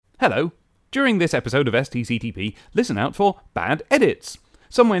Hello. During this episode of STCTP, listen out for bad edits.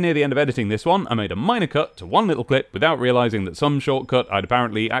 Somewhere near the end of editing this one, I made a minor cut to one little clip without realising that some shortcut I'd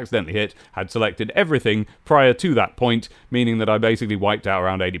apparently accidentally hit had selected everything prior to that point, meaning that I basically wiped out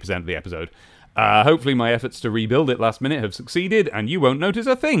around 80% of the episode. Hopefully my efforts to rebuild it last minute have succeeded, and you won't notice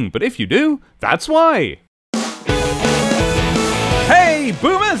a thing, but if you do, that's why! Hey,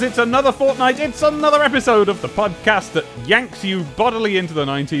 boomers! It's another fortnight, it's another episode of the podcast that yanks you bodily into the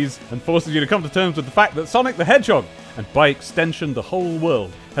 90s and forces you to come to terms with the fact that Sonic the Hedgehog, and by extension the whole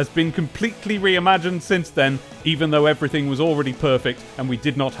world, has been completely reimagined since then, even though everything was already perfect and we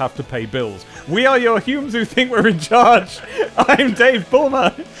did not have to pay bills. We are your humans who think we're in charge. I'm Dave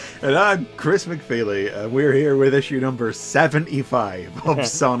Bulmer. And I'm Chris McFeely, and we're here with issue number 75 of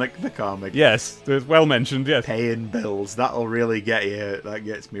Sonic the Comic. Yes, it's well mentioned, yes. Paying bills, that'll really get you, that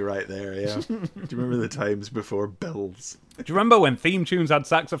gets me right there, yeah. Do you remember the times before bills? Do you remember when theme tunes had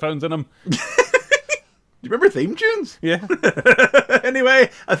saxophones in them? Do you remember theme tunes? Yeah.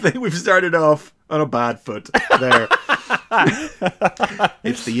 Anyway, I think we've started off on a bad foot there.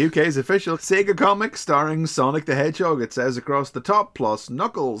 It's the UK's official Sega comic starring Sonic the Hedgehog, it says across the top, plus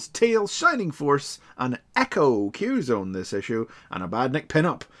Knuckles, Tails, Shining Force, and Echo Q-Zone this issue, and a Badnik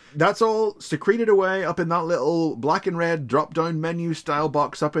pin-up. That's all secreted away up in that little black and red drop-down menu style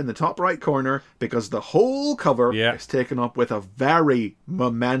box up in the top right corner, because the whole cover is taken up with a very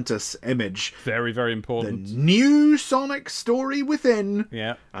momentous image. Very, very important. The new Sonic story within.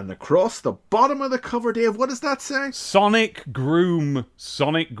 Yeah. And across the bottom of the cover, Dave, what does that say? Sonic Groom,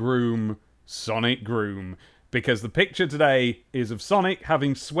 Sonic Groom, Sonic Groom. Because the picture today is of Sonic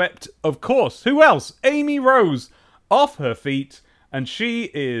having swept, of course, who else? Amy Rose off her feet, and she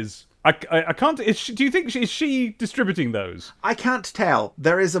is... I can't... do you think is she distributing those? I can't tell.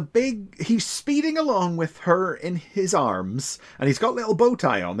 There is a big... He's speeding along with her in his arms, and he's got a little bow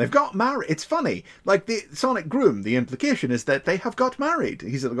tie on. They've got married. It's funny. Like the Sonic Groom, the implication is that they have got married.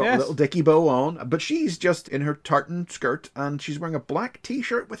 He's got a little dicky bow on, but she's just in her tartan skirt, and she's wearing a black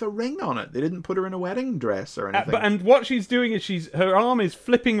t-shirt with a ring on it. They didn't put her in a wedding dress or anything. And what she's doing is her arm is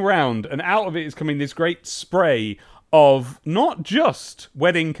flipping round, and out of it is coming this great spray of not just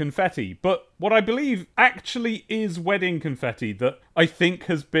wedding confetti, but what I believe actually is wedding confetti that I think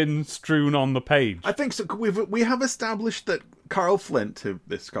has been strewn on the page. I think so. We have established that Carl Flint, who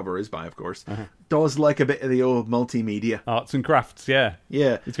this cover is by, of course, does like a bit of the old multimedia. Arts and crafts, yeah.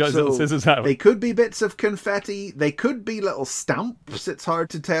 Yeah. He's got his little scissors out. They could be bits of confetti. They could be little stamps. It's hard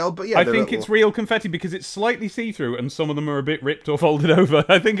to tell, but yeah. I think it's real confetti because it's slightly see-through and some of them are a bit ripped or folded over.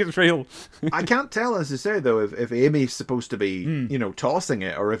 I think it's real. I can't tell, as I say, though, if Amy's supposed to be, tossing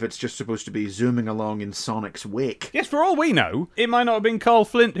it, or if it's just supposed to be zooming along in Sonic's wake. Yes, for all we know, it might not have been Carl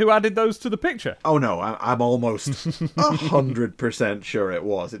Flint who added those to the picture. Oh no, I'm almost 100% sure it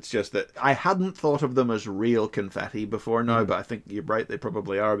was. It's just that I hadn't thought of them as real confetti before now, but I think you're right, they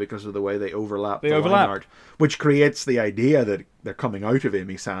probably are because of the way they overlap line art, which creates the idea that they're coming out of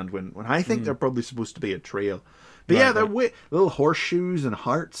Amy's hand when I think they're probably supposed to be a trail. But they're little horseshoes and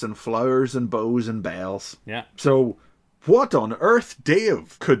hearts and flowers and bows and bells. Yeah. So what on earth,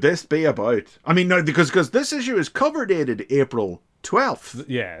 Dave, could this be about? I mean, no, because this issue is cover dated April 12th.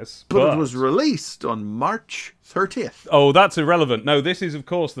 Yes. But it was released on March 30th. Oh, that's irrelevant. No, this is, of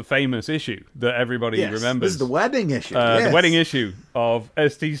course, the famous issue that everybody remembers. This is the wedding issue. The wedding issue of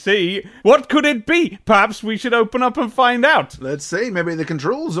STC. What could it be? Perhaps we should open up and find out. Let's see. Maybe the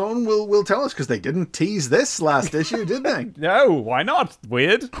Control Zone will tell us, because they didn't tease this last issue, did they? No, why not?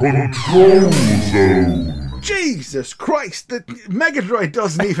 Weird. Control Zone. Jesus Christ, the Megadroid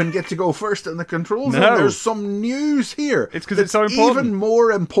doesn't even get to go first in the Control Zone. No. There's some news here. It's because it's so important. Even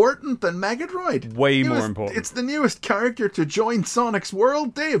more important than Megadroid. Way more important. It's the newest character to join Sonic's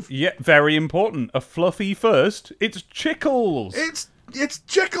world, Dave. Yeah, very important. A fluffy first. It's Chickles. It's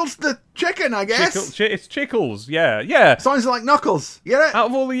Chickles the chicken, I guess. It's Chickles, yeah. Sounds like Knuckles. Get it? Out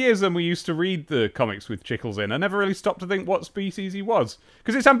of all the years when we used to read the comics with Chickles in, I never really stopped to think what species he was.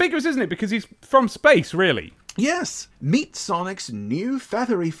 Because it's ambiguous, isn't it? Because he's from space, really. Yes. Meet Sonic's new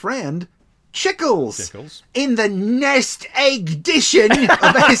feathery friend, Chickles. In the Nest Egg edition of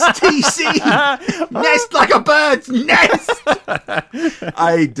STC. Nest like a bird's nest.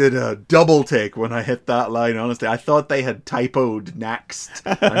 I did a double take when I hit that line, honestly. I thought they had typoed next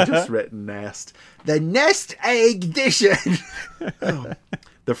and just written nest. The Nest Egg edition.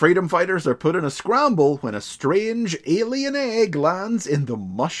 The Freedom Fighters are put in a scramble when a strange alien egg lands in the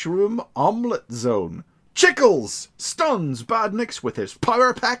Mushroom Omelette Zone. Chickles stuns Badniks with his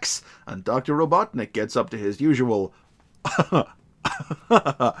power packs, and Dr. Robotnik gets up to his usual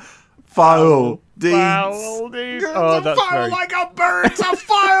foul deeds. Foul deeds. Oh, that's foul like a bird. It's a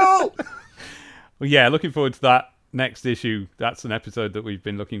foul. Well, yeah, looking forward to that next issue. That's an episode that we've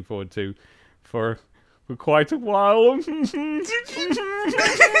been looking forward to for quite a while.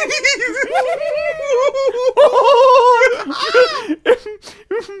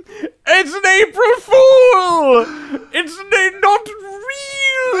 It's an April Fool! It's not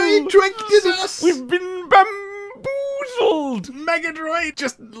real! They tricked us! We've been bamboozled! Megadroid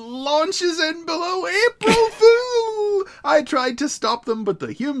just launches in below April Fool! I tried to stop them, but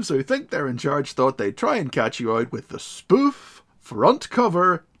the humans who think they're in charge thought they'd try and catch you out with the spoof front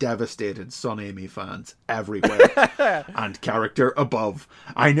cover. Devastated Son Amy fans everywhere. And character above.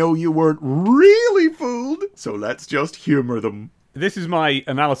 I know you weren't really fooled, so let's just humour them. This is my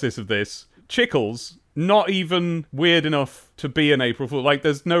analysis of this. Chickles, not even weird enough to be an April Fool. Like,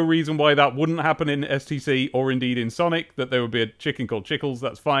 there's no reason why that wouldn't happen in STC or indeed in Sonic, that there would be a chicken called Chickles.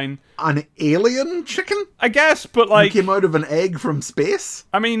 That's fine. An alien chicken? I guess, but like... He came out of an egg from space?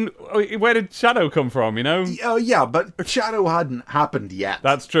 I mean, where did Shadow come from, you know? Oh, yeah, but Shadow hadn't happened yet.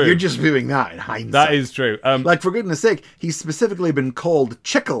 That's true. You're just viewing that in hindsight. That is true. Like, for goodness sake, he's specifically been called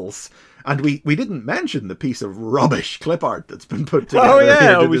Chickles. And we didn't mention the piece of rubbish clip art that's been put together. Yeah,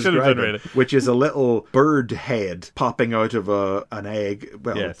 here to we should have describe done, really. Which is a little bird head popping out of an egg.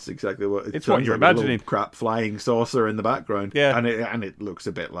 Well, Yes. it's exactly what It's sounds what you're like, a little imagining. crap flying saucer in the background. Yeah. and it looks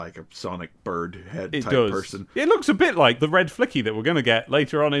a bit like a Sonic bird head It type does. person. It looks a bit like the red flicky that we're going to get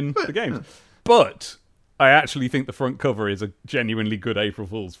later on in the games. But I actually think the front cover is a genuinely good April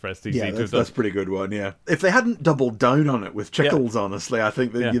Fool's for STC. Yeah, to have that's a done. pretty good one, yeah. If they hadn't doubled down on it with Chickles, honestly, I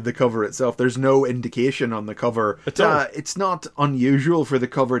think that Yeah. the cover itself, there's no indication on the cover. At all. It's not unusual for the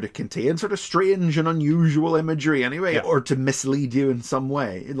cover to contain sort of strange and unusual imagery anyway, Yeah. or to mislead you in some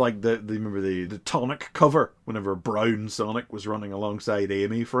way. Like, remember the Tonic cover, whenever Brown Sonic was running alongside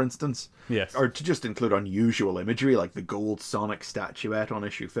Amy, for instance? Yes. Or to just include unusual imagery, like the gold Sonic statuette on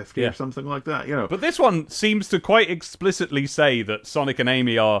issue 50 Yeah. or something like that, you know. But this one seems to quite explicitly say that Sonic and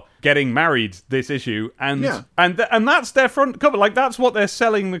Amy are getting married this issue, and Yeah. and that's their front cover. Like, that's what they're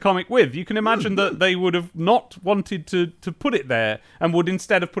selling the comic with. You can imagine that they would have not wanted to put it there and would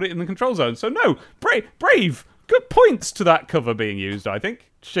instead have put it in the control zone. So no, brave, good points to that cover being used. I think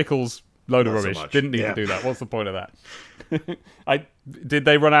Chickles, load of Not so rubbish. much. Didn't need Yeah. to do that. What's the point of that? Did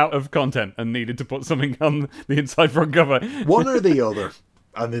they run out of content and needed to put something on the inside front cover? One or the other.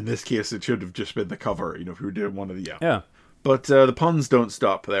 And in this case, it should have just been the cover, you know, if we were doing one of the... Yeah, But the puns don't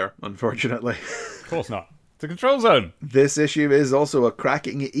stop there, unfortunately. of course not. It's a control zone. This issue is also a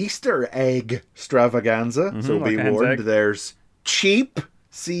cracking Easter egg extravaganza. So like be a hen's warned, egg. there's cheep,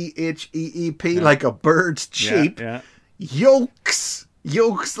 CHEEP, like a bird's cheep. Yeah. Yolks,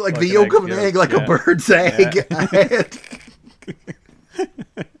 like the an yolk egg, of an yeah. egg, like Yeah. a bird's egg.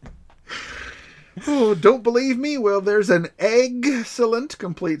 Oh, don't believe me? Well, there's an excellent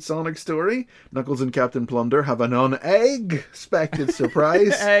complete Sonic story. Knuckles and Captain Plunder have an unexpected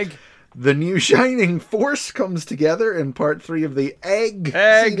surprise. Egg. The new Shining Force comes together in part 3 of the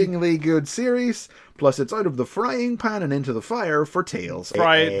exceedingly good series. Plus, it's out of the frying pan and into the fire for Tails.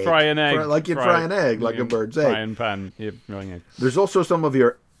 Fry an egg. Like you'd fry an egg, like a bird's egg. Frying pan. Yep, frying egg. There's also some of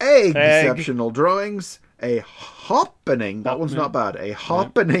your exceptional drawings. A hoppening, that one's not bad. A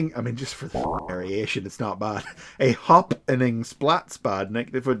hoppening, I mean, just for the variation, it's not bad. A hoppening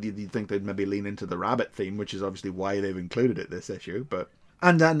Splatspad. If you'd think they'd maybe lean into the rabbit theme, which is obviously why they've included it this issue, but.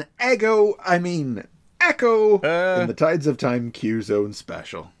 And an Echo in the Tides of Time Q Zone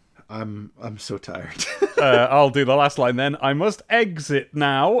special. I'm so tired. I'll do the last line then. I must exit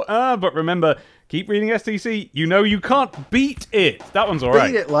now. But remember, keep reading STC. You know you can't beat it. That one's all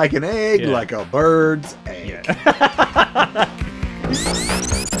right. Beat it like an egg, Yeah. like a bird's egg.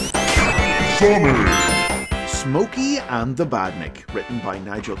 Sonic! Smokey and the Badnik, written by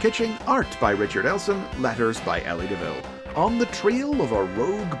Nigel Kitching, art by Richard Elson, letters by Ellie DeVille. On the trail of a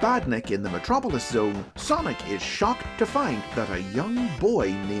rogue Badnik in the Metropolis Zone, Sonic is shocked to find that a young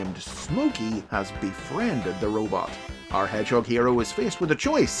boy named Smokey has befriended the robot. Our hedgehog hero is faced with a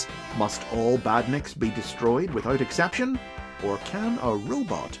choice. Must all Badniks be destroyed without exception? Or can a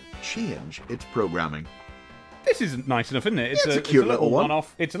robot change its programming? This is nice enough, isn't it? It's a cute little one.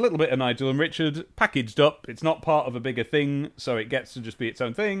 one-off. It's a little bit of Nigel and Richard packaged up. It's not part of a bigger thing, so it gets to just be its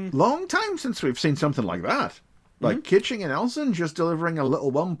own thing. Long time since we've seen something like that. Like Kitching and Elson just delivering a little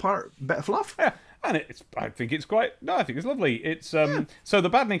one-part bit of fluff. Yeah. And I think it's lovely. It's So the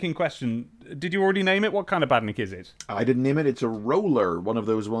Badnik in question, did you already name it? What kind of Badnik is it? I didn't name it. It's a roller, one of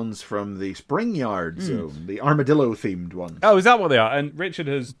those ones from the Spring Yard Zone, the armadillo-themed one. Oh, is that what they are? And Richard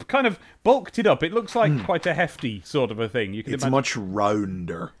has kind of bulked it up. It looks like quite a hefty sort of a thing. You can It's imagine... much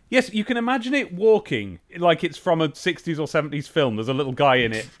rounder. Yes, you can imagine it walking like it's from a 60s or 70s film. There's a little guy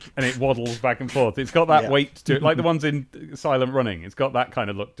in it, and it waddles back and forth. It's got that weight to it, like the ones in Silent Running. It's got that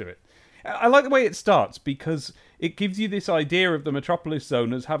kind of look to it. I like the way it starts because it gives you this idea of the Metropolis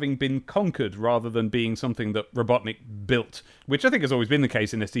Zone as having been conquered rather than being something that Robotnik built, which I think has always been the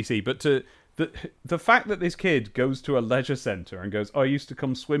case in STC. But the fact that this kid goes to a leisure centre and goes, I used to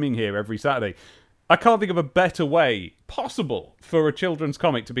come swimming here every Saturday. I can't think of a better way possible for a children's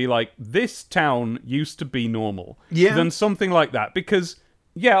comic to be like, this town used to be normal than something like that. Because,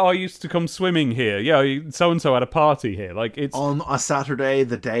 I used to come swimming here. Yeah, so-and-so had a party here. Like, it's... On a Saturday,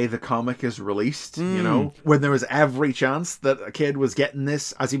 the day the comic is released, when there was every chance that a kid was getting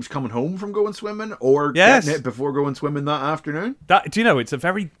this as he was coming home from going swimming or getting it before going swimming that afternoon. Do you know, it's a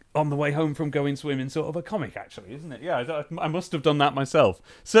very on the way home from going swimming sort of a comic, actually, isn't it? Yeah, I must have done that myself.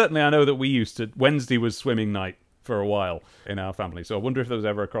 Certainly, I know that we used to... Wednesday was swimming night for a while in our family, so I wonder if there was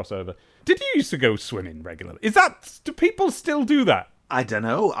ever a crossover. Did you used to go swimming regularly? Do people still do that? I don't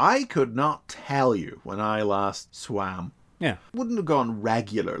know. I could not tell you when I last swam. Yeah. Wouldn't have gone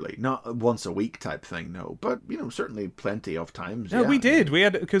regularly, not once a week type thing, no. But, certainly plenty of times. Yeah, we did. We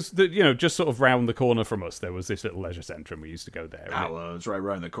had, because, just sort of round the corner from us, there was this little leisure centre and we used to go there. Well, it's right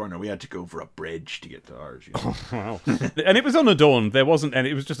round the corner. We had to go for a bridge to get to ours. Oh, wow. And it was unadorned. There wasn't any,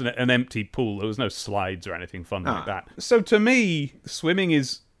 it was just an empty pool. There was no slides or anything fun like that. So to me, swimming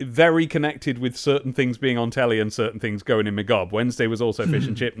is very connected with certain things being on telly and certain things going in my gob. Wednesday was also fish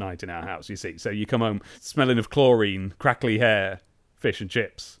and chip night in our house, you see. So you come home smelling of chlorine, crackly hair, fish and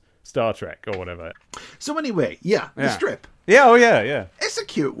chips, Star Trek or whatever. So anyway, the strip. Yeah, oh yeah. It's a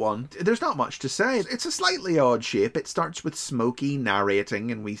cute one. There's not much to say. It's a slightly odd shape. It starts with Smokey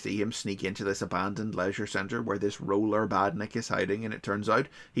narrating, and we see him sneak into this abandoned leisure centre where this roller Badnik is hiding, and it turns out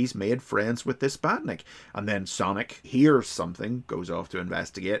he's made friends with this Badnik. And then Sonic hears something, goes off to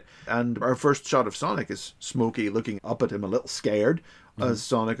investigate, and our first shot of Sonic is Smokey looking up at him a little scared, as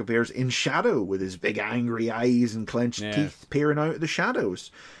Sonic appears in shadow with his big angry eyes and clenched teeth peering out of the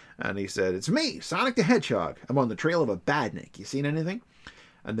shadows. And he said, "It's me, Sonic the Hedgehog. I'm on the trail of a Badnik. You seen anything?"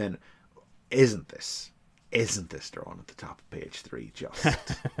 And then, isn't this drawn at the top of page 3 just?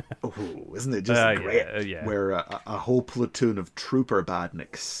 Isn't it just great? Where a whole platoon of trooper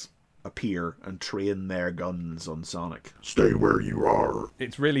Badniks appear and train their guns on Sonic. Stay where you are.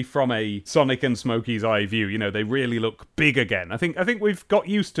 It's really from a Sonic and Smokey's eye view. They really look big again. I think we've got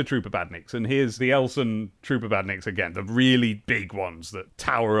used to Trooper Badniks, and here's the Elson Trooper Badniks again, the really big ones that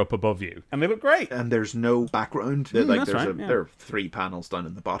tower up above you, and they look great. And there's no background. There are 3 panels down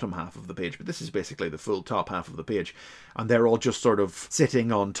in the bottom half of the page, but this is basically the full top half of the page, and they're all just sort of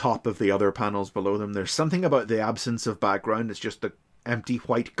sitting on top of the other panels below them. There's something about the absence of background. It's just the empty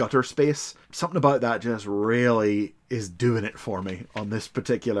white gutter space. Something about that just really is doing it for me on this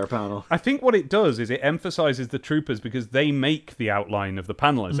particular panel. I think what it does is it emphasizes the troopers because they make the outline of the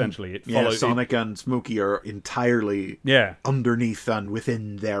panel, essentially. It follows, Sonic and Smokey are entirely underneath and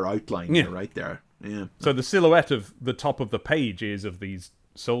within their outline. They're right there. Yeah. So the silhouette of the top of the page is of these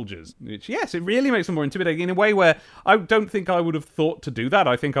soldiers, which, yes, it really makes them more intimidating in a way where I don't think I would have thought to do that.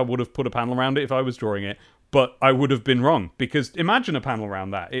 I think I would have put a panel around it if I was drawing it. But I would have been wrong, because imagine a panel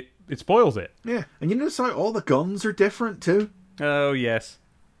around that. It spoils it. Yeah, and you notice how all the guns are different too? Oh, yes.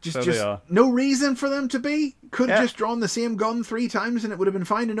 Just no reason for them to be. Could have just drawn the same gun 3 times and it would have been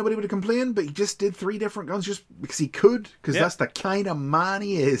fine and nobody would have complained, but he just did 3 different guns just because he could, because that's the kind of man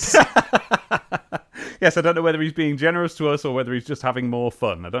he is. Yes, I don't know whether he's being generous to us or whether he's just having more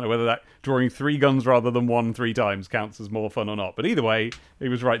fun. I don't know whether that drawing 3 guns rather than 1 3 times counts as more fun or not. But either way, he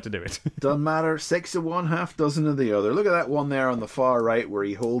was right to do it. Doesn't matter. 6 of one, half dozen of the other. Look at that one there on the far right where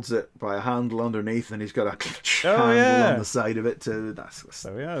he holds it by a handle underneath and he's got a handle on the side of it too.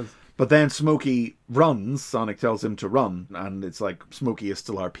 So he has. But then Smokey runs, Sonic tells him to run, and it's like Smokey is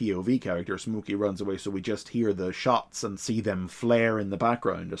still our POV character. Smokey runs away, so we just hear the shots and see them flare in the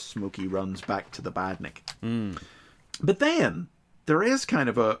background as Smokey runs back to the Badnik. But then, there is kind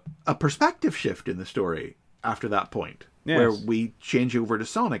of a perspective shift in the story after that point, where we change over to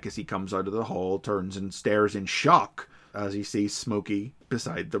Sonic as he comes out of the hall, turns and stares in shock as he sees Smokey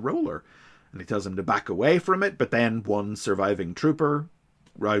beside the roller. And he tells him to back away from it, but then one surviving trooper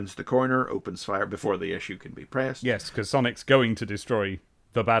rounds the corner, opens fire before the issue can be pressed. Yes, because Sonic's going to destroy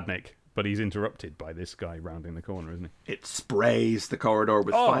the Badnik But he's interrupted by this guy rounding the corner, isn't he? It sprays the corridor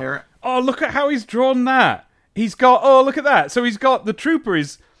with fire. Oh, look at how he's drawn that. He's got... Oh, look at that. So he's got... The trooper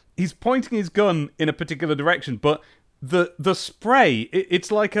is... He's pointing his gun in a particular direction, but the spray,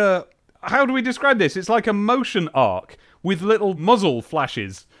 it's like a... How do we describe this? It's like a motion arc with little muzzle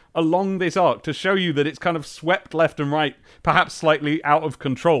flashes along this arc to show you that it's kind of swept left and right, perhaps slightly out of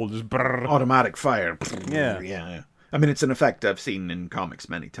control. Just brrr. Automatic fire. Yeah. Yeah. I mean, it's an effect I've seen in comics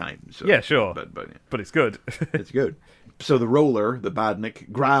many times. So, Yeah, sure. But yeah. But it's good. It's good. So the roller, the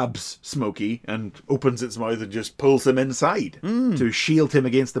badnik, grabs Smokey and opens its mouth and just pulls him inside to shield him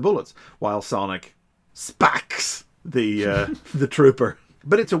against the bullets, while Sonic spacks the trooper.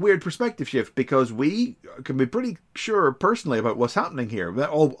 But it's a weird perspective shift because we can be pretty sure personally about what's happening here.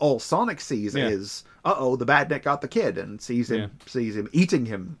 All Sonic sees is, the Badnik got the kid, and sees him eating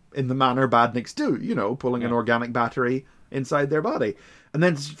him in the manner Badniks do, pulling an organic battery inside their body. And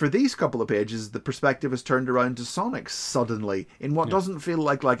then for these couple of pages, the perspective is turned around to Sonic suddenly in what doesn't feel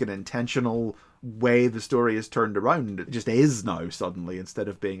like an intentional way the story is turned around. It just is now suddenly, instead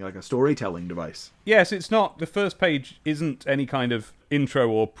of being like a storytelling device. Yes, it's not. The first page isn't any kind of intro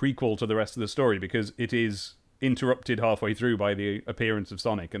or prequel to the rest of the story because it is interrupted halfway through by the appearance of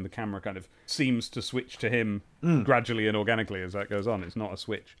Sonic, and the camera kind of seems to switch to him gradually and organically as that goes on. It's not a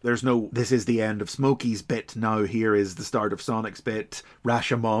switch. There's no, this is the end of Smokey's bit, now here is the start of Sonic's bit,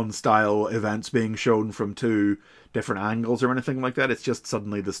 Rashomon style events being shown from two different angles or anything like that. It's just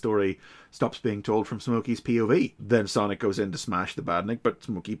suddenly the story stops being told from Smokey's POV. Then Sonic goes in to smash the Badnik, but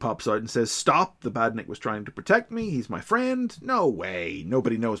Smokey pops out and says, "Stop, the Badnik was trying to protect me, he's my friend." "No way,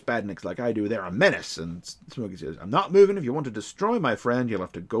 nobody knows Badniks like I do, they're a menace." And Smokey says, "I'm not moving. If you want to destroy my friend, you'll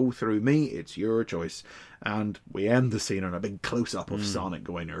have to go through me, it's your choice." And we end the scene on a big close-up of Sonic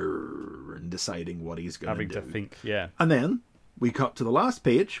going and deciding what he's going to do. Having to think, yeah. And then we cut to the last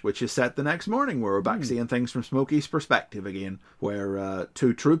page, which is set the next morning, where we're back seeing things from Smokey's perspective again, where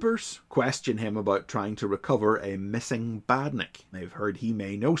two troopers question him about trying to recover a missing Badnik. They've heard he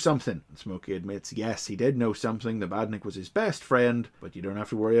may know something. And Smokey admits, yes, he did know something. The Badnik was his best friend, but you don't have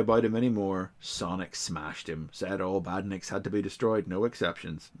to worry about him anymore. Sonic smashed him, said all Badniks had to be destroyed, no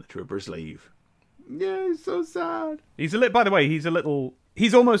exceptions. The troopers leave. Yeah, he's so sad. By the way,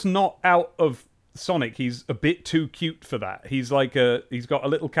 he's almost not out of Sonic. He's a bit too cute for that. He's got a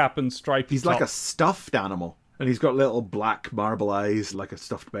little cap and striped He's top. like a stuffed animal. And he's got little black marble eyes, like a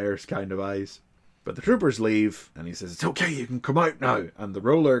stuffed bear's kind of eyes. But the troopers leave, and he says, "It's okay, you can come out now." And the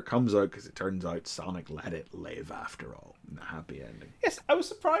roller comes out, because it turns out Sonic let it live after all. A happy ending. Yes, I was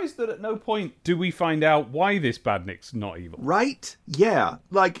surprised that at no point do we find out why this Badnik's not evil. Right? Yeah.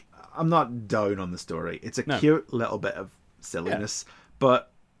 Like, I'm not down on the story. It's a cute little bit of silliness,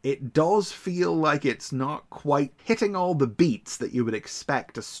 but it does feel like it's not quite hitting all the beats that you would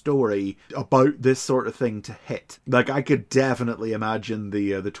expect a story about this sort of thing to hit. Like, I could definitely imagine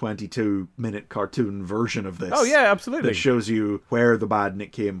the 22-minute cartoon version of this. Oh, yeah, absolutely. That shows you where the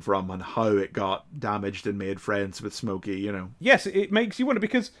Badnik came from and how it got damaged and made friends with Smokey, Yes, it makes you wonder,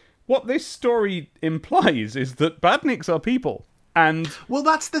 because what this story implies is that Badniks are people. And well,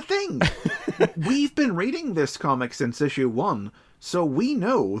 that's the thing. We've been reading this comic since issue 1, so we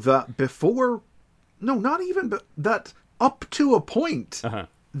know that that up to a point,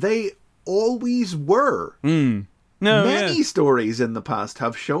 they always were. Many stories in the past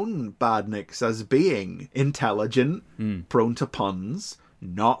have shown Badniks as being intelligent, prone to puns,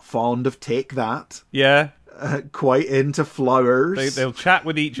 not fond of take that. Yeah. Quite into flowers. They'll chat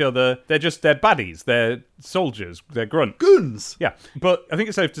with each other. They're baddies. They're soldiers. They're grunts. Goons. Yeah. But I think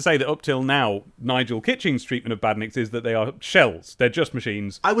it's safe to say that up till now, Nigel Kitching's treatment of Badniks is that they are shells. They're just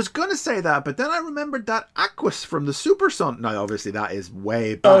machines. I was going to say that, but then I remembered that Aquas from the Super Son. Now, obviously, that is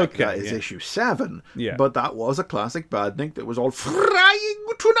way back. Okay, that is issue 7. Yeah. But that was a classic Badnik that was all frying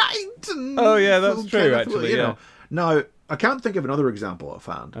tonight. And oh, yeah, that's true, actually. Yeah. Now, I can't think of another example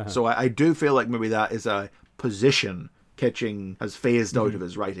offhand. So I do feel like maybe that is a position Kitching has phased out of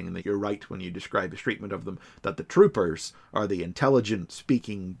his writing, and that you're right when you describe his treatment of them, that the troopers are the intelligent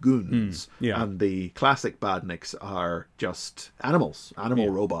speaking goons, and the classic Badniks are just animals,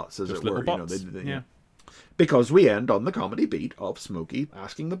 robots, as just it were. Bots. Because we end on the comedy beat of Smokey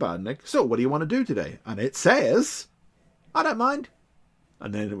asking the Badnik, "So what do you want to do today?" And it says, "I don't mind."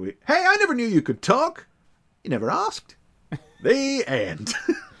 And then "Hey, I never knew you could talk. You never asked." The end.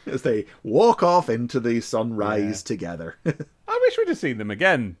 As they walk off into the sunrise together. I wish we'd have seen them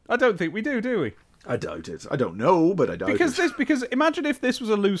again. I don't think we do we? I doubt it. I don't know, but I doubt because it. Because imagine if this was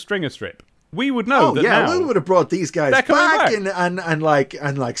a Lou Stringer strip, we would know that yeah, now. we would have brought these guys They're coming back,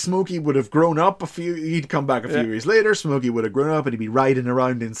 and like Smokey would have grown up he'd come back a few years later. Smokey would have grown up and he'd be riding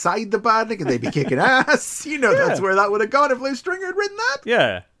around inside the Badnik and they'd be kicking ass. That's where that would have gone if Lou Stringer had written that.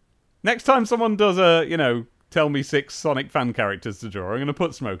 Yeah. Next time someone does a, tell me 6 Sonic fan characters to draw, I'm going to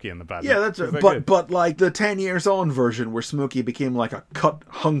put Smokey in the Badnik. Yeah, that's right. But like the 10 years on version where Smokey became like a cut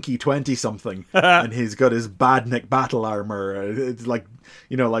hunky 20-something and he's got his Badnik battle armor. It's like,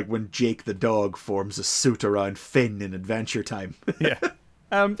 like when Jake the dog forms a suit around Finn in Adventure Time. Yeah.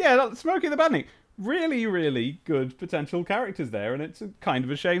 Smokey the Badnik. Really, really good potential characters there, and it's kind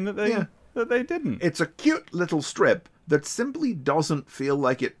of a shame that they didn't. It's a cute little strip that simply doesn't feel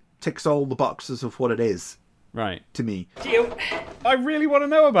like it ticks all the boxes of what it is. Right. To me. I really want to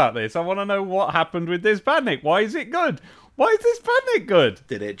know about this. I want to know what happened with this Badnik. Why is it good? Why is this Badnik good?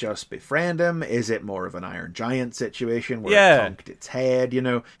 Did it just befriend him? Is it more of an Iron Giant situation where it conked its head?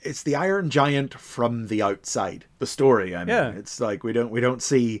 It's the Iron Giant from the outside. The story, I mean. It's like we don't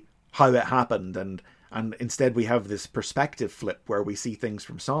see how it happened, and instead we have this perspective flip where we see things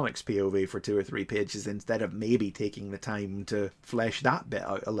from Sonic's POV for 2 or 3 pages instead of maybe taking the time to flesh that bit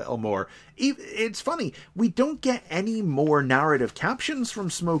out a little more. It's funny, we don't get any more narrative captions from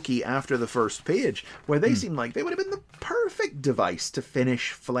Smokey after the first page, where they seem like they would have been the perfect device to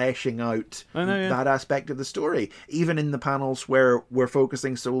finish fleshing out that aspect of the story. Even in the panels where we're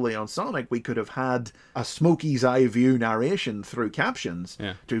focusing solely on Sonic, we could have had a Smokey's eye view narration through captions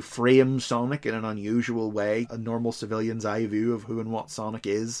to frame Sonic in an unusual way, a normal civilian's eye view of who and what Sonic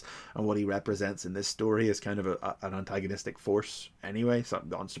is and what he represents in this story as kind of an antagonistic force anyway, so,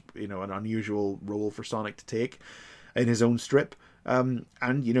 an unusual role for Sonic to take in his own strip. And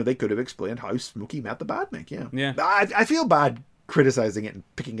they could have explained how Smokey met the Badnik. I feel bad criticizing it and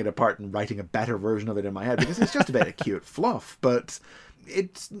picking it apart and writing a better version of it in my head because it's just a bit of cute fluff, but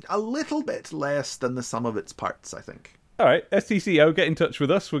it's a little bit less than the sum of its parts, I think. All right, STCO, get in touch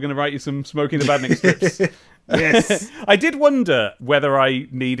with us. We're going to write you some Smokey the Badnik strips. Yes. I did wonder whether I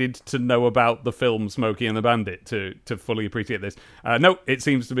needed to know about the film Smokey and the Bandit to fully appreciate this. No, it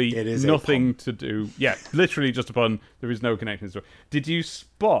seems to be nothing to do. Yeah, literally just a pun. There is no connection to the story. Did you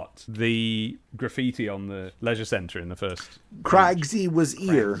spot the graffiti on the leisure centre in the first? Cragsy was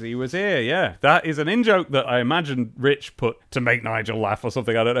ear. Cragsy was ear, yeah. That is an in-joke that I imagine Rich put to make Nigel laugh or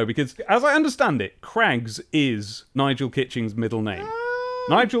something, I don't know, because as I understand it, Craggs is Nigel Kitching's middle name.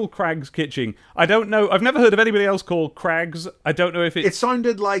 Nigel Craggs Kitching. I don't know. I've never heard of anybody else called Craggs. I don't know if it's... It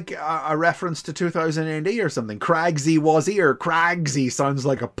sounded like a reference to 2000 AD or something. Cragsy was ear. Cragsy sounds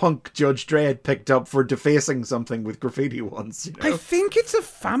like a punk Judge Dredd picked up for defacing something with graffiti once. I think it's a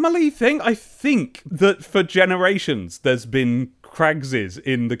family thing. I think that for generations there's been Craggses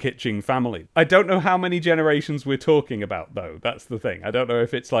in the Kitching family. I don't know how many generations we're talking about, though. That's the thing. I don't know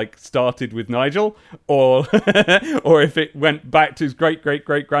if it's like started with Nigel or or if it went back to his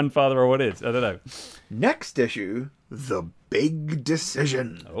great-great-great-grandfather or what it is. I don't know. Next issue, The Big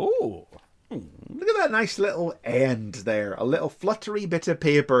Decision. Oh. Look at that nice little end there. A little fluttery bit of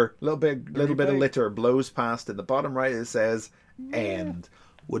paper, little bit of litter blows past. In the bottom right it says, end.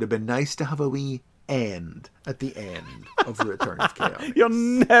 Would have been nice to have a wee end at the end of Return of Chaos. You're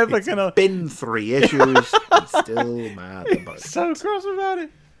never gonna... been 3 issues. I'm still mad about it. So cross about it.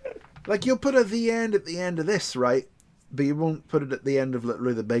 Like, you'll put the end at the end of this, right? But you won't put it at the end of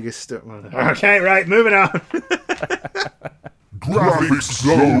literally the biggest... Okay, right, moving on. Graphics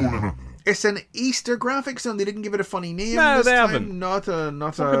Zone. It's an Easter graphic zone. They didn't give it a funny name. No, this they time. haven't. Not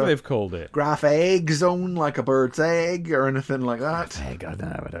what could they've called it? Graph egg zone, like a bird's egg or anything like that. Egg, I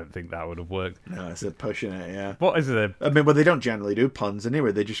don't know. I don't think that would have worked. No, it's a pushing it. Yeah. What is it? I mean, well, they don't generally do puns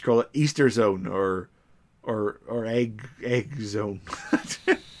anyway. They just call it Easter zone or egg zone.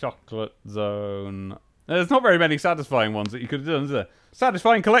 Chocolate zone. There's not very many satisfying ones that you could have done, is there?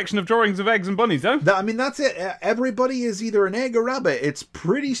 Satisfying collection of drawings of eggs and bunnies, though. I mean, that's it. Everybody is either an egg or rabbit. It's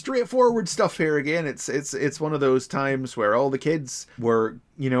pretty straightforward stuff here again. It's one of those times where all the kids were,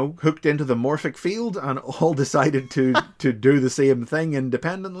 hooked into the morphic field and all decided to do the same thing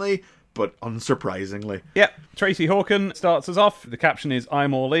independently. But unsurprisingly. Yep. Tracy Hawken starts us off. The caption is,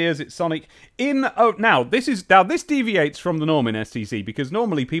 I'm all ears. It's Sonic now this deviates from the norm in STC because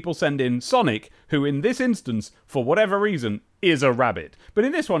normally people send in Sonic, who in this instance, for whatever reason, is a rabbit. But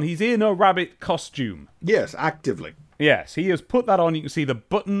in this one, he's in a rabbit costume. Yes, actively. Yes, he has put that on. You can see the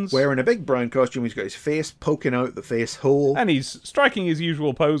buttons. Wearing a big brown costume, he's got his face poking out the face hole. And he's striking his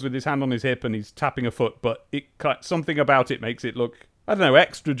usual pose with his hand on his hip and he's tapping a foot, but something about it makes it look, I don't know,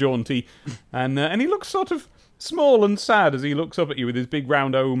 extra jaunty. And he looks sort of small and sad as he looks up at you with his big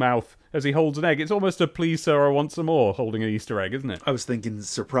round O mouth as he holds an egg. It's almost a please sir, I want some more holding an Easter egg, isn't it? I was thinking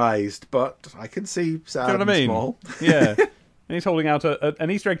surprised, but I can see sad Do you know what I mean? small. Yeah. And he's holding out an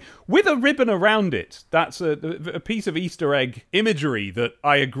Easter egg with a ribbon around it. That's a piece of Easter egg imagery that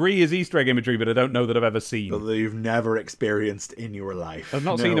I agree is Easter egg imagery, but I don't know that I've ever seen. But that you've never experienced in your life. I've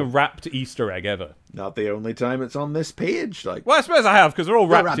not No. seen a wrapped Easter egg ever. Not the only time it's on this page. Like, Well, I suppose I have, because they're all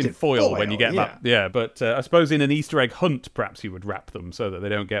They're wrapped in foil when you get yeah. that. Yeah, but I suppose in an Easter egg hunt, perhaps you would wrap them so that they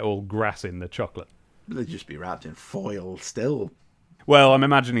don't get all grass in the chocolate. they'd just be wrapped in foil still. Well, I'm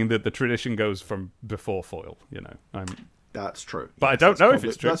imagining that the tradition goes from before foil, you know. That's true. But I don't know if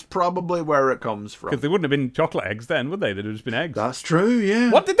it's true. That's probably where it comes from. Because they wouldn't have been chocolate eggs then, would they? They'd have just been eggs. That's true, yeah.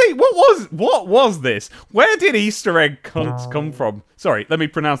 What was this? Where did Easter egg hunts come from? Sorry, let me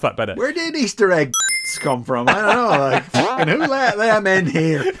pronounce that better. Where did Easter eggs come from? I don't know. Like, fucking who let them in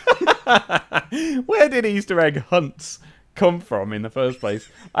here? Where did Easter egg hunts come from in the first place?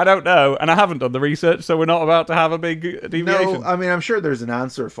 I don't know, and I haven't done the research, so we're not about to have a big deviation. No, I mean, I'm sure there's an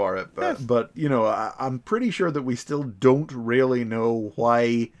answer for it, but you know, I'm pretty sure that we still don't really know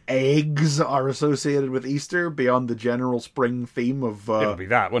why eggs are associated with Easter beyond the general spring theme of It'll be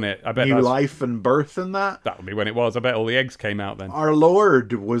that, wouldn't it? I bet new that's, life and birth and that. that would be when it was. I bet all the eggs came out then. Our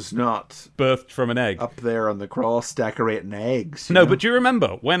Lord was not Birthed from an egg. up there on the cross decorating eggs. you No, know? but do you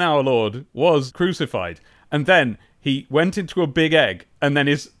remember when our Lord was crucified and then he went into a big egg and then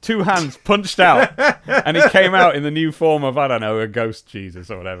his two hands punched out and he came out in the new form of, I don't know, a ghost Jesus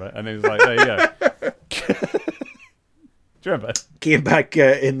or whatever. And he was like, there you go. Do you remember? Came back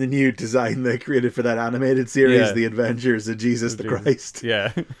in the new design they created for that animated series, Yeah. The Adventures of Jesus the Christ.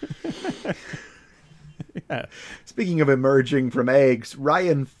 Yeah. Speaking of emerging from eggs,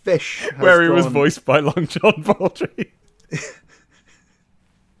 Ryan Fish has Where he was drawn- voiced by Long John Baldry.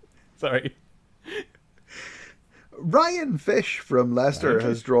 Sorry. Ryan Fish from Leicester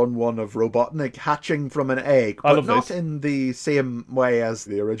has drawn one of Robotnik hatching from an egg, I but love not this. in the same way as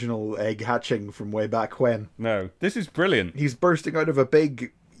the original egg hatching from way back when. No. This is brilliant. He's bursting out of a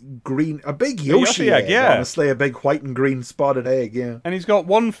big Yoshi, Yoshi egg, yeah. Honestly, a big white and green spotted egg, yeah. And he's got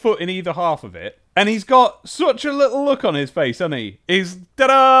 1 foot in either half of it. And he's got such a little look on his face, hasn't he? He's,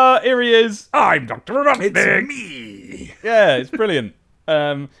 ta-da! Here he is. I'm Dr. Robotnik. It's me! Yeah, it's brilliant.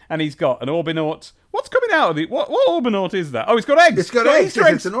 And he's got an Orbinaut. What's coming out of it? What Orbinaut is that? Oh, it's got eggs. It's got eggs. Easter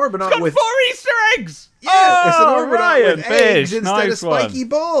It's an Orbinaut It's got with- 4 Easter eggs. Yeah, it's an Oh, Orbinaut Ryan with Fish. eggs instead Nice of spiky one.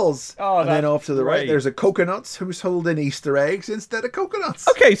 balls. Oh, and then that's off to the right, great. there's a Coconuts who's holding Easter eggs instead of coconuts.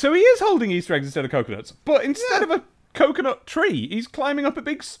 Okay, so he is holding Easter eggs instead of coconuts, but instead of a coconut tree, he's climbing up a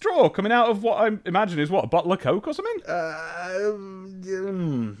big straw coming out of what I imagine is what, a bottle of Coke or something? Do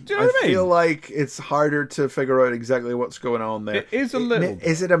you know what I mean? feel like it's harder to figure out exactly what's going on there. It is a little bit.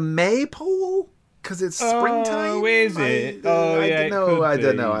 Is it a maypole? Because it's springtime. Oh, is it? Oh, yeah, I it don't know. could I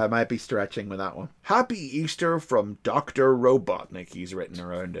don't be. know. I might be stretching with that one. Happy Easter from Dr. Robotnik. He's written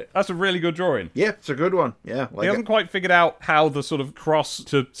around it. That's a really good drawing. Yeah, it's a good one. Yeah, He like hasn't it. quite figured out how the sort of cross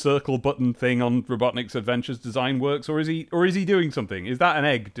to circle button thing on Robotnik's Adventures design works, or is he doing something? Is that an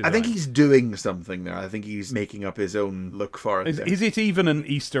egg design? I think he's doing something there. I think he's making up his own look for it. there. Is it even an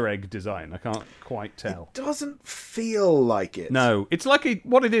Easter egg design? I can't quite tell. Doesn't feel like it. No, it's like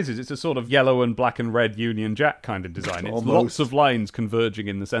what it is it's a sort of yellow and black and red Union Jack kind of design. It's Almost. lots of lines converging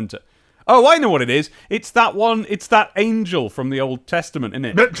in the centre. Oh, I know what it is. It's that one. It's that angel from the Old Testament,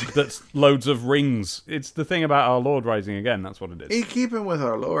 isn't it? That's loads of rings. It's the thing about our Lord rising again. That's what it is. He's keeping with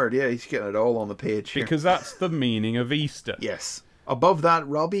our Lord. Yeah, he's getting it all on the page here. Because that's the meaning of Easter. Yes. Above that,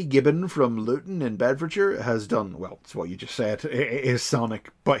 Robbie Gibbon from Luton in Bedfordshire has done, well, it's what you just said. It is Sonic,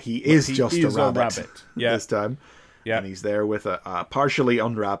 but he is just is a rabbit, Yeah. this time. Yeah. And he's there with a partially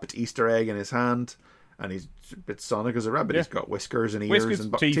unwrapped Easter egg in his hand, and he's a bit Sonic as a rabbit. Yeah. He's got whiskers and ears Whiskers,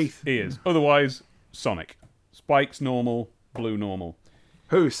 and teeth, ears. Otherwise, Sonic. Spikes normal, blue normal.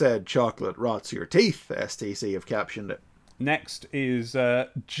 Who said chocolate rots your teeth? STC have captioned it. Next is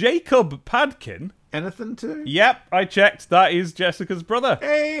Jacob Padkin. Anything to? Yep, I checked. That is Jessica's brother.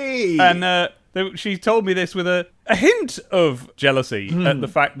 Hey! And she told me this with a hint of jealousy at the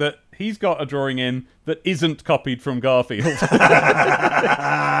fact that he's got a drawing in that isn't copied from Garfield.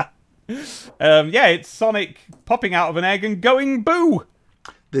 Yeah, it's Sonic popping out of an egg and going boo.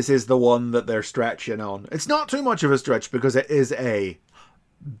 This is the one that they're stretching on. It's not too much of a stretch because it is a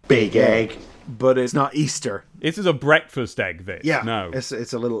big egg, but it's not Easter. This is a breakfast egg, this. Yeah, No. it's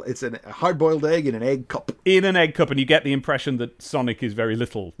a hard-boiled egg in an egg cup. In an egg cup, and you get the impression that Sonic is very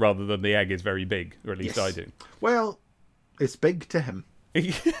little rather than the egg is very big, or at least I do. Well, it's big to him.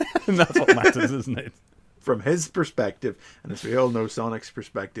 And that's what matters, isn't it? from his perspective. And as we all know, Sonic's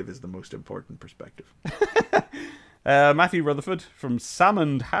perspective is the most important perspective. Matthew Rutherford from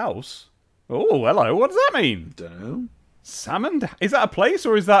Salmond House. Oh, hello. What does that mean? Dunno. Salmond? Is that a place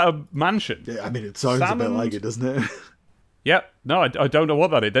or is that a mansion? Yeah, I mean, it sounds a bit like it, doesn't it? Yep. No, I don't know what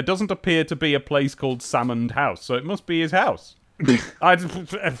that is. There doesn't appear to be a place called Salmond House, so it must be his house. All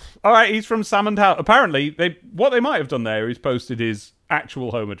right, he's from Salmond House. Apparently, what they might have done there is posted his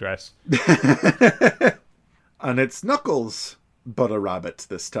actual home address. And it's Knuckles, but a rabbit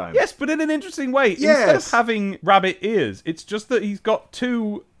this time. Yes, but in an interesting way. Yes. Instead of having rabbit ears, it's just that he's got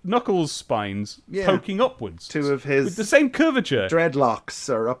two Knuckles spines poking upwards. Two of his with the same curvature. dreadlocks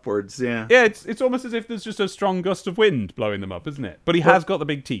are upwards, yeah. Yeah, it's almost as if there's just a strong gust of wind blowing them up, isn't it? But he has got the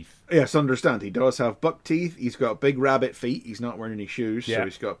big teeth. Yes, understand. He does have buck teeth. He's got big rabbit feet. He's not wearing any shoes, so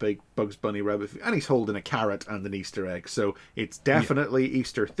he's got big Bugs Bunny rabbit feet. And he's holding a carrot and an Easter egg, so it's definitely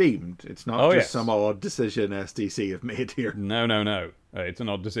Easter themed. It's not just some odd decision SDC have made here. No. It's an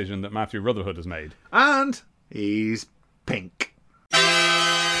odd decision that Matthew Rutherford has made. And he's pink.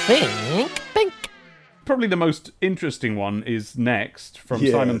 Pink. Probably the most interesting one is next from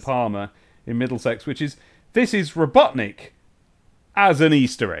Simon Palmer in Middlesex, which is, this is Robotnik as an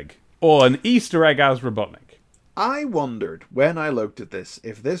Easter egg. Or an Easter egg as Robotnik. I wondered, when I looked at this,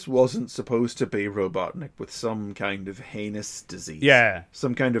 if this wasn't supposed to be Robotnik with some kind of heinous disease. Yeah.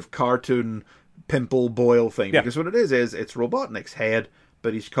 Some kind of cartoon pimple boil thing. Yeah. Because what it is it's Robotnik's head,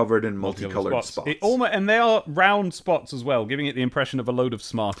 but he's covered in multicolored spots. And they are round spots as well, giving it the impression of a load of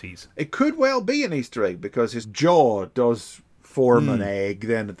Smarties. It could well be an Easter egg, because his jaw does form an egg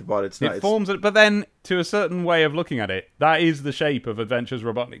then at the bottom. It's not, It forms it, but then, to a certain way of looking at it, that is the shape of Adventures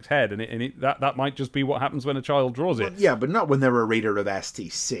Robotnik's head, and that might just be what happens when a child draws it. Yeah, but not when they're a reader of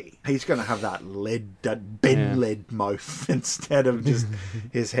STC. He's going to have that bin lid mouth instead of just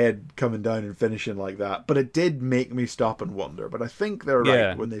his head coming down and finishing like that. But it did make me stop and wonder. But I think they're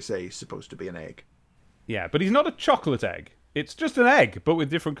right when they say he's supposed to be an egg. Yeah, but he's not a chocolate egg. It's just an egg, but with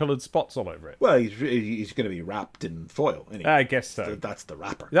different coloured spots all over it. Well, he's going to be wrapped in foil, isn't he? I guess so. That's the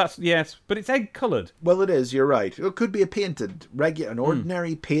wrapper. Yes, but it's egg coloured. Well, it is, you're right. It could be a painted, an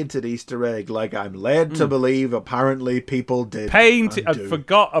ordinary painted Easter egg, like I'm led to believe apparently people did. I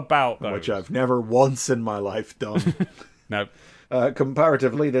forgot about those. Which I've never once in my life done. No.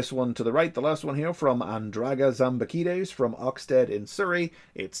 Comparatively, this one to the right, the last one here from Andraga Zambakides from Oxted in Surrey.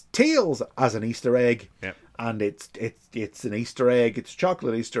 It's Tails as an Easter egg. Yep. And it's an Easter egg. It's a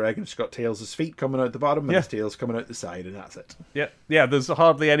chocolate Easter egg, and it's got Tails' feet coming out the bottom and his tails coming out the side, and that's it. Yeah. There's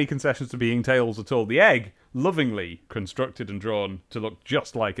hardly any concessions to being Tails at all. The egg, lovingly constructed and drawn to look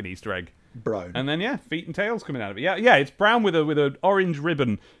just like an Easter egg. Brown. And then feet and tails coming out of it. Yeah, it's brown with an orange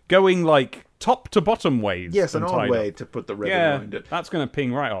ribbon going like top to bottom ways. Yes, an odd way to put the ribbon around it. That's going to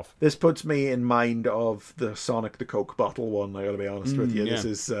ping right off. This puts me in mind of the Sonic the Coke bottle one, I gotta be honest with you. This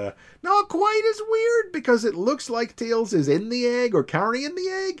is not quite as weird, because it looks like Tails is in the egg or carrying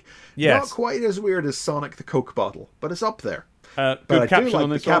the egg. Yes. Not quite as weird as Sonic the Coke bottle, but it's up there. Good but I caption do like on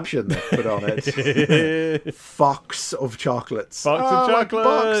this the one. caption they put on it. Fox of chocolates. Box of chocolates.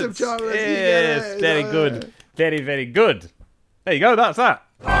 Box of chocolates. Yes, very good. Very, very good. There you go, that's that.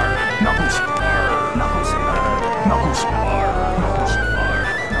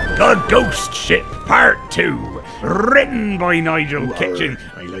 The Ghost Ship Part 2. Written by Nigel Kitchen.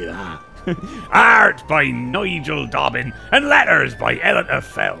 I like that. Art by Nigel Dobbin. And letters by Eleanor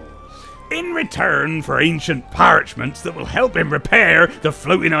Fell. In return for ancient parchments that will help him repair the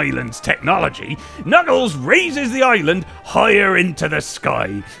floating island's technology, Knuckles raises the island higher into the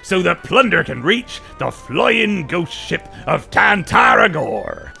sky so that Plunder can reach the flying ghost ship of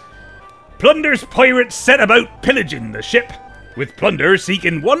Tantaragor. Plunder's pirates set about pillaging the ship, with Plunder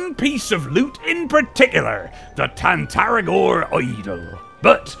seeking one piece of loot in particular, the Tantaragor idol.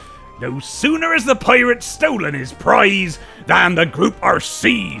 But no sooner has the pirate stolen his prize than the group are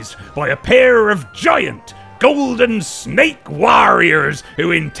seized by a pair of giant golden snake warriors who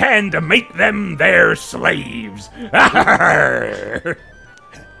intend to make them their slaves.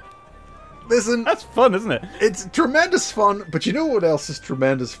 Listen, That's fun, isn't it? it's tremendous fun, but you know what else is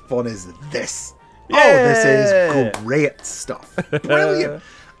tremendous fun is this. Oh, this is great stuff. Brilliant.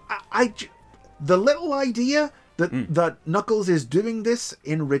 The little idea that Knuckles is doing this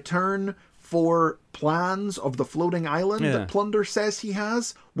in return for plans of the floating island that Plunder says he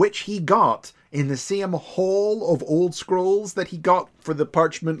has, which he got in the same hall of old scrolls that he got for the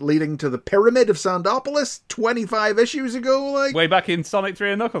parchment leading to the Pyramid of Sandopolis 25 issues ago. Way back in Sonic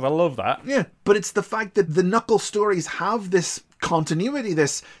 3 and Knuckles, I love that. Yeah, but it's the fact that the Knuckles stories have this continuity,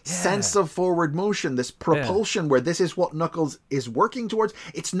 this sense of forward motion, this propulsion where this is what Knuckles is working towards.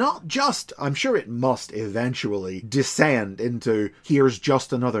 It's not just, I'm sure it must eventually descend into, here's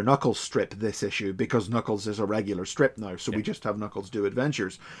just another Knuckles strip this issue, because Knuckles is a regular strip now, so we just have Knuckles do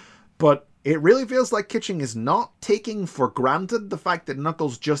adventures. But it really feels like Kitching is not taking for granted the fact that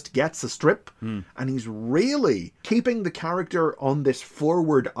Knuckles just gets a strip, and he's really keeping the character on this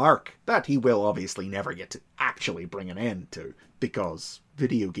forward arc that he will obviously never get to actually bring an end to, because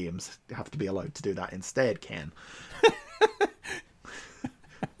video games have to be allowed to do that instead, Ken.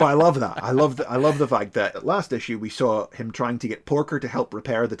 But I love that. I love the fact that last issue we saw him trying to get Porker to help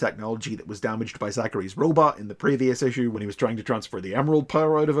repair the technology that was damaged by Zachary's robot in the previous issue, when he was trying to transfer the emerald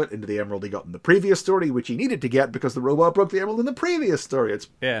power out of it into the emerald he got in the previous story, which he needed to get because the robot broke the emerald in the previous story. It's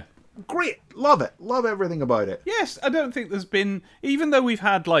great. Love it. Love everything about it. Yes, I don't think there's been, even though we've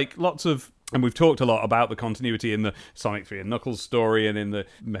had like lots of, and we've talked a lot about the continuity in the Sonic 3 and Knuckles story and in the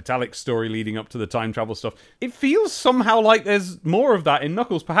Metallic story leading up to the time travel stuff, it feels somehow like there's more of that in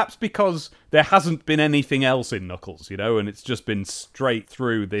Knuckles, perhaps because there hasn't been anything else in Knuckles, you know, and it's just been straight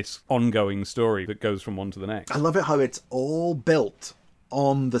through this ongoing story that goes from one to the next. I love it how it's all built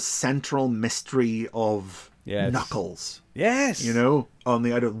on the central mystery of Knuckles. Yes. You know, on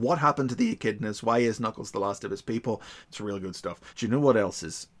the idea of what happened to the echidnas, why is Knuckles the last of his people? It's really good stuff. Do you know what else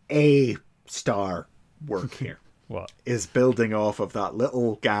is star work here? What? Is building off of that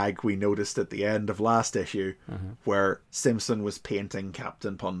little gag we noticed at the end of last issue, where Simpson was painting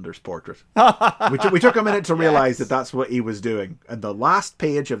Captain Plunder's portrait. we took a minute to realise that that's what he was doing. And the last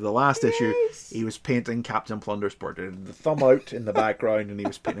page of the last issue, he was painting Captain Plunder's portrait. And the thumb out in the background, and he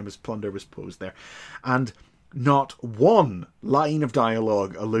was painting his Plunder was posed there. And not one line of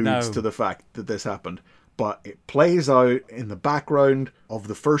dialogue alludes to the fact that this happened. But it plays out in the background of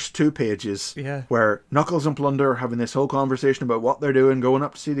the first 2 pages, where Knuckles and Plunder are having this whole conversation about what they're doing, going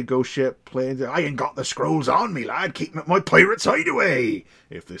up to see the ghost ship, playing, I ain't got the scrolls on me, lad, keep my pirate's hideaway.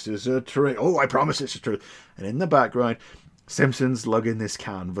 If this is a truth, I promise it's a truth. And in the background, Simpson's lugging this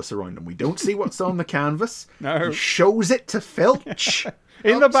canvas around him. We don't see what's on the canvas. No. He shows it to Filch.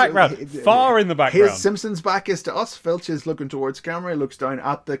 In the background, far in the background. Simpson's back is to us. Filch is looking towards camera. He looks down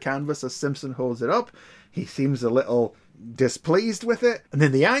at the canvas as Simpson holds it up. He seems a little displeased with it. And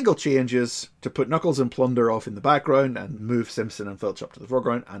then the angle changes to put Knuckles and Plunder off in the background and move Simpson and Filch up to the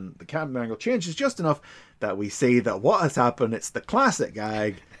foreground. And the camera angle changes just enough that we see that what has happened, it's the classic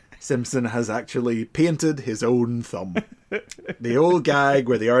gag. Simpson has actually painted his own thumb. The old gag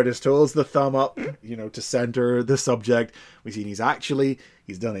where the artist holds the thumb up, you know, to center the subject. We've seen he's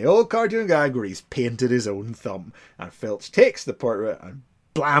done the old cartoon gag where he's painted his own thumb. And Filch takes the portrait and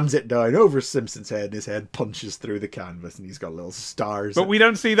blams it down over Simpson's head, and his head punches through the canvas, and he's got little stars. But we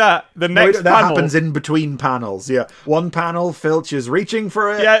don't see that. The next panel... That happens in between panels, One panel, Filch is reaching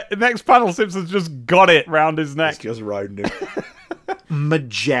for it. Yeah, the next panel, Simpson's just got it round his neck. It's just round him.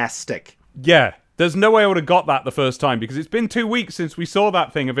 Majestic. Yeah. There's no way I would have got that the first time, because it's been 2 weeks since we saw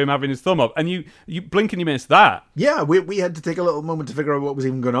that thing of him having his thumb up, and you blink and you miss that. Yeah, we had to take a little moment to figure out what was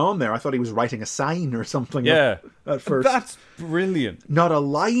even going on there. I thought he was writing a sign or something at first. That's brilliant. Not a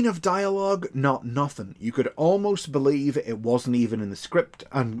line of dialogue, not nothing. You could almost believe it wasn't even in the script,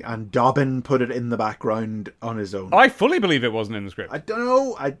 and Dobbin put it in the background on his own. I fully believe it wasn't in the script. I don't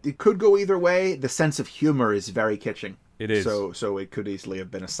know. It could go either way. The sense of humour is very Kitching. It is. So it could easily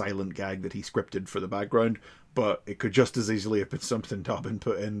have been a silent gag that he scripted for the background, but it could just as easily have been something Dobbin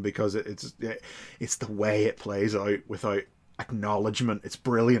put in, because it's the way it plays out without acknowledgement. It's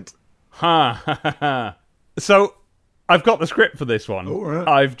brilliant. So I've got the script for this one. Oh, right.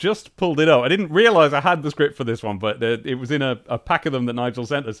 I've just pulled it up. I didn't realise I had the script for this one, but it was in a pack of them that Nigel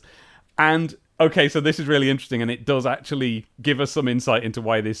sent us. And okay, so this is really interesting, and it does actually give us some insight into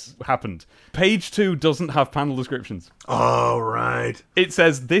why this happened. Page 2 doesn't have panel descriptions. Oh, right. It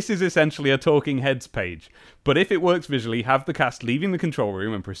says, this is essentially a talking heads page, but if it works visually, have the cast leaving the control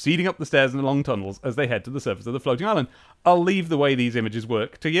room and proceeding up the stairs and along tunnels as they head to the surface of the floating island. I'll leave the way these images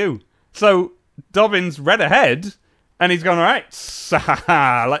work to you. So, Dobbin's read ahead, and he's gone, all right,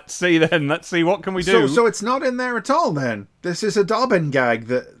 let's see then. Let's see, what can we do? So it's not in there at all then? This is a Dobbin gag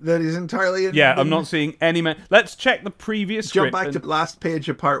that is entirely... I'm not seeing any... Let's check the previous script. Jump back to the last page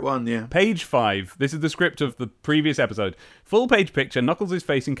of part 1, yeah. Page 5. This is the script of the previous episode. Full page picture. Knuckles is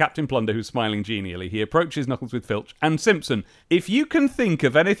facing Captain Plunder, who's smiling genially. He approaches Knuckles with Filch and Simpson. If you can think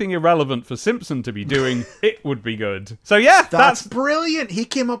of anything irrelevant for Simpson to be doing, it would be good. So yeah, that's brilliant. He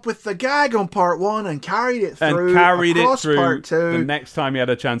came up with the gag on part 1 and carried it through part 2. The next time he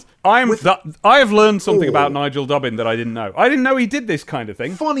had a chance. I have learned something about Nigel Dobbin that I didn't know. I didn't know he did this kind of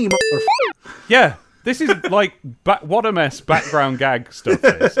thing. Funny Yeah. This is like what a mess background gag stuff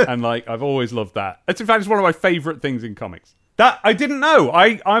is, and like I've always loved that. It's in fact it's one of my favourite things in comics. That I didn't know.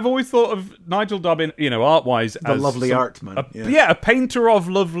 I've always thought of Nigel Dobbin, art-wise, The as lovely art man. a painter of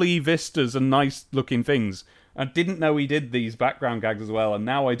lovely vistas and nice-looking things. I didn't know he did these background gags as well, and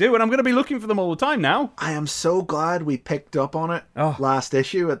now I do, and I'm going to be looking for them all the time now. I am so glad we picked up on it Oh. last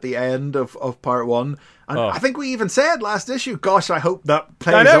issue at the end of part 1. And Oh. I think we even said last issue, gosh, I hope that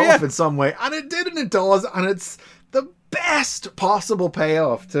pays I know, off yeah. in some way. And it did, and it does, and it's the best possible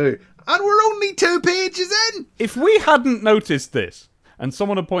payoff, too. And we're only 2 pages in! If we hadn't noticed this, and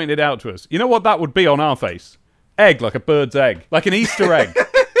someone had pointed it out to us, you know what that would be on our face? Egg, like a bird's egg. Like an Easter egg.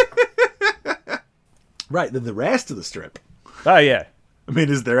 Right, then the rest of the strip. Oh, yeah. I mean,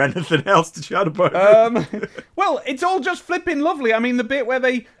 is there anything else to chat about? Well, it's all just flipping lovely. I mean, the bit where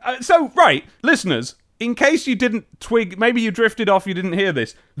they... right, listeners, in case you didn't twig, maybe you drifted off, you didn't hear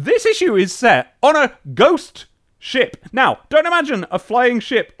this, this issue is set on a ghost ship. Now, don't imagine a flying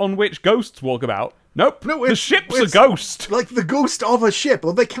ship on which ghosts walk about. Nope, No, the it's- ship's a it's- ghost. Like the ghost of a ship.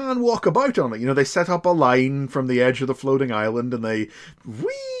 Well, they can walk about on it. You know, they set up a line from the edge of the floating island and they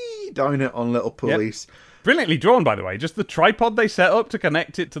whee down it on little pulleys. Brilliantly drawn, by the way. Just the tripod they set up to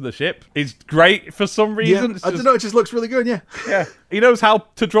connect it to the ship is great for some Yeah, reason. It's I don't know. It just looks really good. Yeah. Yeah, he knows how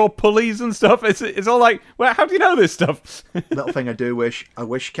to draw pulleys and stuff. It's all like, well, how do you know this stuff? Little thing I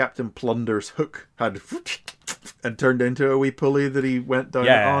wish Captain Plunder's hook had and turned into a wee pulley that he went down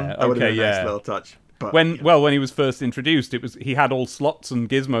Yeah, on. That would have okay, been a nice yeah. little touch. But when he was first introduced, he had all slots and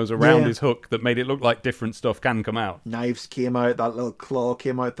gizmos around Yeah. his hook that made it look like different stuff can come out. knives came out, that little claw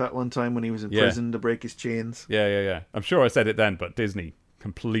came out that one time when he was in Yeah. prison to break his chains. Yeah. I'm sure I said it then, but Disney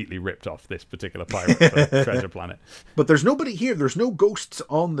completely ripped off this particular pirate for Treasure Planet. But there's nobody here. There's no ghosts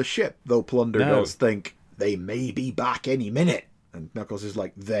on the ship, though Plunder No. does think they may be back any minute. And Knuckles is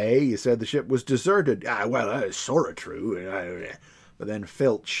like, you said the ship was deserted. Well, that is sort of true. But then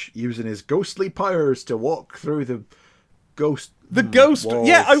Filch, using his ghostly powers to walk through the ghost walls.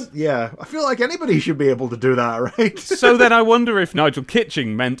 Yeah, I feel like anybody should be able to do that, right? So then I wonder if Nigel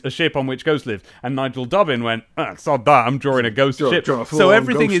Kitching meant a ship on which ghosts live, and Nigel Dobbin went, sod that, I'm drawing a ghost ship. drawing a So full-on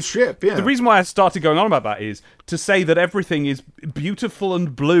everything ghost is ship, yeah. The reason why I started going on about that is to say that everything is beautiful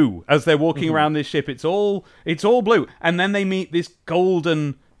and blue as they're walking Mm-hmm. around this ship. It's all blue, and then they meet this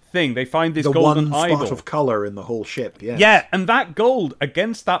golden thing. They find this the golden one spot idol. of colour in the whole ship, yeah. Yeah, and that gold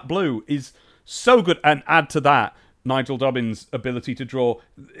against that blue is so good. And add to that Nigel Dobbin's ability to draw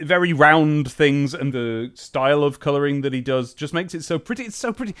very round things, and the style of colouring that he does just makes it so pretty. It's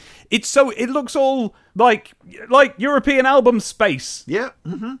so pretty. It looks all like European album space. Yeah.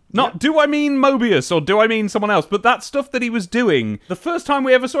 Do I mean Mobius or do I mean someone else? But that stuff that he was doing, the first time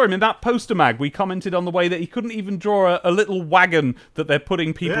we ever saw him in that poster mag, we commented on the way that he couldn't even draw a little wagon that they're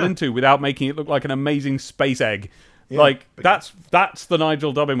putting people Yeah. into without making it look like an amazing space egg. Yeah. That's the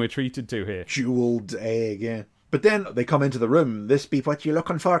Nigel Dobbin we're treated to here. Jeweled egg, yeah. But then they come into the room. This be what you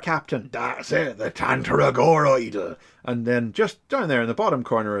looking for, Captain? That's it, the Tantaragoroid. And then just down there in the bottom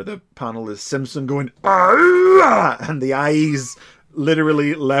corner of the panel is Simpson going, "Ah!" and the eyes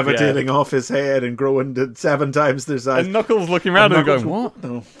literally levitating off his head and growing to 7 times their size. And Knuckles looking around and Knuckles going, what?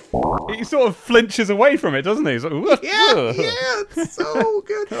 No. He sort of flinches away from it, doesn't he? He's like, "What?" Yeah, it's so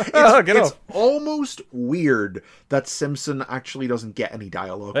good. Oh, get It's off. almost weird that Simpson actually doesn't get any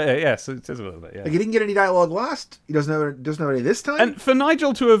dialogue. Yes, it is a little bit, yeah. Like, he didn't get any dialogue last. He doesn't have any this time. And for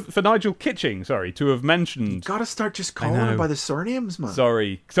Nigel Kitching, to have mentioned... Gotta start just calling know. him by the surnames, man.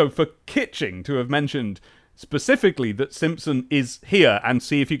 Sorry. So for Kitching to have mentioned specifically that Simpson is here and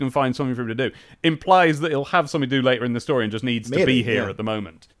see if you can find something for him to do implies that he'll have something to do later in the story and just needs to Maybe, be here yeah. at the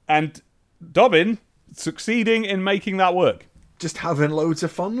moment. And Dobbin succeeding in making that work. Just having loads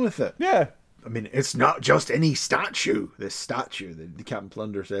of fun with it. Yeah. I mean, it's not just any statue. This statue, the Captain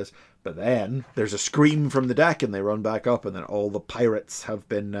Plunder says. But then there's a scream from the deck and they run back up and then all the pirates have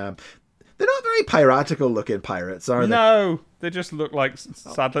been... they're not very piratical looking pirates, are they? No, they just look like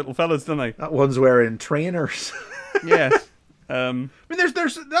sad little fellas, don't they? That one's wearing trainers. Yes. I mean, there's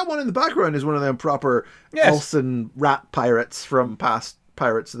that one in the background is one of them proper Yes. Elson rat pirates from past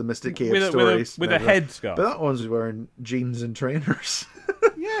Pirates of the Mystic Cave stories. with a headscarf. But that one's wearing jeans and trainers.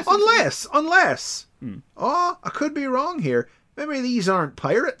 Yes. Unless, I could be wrong here. Maybe these aren't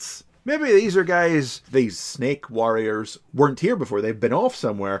pirates. Maybe these are guys, these snake warriors weren't here before. They've been off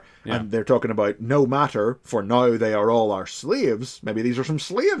somewhere. Yeah. And they're talking about no matter, for now they are all our slaves. Maybe these are some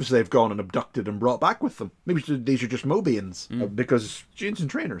slaves they've gone and abducted and brought back with them. Maybe these are just Mobians. Because jeans and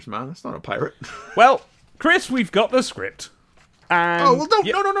trainers, man, that's not a pirate. Well, Chris, we've got the script. And Oh well,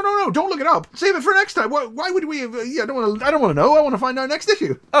 no! Don't look it up. Save it for next time. Why would we? I don't want to know. I want to find out next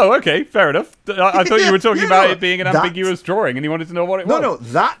issue. Oh, okay, fair enough. I thought you were talking about no, it being an that's- ambiguous drawing, and you wanted to know what it was. No,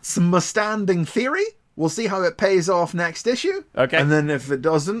 that's my standing theory. We'll see how it pays off next issue. Okay. And then if it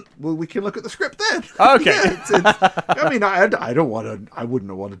doesn't, well, we can look at the script then. Okay. Yeah, I mean, I don't want to. I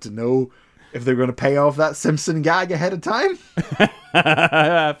wouldn't have wanted to know if they're going to pay off that Simpson gag ahead of time.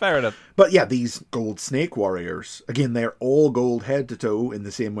 Fair enough. But yeah, these gold snake warriors, again, they're all gold head to toe in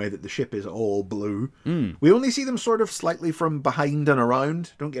the same way that the ship is all blue. We only see them sort of slightly from behind and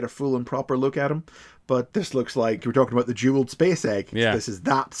around. Don't get a full and proper look at them. But this looks like, we're talking about the jeweled space egg. Yeah. This is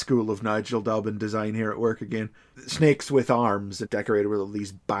that school of Nigel Dobbin design here at work again. Snakes with arms decorated with all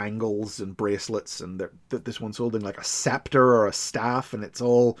these bangles and bracelets. And this one's holding like a scepter or a staff. And it's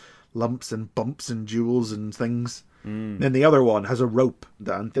all lumps and bumps and jewels and things. Then the other one has a rope.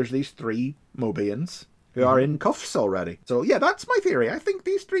 And there's these 3 Mobians who are in cuffs already. So yeah, that's my theory. I think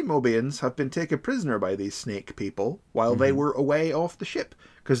these 3 Mobians have been taken prisoner by these snake people while they were away off the ship.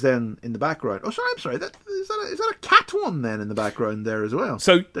 Because then in the background, I'm sorry, is that a cat one then in the background there as well?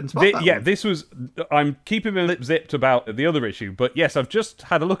 So Didn't spot that one. this was. I'm keeping my lip zipped about the other issue, but yes, I've just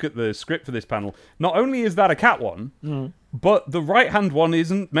had a look at the script for this panel. Not only is that a cat one, but the right hand one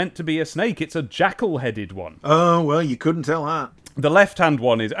isn't meant to be a snake; it's a jackal-headed one. Oh well, you couldn't tell that. The left hand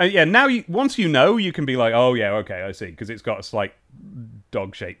one is now once you know, you can be like, oh yeah, okay, I see, because it's got a slight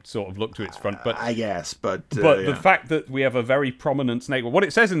dog-shaped sort of look to its front. But I guess, but the fact that we have a very prominent snake, well, what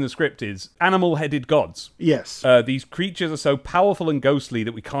it says in the script is animal-headed gods. yes, These creatures are so powerful and ghostly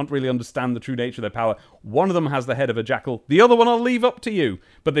that we can't really understand the true nature of their power. One of them has the head of a jackal. The other one I'll leave up to you.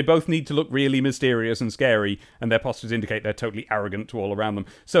 But they both need to look really mysterious and scary, and their postures indicate they're totally arrogant to all around them.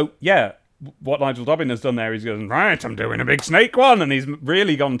 So, yeah, what Nigel Dobbin has done there is he goes, right, I'm doing a big snake one, and he's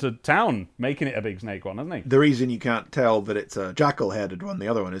really gone to town making it a big snake one, hasn't he? the reason you can't tell that it's a jackal-headed one, the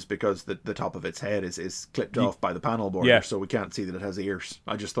other one, is because the top of its head is clipped off by the panel border, Yeah. so we can't see that it has ears.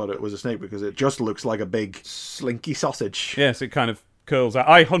 I just thought it was a snake because it just looks like a big slinky sausage. Yes, it kind of curls out.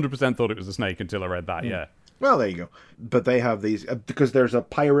 I 100% thought it was a snake until I read that, yeah. Well, there you go. But they have these, because there's a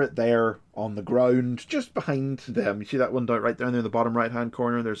pirate there on the ground, just behind them. You see that one right down there in the bottom right-hand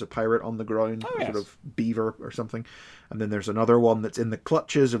corner? There's a pirate on the ground, yes. sort of beaver or something. And then there's another one that's in the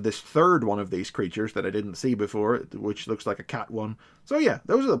clutches of this third one of these creatures that I didn't see before, which looks like a cat one. So yeah,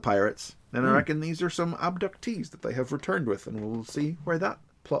 those are the pirates. And I reckon these are some abductees that they have returned with, and we'll see where that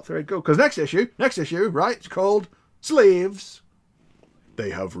plot thread goes. Because next issue, right, it's called Slaves.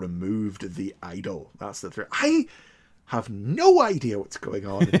 They have removed the idol. That's the thread. I have no idea what's going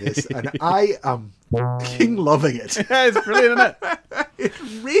on in this, and I am fucking loving it. Yeah, it's brilliant, isn't it? It's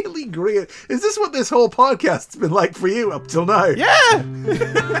really great. Is this what this whole podcast's been like for you up till now? Yeah!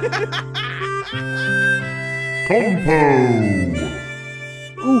 Compo.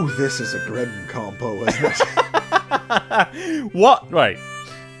 Ooh, this is a grim compo, isn't it? What? Right.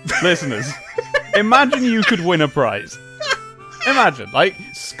 Listeners, imagine you could win a prize. Imagine, like,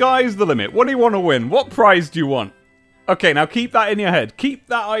 sky's the limit. What do you want to win? What prize do you want? Okay, now keep that in your head. Keep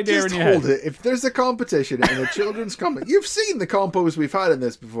that idea Just in your hold head. it. If there's a competition in a children's comic, you've seen the compos we've had in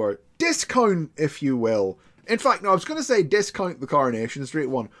this before. Discount, if you will. In fact, no, I was going to say discount the Coronation Street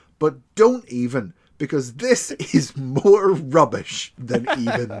one, but don't even, because this is more rubbish than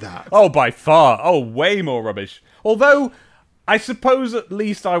even that. Oh, by far. Oh, way more rubbish. Although, I suppose at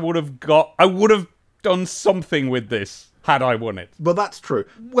least I would have done something with this had I won it. But that's true.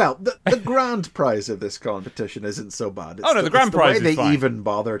 Well, the grand prize of this competition isn't so bad. It's The grand prize the way is they fine. even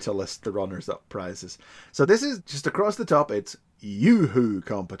bother to list the runners-up prizes. So this is just across the top. It's Yoo-Hoo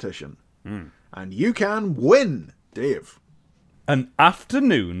competition. And you can win, Dave. An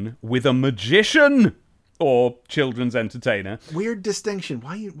afternoon with a magician or children's entertainer. Weird distinction.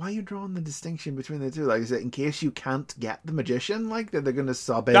 Why you drawing the distinction between the two? Like, is it in case you can't get the magician? Like, that they're going to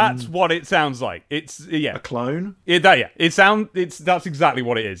sub in That's what it sounds like. It's, yeah. a clown? That's exactly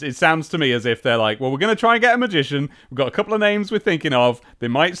what it is. It sounds to me as if they're like, well, we're going to try and get a magician. We've got a couple of names we're thinking of. They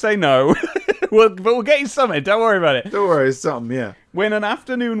might say no. But we'll get you something. Don't worry about it. Don't worry, it's something, yeah. Win an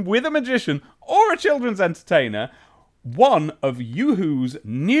afternoon with a magician or a children's entertainer. One of Yoo-Hoo's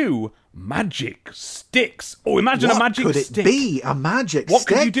new magic sticks. Oh, imagine What a magic could it stick. be? A magic What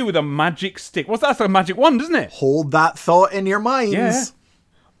stick? could you do with a magic stick? What's that? That's a magic wand, isn't it? Hold that thought in your minds. Yeah.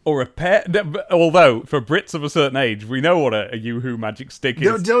 Or a pair. Although, for Brits of a certain age, we know what a Yoo-Hoo magic stick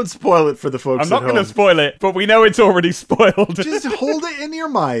is. Don't spoil it for the folks I'm not at going to home. spoil it, but we know it's already spoiled. Just hold it in your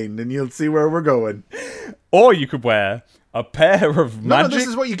mind and you'll see where we're going. Or you could wear a pair of No, magic... this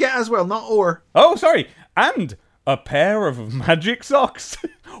is what you get as well, not or. Oh, sorry. And a pair of magic socks.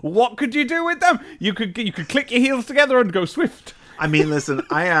 What could you do with them? You could click your heels together and go swift. I mean, listen,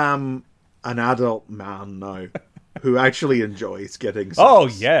 I am an adult man now who actually enjoys getting Oh,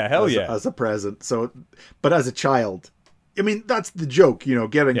 socks yeah, hell yeah. as a present. So, but as a child, I mean, that's the joke, you know,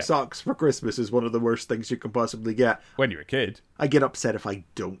 getting socks for Christmas is one of the worst things you can possibly get. When you're a kid. I get upset if I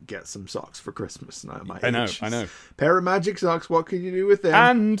don't get some socks for Christmas now. My I know, age. I know. Pair of magic socks, what can you do with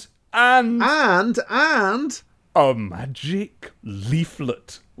them? And a magic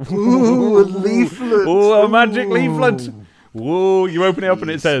leaflet. Ooh, a leaflet. Ooh, a magic leaflet. Ooh, you open it up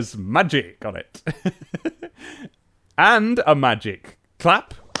and it says magic on it. And a magic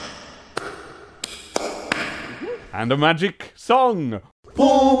clap. And a magic song.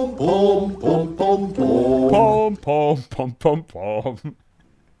 Pom pom pom pom Pom, pom. pom, pom, pom, pom.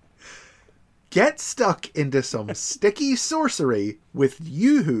 Get stuck into some sticky sorcery with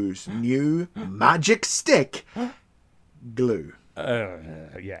Yoo-Hoo's new magic stick glue.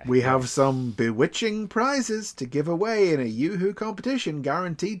 Yeah. We have some bewitching prizes to give away in a Yoo-Hoo competition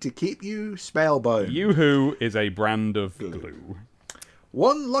guaranteed to keep you spellbound. Yoo-Hoo is a brand of glue.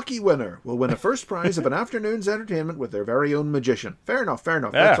 One lucky winner will win a first prize of an afternoon's entertainment with their very own magician. Fair enough.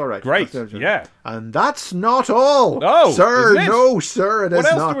 That's all right. Great. Yeah. And that's not all. Oh, sir, isn't it? no, sir, it What is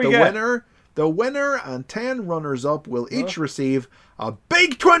else not. do we get? The winner and 10 runners-up will each receive a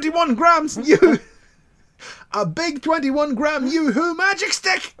big 21 grams a big 21 gram Yoo-Hoo magic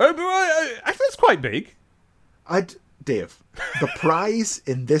stick. That's quite big. Dave, the prize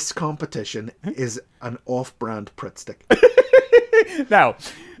in this competition is an off-brand Pritt stick. Now,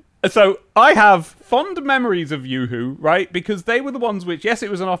 so I have fond memories of Yoo-Hoo, right? Because they were the ones which, yes, it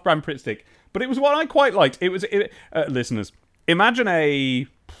was an off-brand Pritt stick, but it was one I quite liked. Listeners, imagine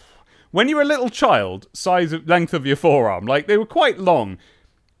when you were a little child, length of your forearm, like they were quite long,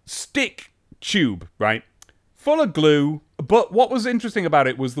 stick tube, right? Full of glue, but what was interesting about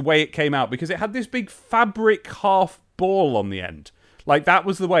it was the way it came out, because it had this big fabric half ball on the end. Like, that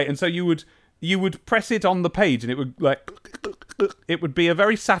was the way. And so you would press it on the page, and it would, it would be a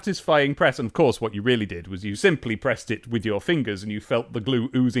very satisfying press. And, of course, what you really did was you simply pressed it with your fingers, and you felt the glue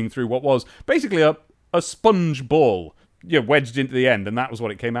oozing through what was basically a sponge ball, wedged into the end, and that was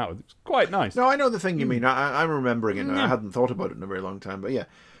what it came out with. It was quite nice. No, I know the thing you mean. I'm remembering it now. I hadn't thought about it in a very long time, but yeah.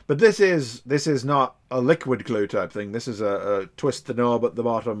 But this is not a liquid glue type thing. This is a twist the knob at the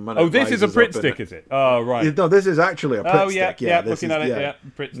bottom. And this is a Pritt stick, is it? Oh, right. No, this is actually a Pritt stick. Yeah, looking at it,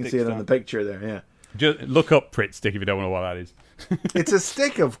 Pritt stick. You can see it in the picture there, yeah. Just look up Pritt stick if you don't know what that is. It's a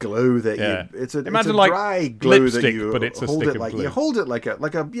stick of glue that it's a dry glue lipstick, that you but it's a hold stick it of like glue. You hold it like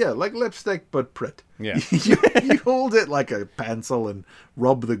lipstick, but Pritt. Yeah. you hold it like a pencil and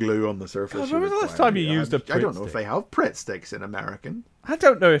rub the glue on the surface. When was the last time you used a Pritt I don't know stick? if they have Pritt sticks in American. I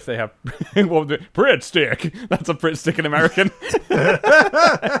don't know if they have Pritt stick. That's a Pritt stick in American.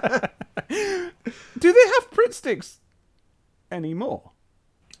 Do they have Pritt sticks anymore?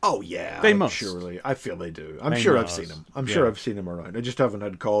 Oh yeah, They must. Surely. I feel they do. I'm They sure must. I've seen them. I'm sure I've seen them around. I just haven't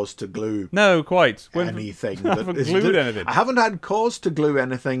had cause to glue No, quite. anything. I haven't glued anything. I haven't had cause to glue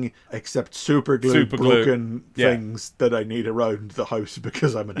anything except super glue broken things that I need around the house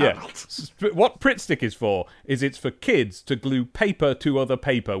because I'm an adult. What Pritt stick is for is it's for kids to glue paper to other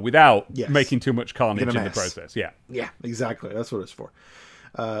paper without making too much carnage in the process. Yeah. Yeah, exactly. That's what it's for.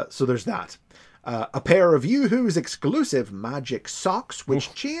 So there's that. A pair of Yoo-Hoo's exclusive magic socks,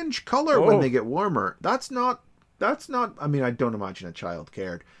 which change colour when they get warmer. That's not. I mean, I don't imagine a child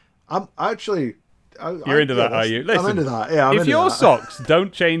cared. I'm actually. You're into that, are you? Listen, I'm into that. Yeah, if your socks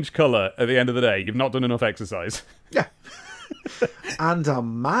don't change colour at the end of the day, you've not done enough exercise. Yeah. And a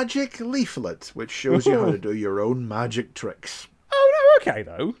magic leaflet, which shows you how to do your own magic tricks. Oh no, okay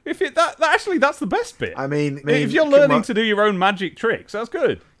though. If that's the best bit. I mean if you're learning to do your own magic tricks, that's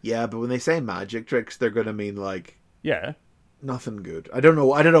good. Yeah, but when they say magic tricks, they're going to mean yeah, nothing good. I don't know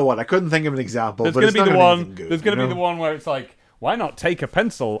what. I couldn't think of an example. There's going to be the one. There's going to be the one where it's like, why not take a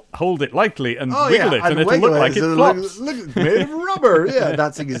pencil, hold it lightly, and wiggle it, and it'll look like it flops. Look, made of rubber. Yeah,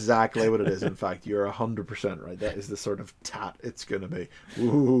 that's exactly what it is. In fact, you're 100% right. That is the sort of tat it's going to be.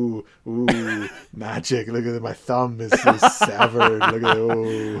 Ooh, magic. Look at my thumb is severed. Look at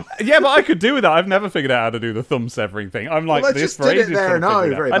it. Yeah, but I could do that. I've never figured out how to do the thumb severing thing. I'm like, this for ages. There now,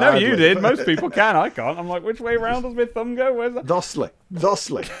 I know you did. Most people can. I can't. I'm like, which way around does my thumb go? Where's that?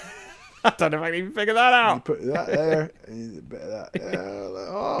 Thusly. I don't know if I can even figure that out. You put that there.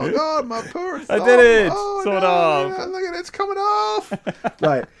 Oh God, my poor thumb. I did it. Oh, sort no, of. Yeah, look at it, it's coming off.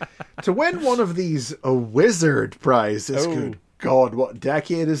 Right. To win one of these, a wizard prize. Good God, what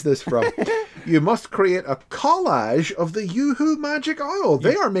decade is this from? You must create a collage of the Yoo-Hoo magic oil.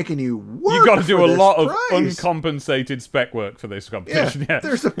 They are making you work. You've got to do for a this lot of prize. uncompensated spec work for this competition. Yeah.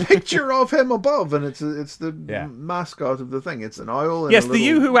 There's a picture of him above, and it's the mascot of the thing. It's an owl. And Yes, a the little...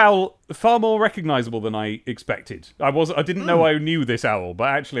 Yoo-Hoo owl, far more recognisable than I expected. I didn't Hmm. know I knew this owl, but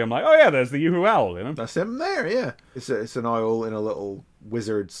actually I'm like, oh yeah, there's the Yoo-Hoo owl. You know? That's him there. Yeah, it's an owl in a little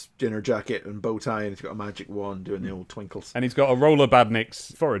wizard's dinner jacket and bow tie, and he's got a magic wand doing the old twinkles. And he's got a roller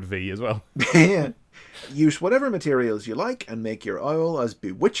badniks forward V as well. Yeah. Use whatever materials you like and make your owl as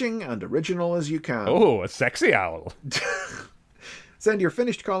bewitching and original as you can. Oh, a sexy owl. Send your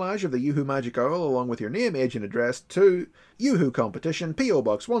finished collage of the Yoo-Hoo magic owl along with your name, age and address to Yoo-Hoo Competition, P.O.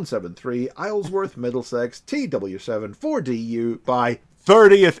 Box 173, Isleworth, Middlesex, TW7 4DU by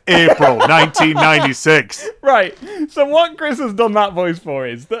 30th April 1996. Right, so what Chris has done that voice for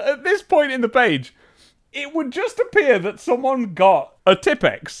is that at this point in the page, it would just appear that someone got a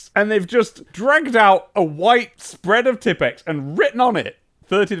Tipp-Ex and they've just dragged out a white spread of Tipp-Ex and written on it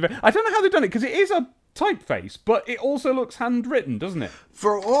 30th. I don't know how they've done it because it is a typeface, but it also looks handwritten, doesn't it?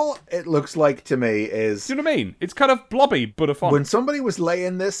 For all it looks like to me is... Do you know what I mean? It's kind of blobby, but a font. When somebody was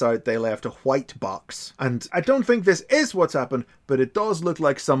laying this out, they left a white box. And I don't think this is what's happened, but it does look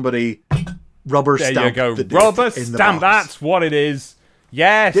like somebody rubber There stamped you go. the date Rubber in the stamp, box. that's what it is.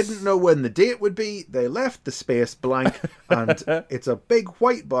 Yes. Didn't know when the date would be. They left the space blank, and it's a big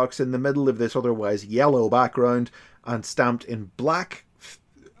white box in the middle of this otherwise yellow background, and stamped in black,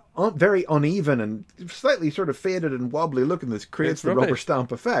 very uneven and slightly sort of faded and wobbly looking. This creates It's the rubbish. rubber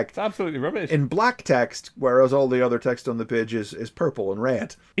stamp effect. It's absolutely rubbish. In black text, whereas all the other text on the page is purple and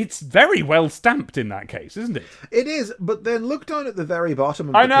red. It's very well stamped in that case, isn't it? It is, but then look down at the very bottom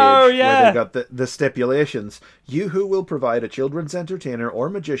of the I know, page yeah. where they got the stipulations. Yoo-Hoo will provide a children's entertainer or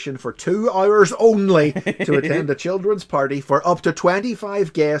magician for 2 hours only to attend a children's party for up to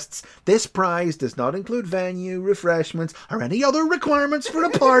 25 guests. This prize does not include venue, refreshments, or any other requirements for a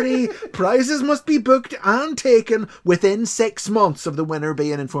party. Prizes must be booked and taken within 6 months of the winner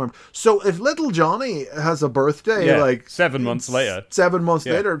being informed. So if little Johnny has a birthday, Yeah, like 7 months later. 7 months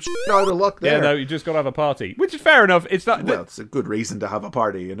Yeah. later, out of luck there. Yeah, no, you just got to have a party. Which is fair enough. It's not... Well, it's a good reason to have a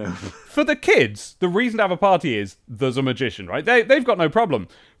party, you know. For the kids, the reason to have a party is there's a magician, right? They've got no problem.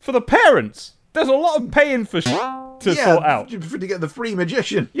 For the parents, there's a lot of paying for to sort out. To get the free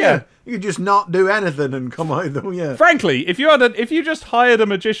magician. Yeah. You could just not do anything and come out though, yeah. Frankly, if you just hired a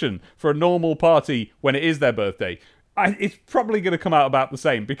magician for a normal party when it is their birthday, it's probably going to come out about the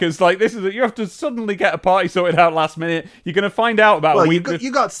same because, like, you have to suddenly get a party sorted out last minute. You're going to find out about Well, a week.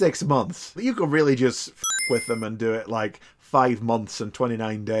 you got 6 months. You could really just with them and do it like 5 months and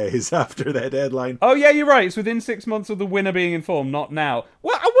 29 days after their deadline. Oh yeah, you're right. It's within 6 months of the winner being informed, not now.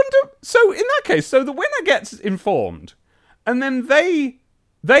 Well, I wonder. So in that case, so the winner gets informed, and then they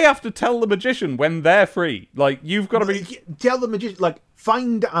have to tell the magician when they're free. Like, you've got to be. Tell the magician, like,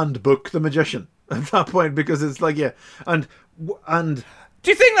 find and book the magician at that point, because it's like, yeah, and Do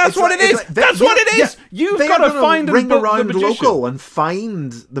you think that's what it is? That's what it is. You've got to find and ring book around the magician. local and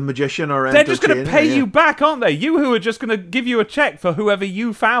find the magician or They're just going to pay yeah. you back, aren't they? You who are just going to give you a check for whoever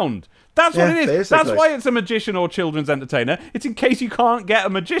you found. That's what Yeah, it is. basically. That's why it's a magician or children's entertainer. It's in case you can't get a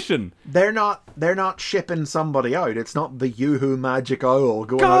magician. They're not shipping somebody out. It's not the Yoo-Hoo Magic Owl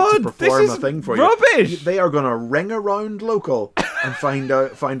going out to God, perform this a is thing for rubbish. you. They are going to ring around local and find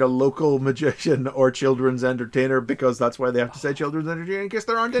a local magician or children's entertainer, because that's why they have to say children's entertainer, in case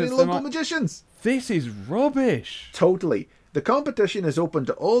there aren't any 'Cause they're local not- magicians. This is rubbish. Totally. The competition is open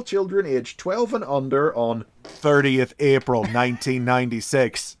to all children aged 12 and under on 30th April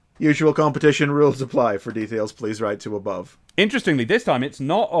 1996. Usual competition rules apply. For details, please write to above. Interestingly, this time it's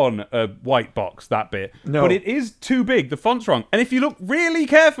not on a white box, that bit. No. But it is too big. The font's wrong. And if you look really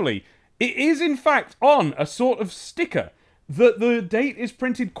carefully, it is in fact on a sort of sticker that the date is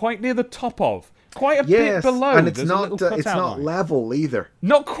printed quite near the top of. Quite a bit below. and it's There's a not little it's cutout not line. level either.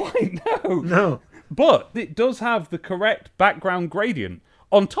 Not quite, no. No. But it does have the correct background gradient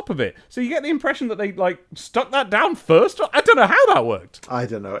on top of it. So you get the impression that they, like, stuck that down first. I don't know how that worked. I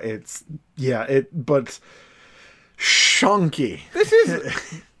don't know. But shonky. This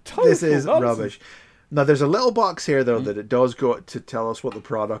is total This is nonsense. rubbish. Now, there's a little box here, though, that it does go to tell us what the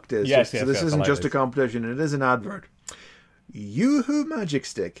product is. Yes, so yes, this yes, I isn't like just this. a competition, it is an advert. Yoo-Hoo Magic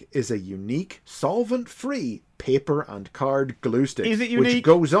Stick is a unique, solvent-free, paper and card glue stick. Is it Which unique?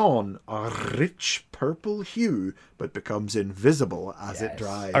 goes on a rich purple hue, but becomes invisible as it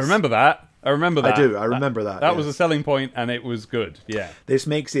dries. I remember that. I remember that. I do. I remember that. That was a yes. selling point, and it was good. Yeah. This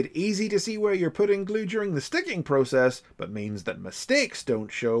makes it easy to see where you're putting glue during the sticking process, but means that mistakes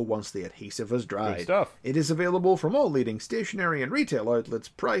don't show once the adhesive has dried. Good stuff. It is available from all leading stationery and retail outlets,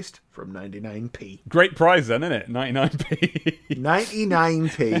 priced from 99p. Great prize then, isn't it? 99p.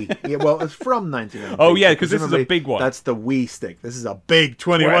 99p. Yeah, well, it's from 99p. Oh, yeah, so 'cause this is a presumably big one. That's the wee stick. This is a big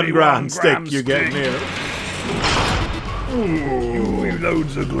 21 gram stick you're getting here.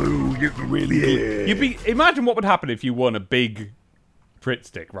 Loads of glue. You can really. Yeah. Imagine what would happen if you won a big Pritt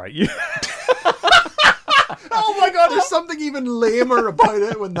stick, right? You, Oh my god, there's something even lamer about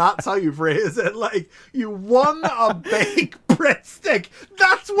it when that's how you phrase it. Like, you won a big breadstick.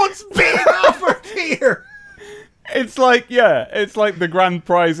 That's what's being offered here. it's like the grand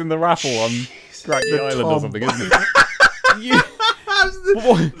prize in the raffle on Cracky the Island or something, isn't it? You-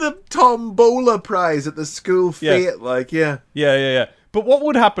 The Tombola prize at the school fete. Yeah. Like, yeah. Yeah. But what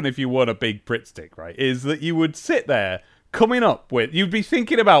would happen if you won a big Pritt stick, right? Is that you would sit there coming up with, you'd be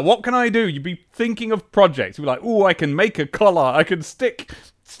thinking about, what can I do? You'd be thinking of projects. You'd be like, oh, I can make a collar.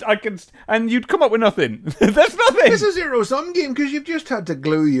 And you'd come up with nothing. There's nothing. It's a zero-sum game because you've just had to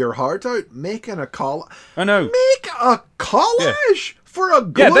glue your heart out making a collage. I know. Make a collage for a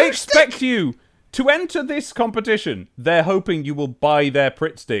glue Yeah, they stick? expect you to enter this competition. They're hoping you will buy their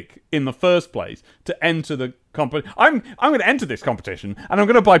Pritt stick in the first place to enter the competition. I'm going to enter this competition and I'm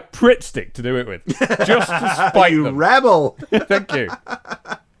going to buy Pritt stick to do it with, just to spite You them. rebel. Thank you.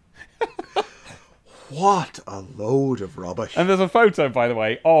 What a load of rubbish. And there's a photo, by the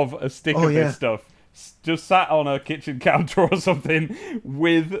way, of a stick of yeah. this stuff just sat on a kitchen counter or something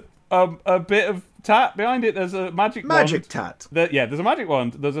with a bit of tat behind it. There's a magic Magic wand. tat. There's a magic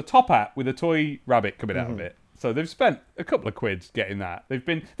wand. There's a top hat with a toy rabbit coming out of it. So they've spent a couple of quid getting that.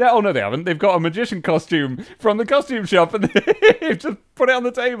 Oh no, they haven't. They've got a magician costume from the costume shop and they've just put it on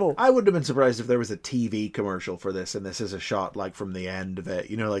the table. I wouldn't have been surprised if there was a TV commercial for this, and this is a shot like from the end of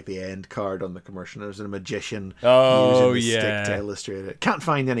it. You know, like the end card on the commercial. There's a magician Oh, using the yeah. stick to illustrate it. Can't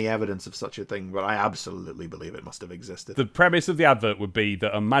find any evidence of such a thing, but I absolutely believe it must have existed. The premise of the advert would be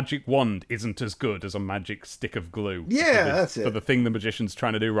that a magic wand isn't as good as a magic stick of glue. Yeah, for that's it. For the thing the magician's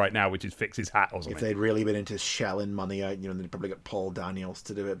trying to do right now, which is fix his hat or If something. they'd really been into shelling money out, they'd probably get Paul Daniels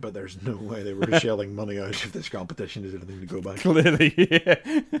to do it, but there's no way they were shelling money out if this competition is anything to go by. Clearly, yeah.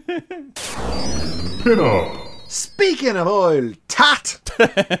 Pin-up. Speaking of oil, tat!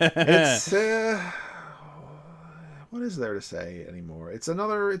 It's, what is there to say anymore? It's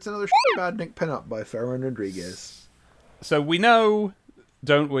another Badnik pin-up by Ferran Rodriguez. So we know,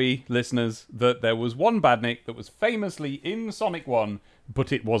 don't we, listeners, that there was one Badnik that was famously in Sonic 1,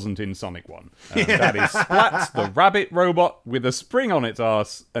 but it wasn't in Sonic 1. And that is Splats, the rabbit robot with a spring on its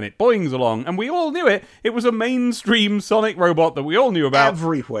arse, and it boings along, and we all knew it. It was a mainstream Sonic robot that we all knew about.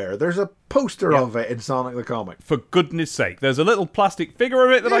 Everywhere. There's a poster of it in Sonic the Comic. For goodness sake. There's a little plastic figure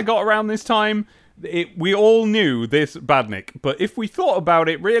of it that I got around this time. We all knew this Badnik, but if we thought about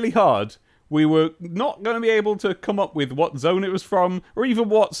it really hard, we were not going to be able to come up with what zone it was from, or even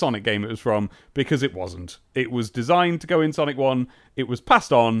what Sonic game it was from, because it wasn't. It was designed to go in Sonic 1, it was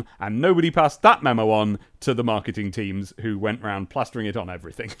passed on, and nobody passed that memo on to the marketing teams who went round plastering it on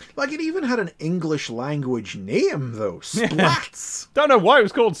everything. Like, it even had an English language name, though. Splats. Don't know why it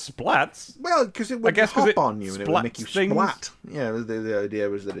was called Splats. Well, because it would guess 'cause hop it on you and it would make you splats things. splat. Yeah, the idea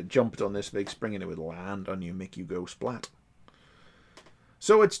was that it jumped on this big spring and it would land on you and make you go splat.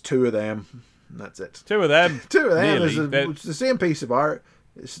 So it's two of them. And that's it. Two of them. Two of them. Nearly. It's the same piece of art.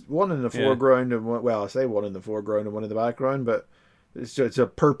 It's one in the foreground and one, well, I say one in the foreground and one in the background, but it's a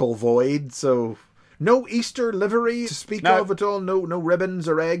purple void. So no Easter livery to speak of at all. No ribbons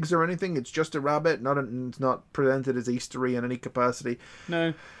or eggs or anything. It's just a rabbit. It's not presented as Eastery in any capacity.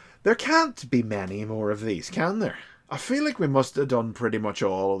 No. There can't be many more of these, can there? I feel like we must have done pretty much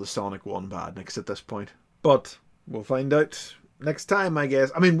all of the Sonic 1 Badniks at this point. But we'll find out next time, I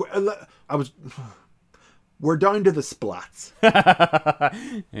guess. I mean, we're down to the splats.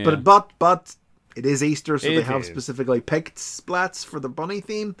 Yeah. But it is Easter, so they have specifically picked splats for the bunny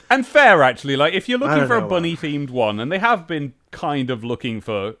theme. And fair, actually. Like, if you're I looking don't for a know. bunny-themed one, and they have been kind of looking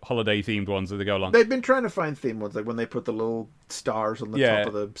for holiday-themed ones as they go along. They've been trying to find theme ones, like when they put the little stars on the Yeah.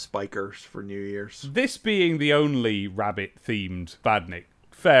 top of the spikers for New Year's. This being the only rabbit-themed Badnik,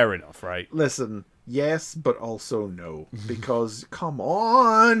 fair enough, right? Listen, yes, but also no. Because, come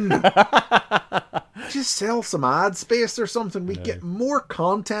on! Just sell some ad space or something. We get more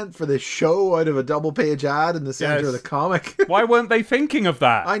content for this show out of a double-page ad in the center of the comic. Why weren't they thinking of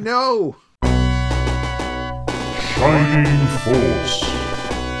that? I know! Shining Force.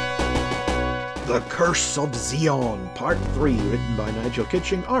 The Curse of Xeon, Part 3, written by Nigel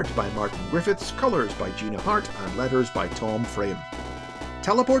Kitching, art by Martin Griffiths, colours by Gina Hart, and letters by Tom Frame.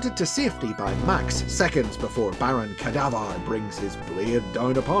 Teleported to safety by Max seconds before Baron Cadaver brings his blade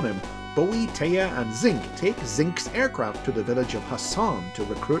down upon him, Bowie, Taya, and Zinc take Zinc's aircraft to the village of Hassan to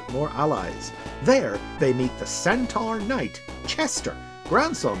recruit more allies. There, they meet the Centaur Knight, Chester,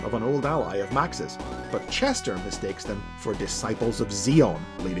 grandson of an old ally of Max's, but Chester mistakes them for disciples of Xeon,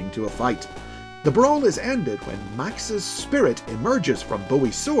 leading to a fight. The brawl is ended when Max's spirit emerges from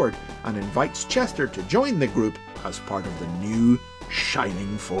Bowie's sword and invites Chester to join the group as part of the new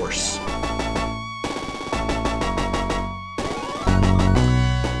Shining Force.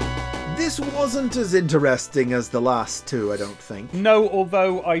 This wasn't as interesting as the last two, I don't think. No,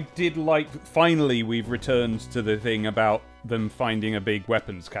 although I did like, finally we've returned to the thing about them finding a big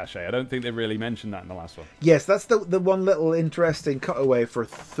weapons cache. I don't think they really mentioned that in the last one. Yes, that's the one little interesting cutaway for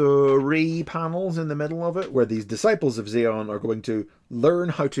 3 panels in the middle of it, where these disciples of Xeon are going to learn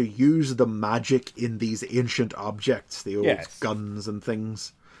how to use the magic in these ancient objects, the old guns and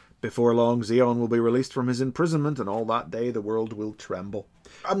things. Before long, Xeon will be released from his imprisonment, and all that day the world will tremble.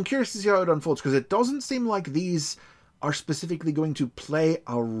 I'm curious to see how it unfolds, because it doesn't seem like these are specifically going to play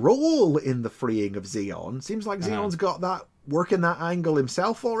a role in the freeing of Xeon. Seems like Xeon's got that working that angle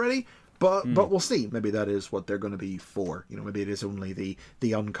himself already, but we'll see. Maybe that is what they're going to be for. You know, maybe it is only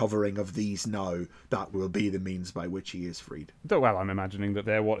the uncovering of these now that will be the means by which he is freed. Well, I'm imagining that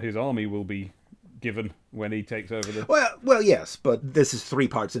they're what his army will be given when he takes over the... Well, yes, but this is 3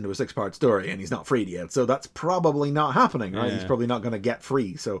 parts into a 6-part story, and he's not freed yet, so that's probably not happening, right? Yeah. He's probably not going to get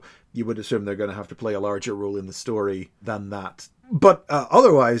free, so you would assume they're going to have to play a larger role in the story than that. But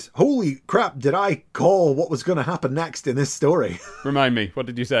otherwise, holy crap, did I call what was going to happen next in this story? Remind me, what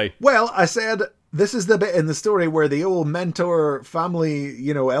did you say? Well, I said... This is the bit in the story where the old mentor family,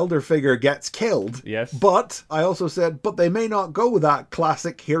 elder figure gets killed. Yes. But I also said, but they may not go that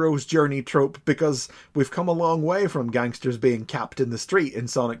classic hero's journey trope, because we've come a long way from gangsters being capped in the street in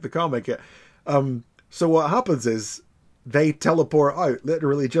Sonic the Comic. So what happens is they teleport out,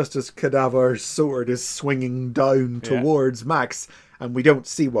 literally just as Cadaver's sword is swinging down towards Max, and we don't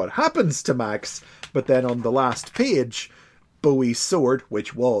see what happens to Max, but then on the last page... Bowie's sword,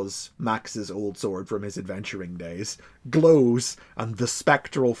 which was Max's old sword from his adventuring days, glows, and the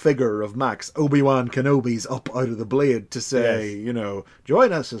spectral figure of Max, Obi-Wan Kenobi's up out of the blade to say,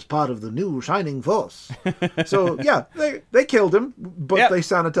 join us as part of the new Shining Force. So, yeah, they killed him, but they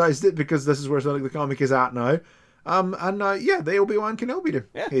sanitized it because this is where Sonic the Comic is at now. They Obi-Wan Kenobi'd him.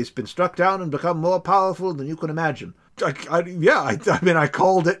 Yeah. He's been struck down and become more powerful than you can imagine. I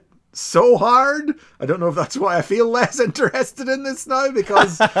called it so hard. I don't know if that's why I feel less interested in this now,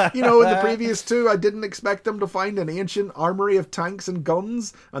 because in the previous 2 I didn't expect them to find an ancient armory of tanks and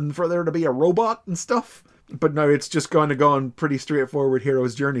guns and for there to be a robot and stuff, but now it's just going to go on pretty straightforward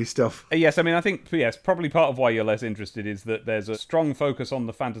hero's journey stuff. Yes, I think probably part of why you're less interested is that there's a strong focus on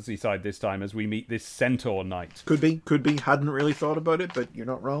the fantasy side this time as we meet this Centaur Knight. Could be, hadn't really thought about it, but you're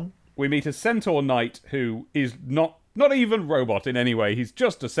not wrong. We meet a Centaur Knight who is not even robot in any way. He's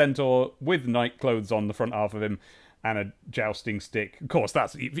just a centaur with knight clothes on the front half of him and a jousting stick. Of course,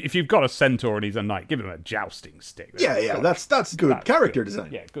 that's if you've got a centaur and he's a knight, give him a jousting stick. That's good character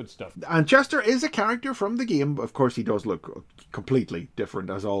design. Yeah, good stuff. And Chester is a character from the game. Of course, he does look completely different,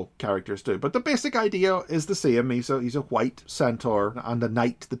 as all characters do. But the basic idea is the same. He's a white centaur and a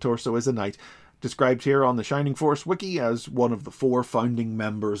knight. The torso is a knight. Described here on the Shining Force wiki as one of the 4 founding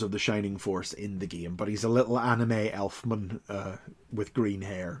members of the Shining Force in the game, but he's a little anime elfman with green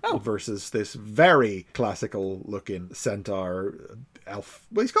hair versus this very classical looking centaur elf.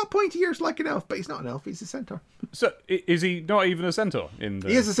 Well, he's got pointy ears like an elf, but he's not an elf, he's a centaur. So is he not even a centaur? He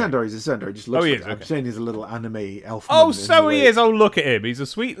is a centaur, He just looks like I'm saying he's a little anime elfman. Oh, so he is. Oh, look at him. He's a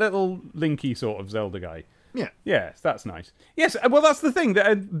sweet little linky sort of Zelda guy. Yeah. Yes, that's nice. Yes, well, that's the thing.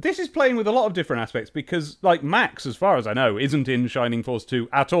 This is playing with a lot of different aspects because, Max, as far as I know, isn't in Shining Force 2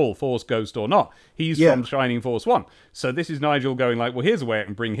 at all, Force Ghost or not. He's from Shining Force 1. So this is Nigel going well, here's a way I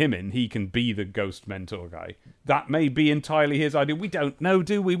can bring him in. He can be the Ghost Mentor guy. That may be entirely his idea. We don't know,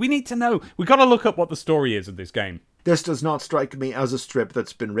 do we? We need to know. We've got to look up what the story is of this game. This does not strike me as a strip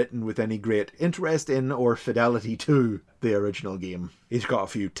that's been written with any great interest in or fidelity to the original game. He's got a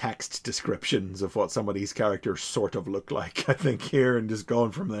few text descriptions of what some of these characters sort of look like, I think, here, and just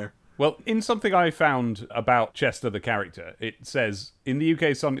gone from there. Well, in something I found about Chester the character, it says, in the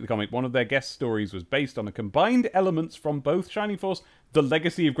UK Sonic the Comic, one of their guest stories was based on a combined elements from both Shining Force, The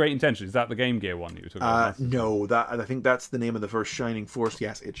Legacy of Great Intention. Is that the Game Gear one you were talking about? No, I think that's the name of the first Shining Force.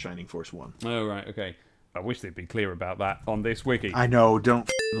 Yes, it's Shining Force 1. Oh, right, okay. I wish they'd be clear about that on this wiki. I know, don't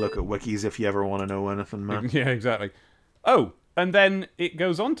look at wikis if you ever want to know anything, man. Yeah, exactly. Oh, and then it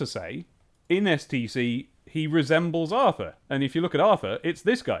goes on to say, in STC, he resembles Arthur. And if you look at Arthur, it's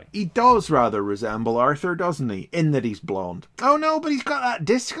this guy. He does rather resemble Arthur, doesn't he? In that he's blonde. Oh no, but he's got that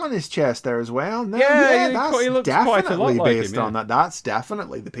disc on his chest there as well. No, that's he looks quite a lot definitely like based him, on that. That's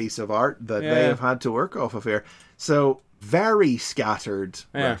definitely the piece of art that they have had to work off of here. So, very scattered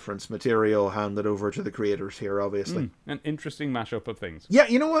reference material handed over to the creators here, obviously. An interesting mashup of things. Yeah,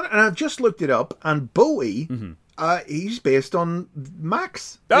 you know what? And I've just looked it up, and Bowie, he's based on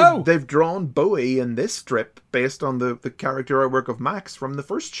Max. Oh! They've drawn Bowie in this strip based on the character artwork of Max from the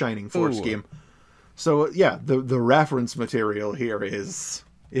first Shining Force game. So, yeah, the reference material here is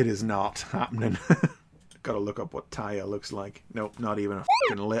not happening. Gotta look up what Taya looks like. Nope, not even a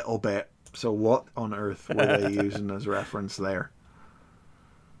fucking little bit. So what on earth were they using as reference there?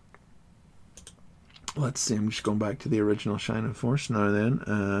 Let's see, I'm just going back to the original Shining Force now then.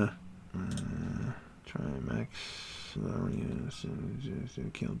 Trimax.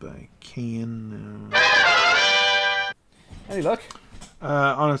 Killed by Kane. Any luck?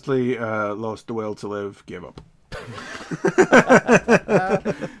 Honestly, lost the will to live, gave up.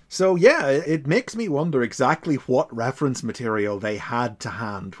 So yeah, it makes me wonder exactly what reference material they had to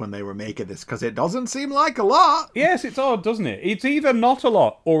hand when they were making this, because it doesn't seem like a lot. Yes, it's odd, doesn't it? It's either not a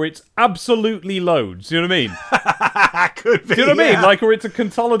lot or it's absolutely loads. Do you know what I mean? Could be. Do you know what I mean? Like, or it's a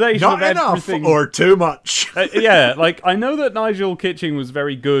consolidation Not of enough everything. or too much. Yeah, like, I know that Nigel Kitching was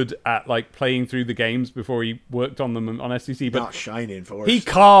very good at, like, playing through the games before he worked on them on SCC, but Not Shining Force. he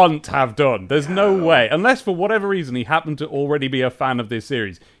can't have done. There's no way. Unless, for whatever reason, he happened to already be a fan of this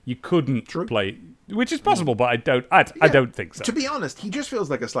series. You couldn't play... Which is possible, but I don't think so. To be honest, he just feels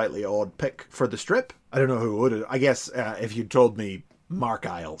like a slightly odd pick for the strip. I don't know who would. I guess if you told me Mark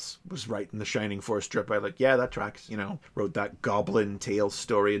Isles was writing the Shining Force strip, I'd like, yeah, that tracks. You know, wrote that Goblin Tales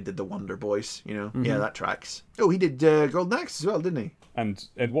story and did the Wonder Boys. You know, yeah, that tracks. Oh, he did Golden Axe as well, didn't he? And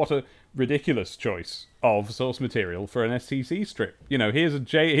what a ridiculous choice of source material for an STC strip. You know, here's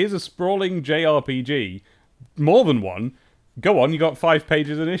a sprawling JRPG, more than one. Go on, you got 5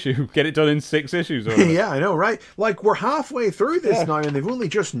 pages an issue. Get it done in 6 issues. Or Yeah, I know, right? Like, we're halfway through this now, and they've only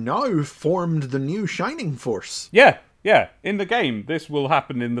just now formed the new Shining Force. Yeah. In the game, this will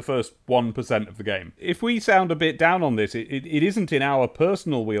happen in the first 1% of the game. If we sound a bit down on this, it isn't in our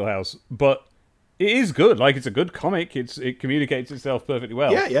personal wheelhouse, but it is good. Like, it's a good comic. It communicates itself perfectly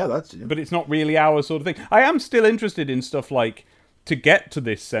well. Yeah, that's... But it's not really our sort of thing. I am still interested in stuff like, to get to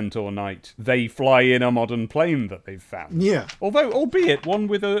this Centaur Knight, they fly in a modern plane that they've found. Yeah. Although, albeit one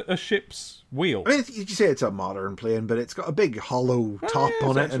with a ship's wheel. I mean, you say it's a modern plane, but it's got a big hollow top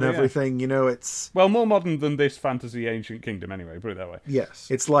on it and everything. You know, it's... Well, more modern than this fantasy Ancient Kingdom, anyway, put it that way. Yes.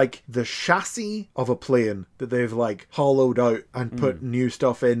 It's like the chassis of a plane that they've, like, hollowed out and put new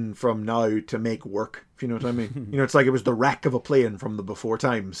stuff in from now to make work, if you know what I mean. You know, it's like it was the wreck of a plane from the before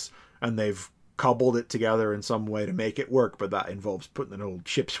times, and they've cobbled it together in some way to make it work, but that involves putting an old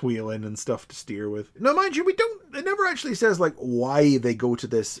ship's wheel in and stuff to steer with. Now, mind you, it never actually says, like, why they go to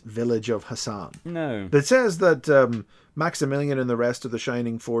this village of Hassan. No. It says that Maximilian and the rest of the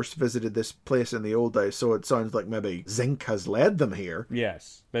Shining Force visited this place in the old days, so it sounds like maybe Zinc has led them here.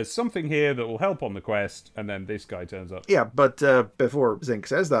 Yes. There's something here that will help on the quest, and then this guy turns up. Yeah, but before Zinc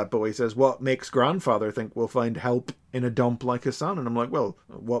says that, Bowie says, what makes grandfather think we'll find help in a dump like Hassan? And I'm like, well,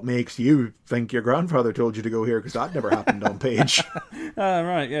 what makes you think your grandfather told you to go here? Because that never happened on page.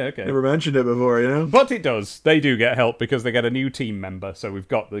 Right, yeah, okay. Never mentioned it before, you know? But it does. They do get help because they get a new team member. So we've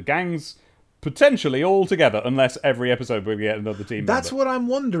got the gangs potentially all together, unless every episode we get another team member. That's what I'm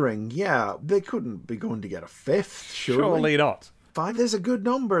wondering. Yeah, they couldn't be going to get a 5th, surely not. 5 is a good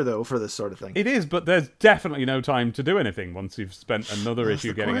number, though, for this sort of thing. It is, but there's definitely no time to do anything once you've spent another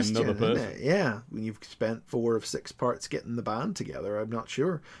issue getting another person. Yeah, when you've spent 4 of 6 parts getting the band together, I'm not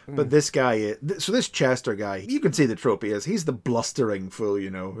sure. But this guy, so this Chester guy, you can see the trope he is. He's the blustering fool, you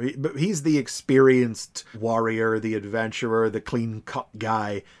know. But he's the experienced warrior, the adventurer, the clean-cut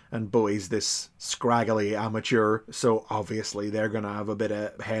guy. And Bowie's this scraggly amateur, so obviously they're going to have a bit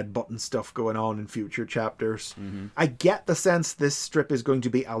of head-button stuff going on in future chapters. I get the sense this strip is going to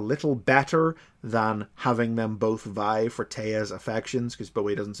be a little better than having them both vie for Taya's affections, because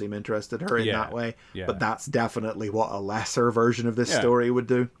Bowie doesn't seem interested in her in that way. Yeah. But that's definitely what a lesser version of this story would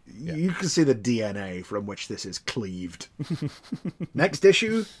do. Yeah. You can see the DNA from which this is cleaved. Next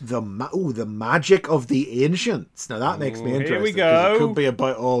issue, the magic of the ancients. Now that makes me interested. Here we go. It could be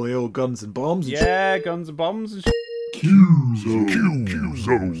about all the old guns and bombs. And yeah, guns and bombs and Q-Zone.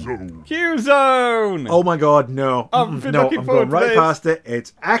 Q-Zone! Oh my god, no. I've been no, looking I'm forward going to right this. past it.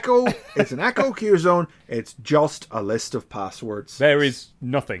 It's Echo. It's an Echo Q-Zone. It's just a list of passwords. There is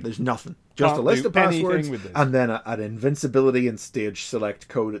nothing. There's nothing. Just Can't a list do of passwords anything with this. and then an invincibility and stage select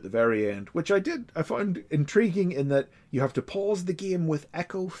code at the very end, which I found intriguing in that you have to pause the game with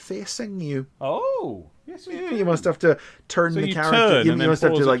Echo facing you. Oh, yes, we Yeah, do. you must have to turn So the you character. turn You and then must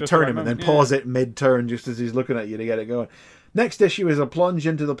have pause to it like just turn the him right and then moment, pause it mid-turn just as he's looking at you to get it going. Next issue is a plunge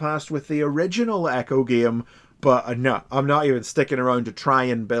into the past with the original Echo game, but no, I'm not even sticking around to try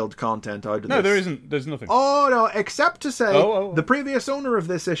and build content out of No, this. there isn't. There's nothing. Oh no, except to say Oh. the previous owner of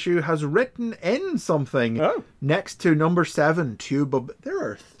this issue has written in something Oh. next to number 7 Tube of... There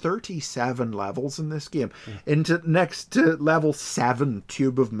are 37 levels in this game. Into next to level 7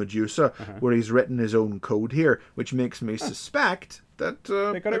 Tube of Medusa, where he's written his own code here, which makes me suspect that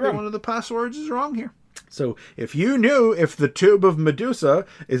got it maybe wrong. one of the passwords is wrong here. So if you knew if the Tube of Medusa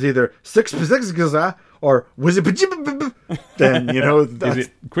is either 6 or Wizard, then you know that's... Is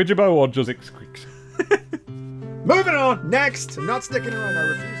it Quidjabo or does it squeaks? Moving on, next. I'm not sticking around, I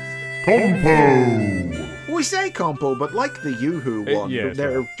refuse to stick. Compo. We say compo, but like the Yoo-Hoo one, yes,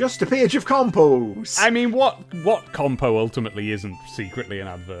 they're just a page of compos. I mean, what compo ultimately isn't secretly an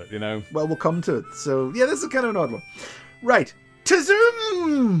advert, you know? Well, we'll come to it. So, yeah, this is kind of an odd one. Right. To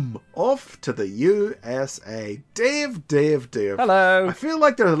zoom! Off to the USA. Dave. Hello. I feel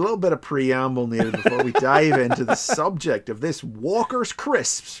like there's a little bit of preamble needed before we dive into the subject of this Walker's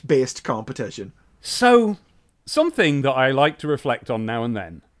Crisps-based competition. So, something that I like to reflect on now and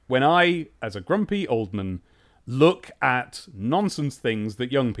then, when I, as a grumpy old man, look at nonsense things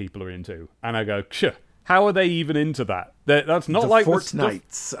that young people are into, and I go, "Phew, how are they even into that? That's not The like the stuff."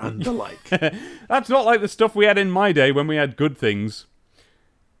 Fortnites and the like. That's not like the stuff we had in my day when we had good things.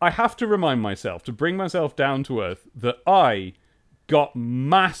 I have to remind myself, to bring myself down to earth, that I got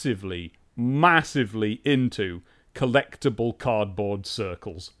massively into collectible cardboard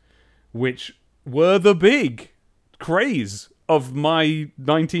circles, which were the big craze of my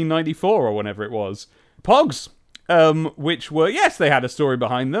 1994 or whenever it was. Pogs. Which were, yes, they had a story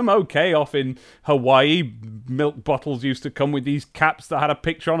behind them. Okay, off in Hawaii, milk bottles used to come with these caps that had a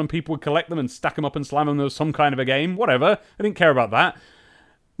picture on them. People would collect them and stack them up and slam them. There was some kind of a game. Whatever. I didn't care about that.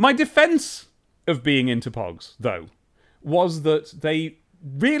 My defense of being into Pogs, though, was that they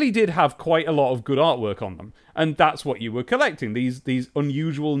really did have quite a lot of good artwork on them. And that's what you were collecting, these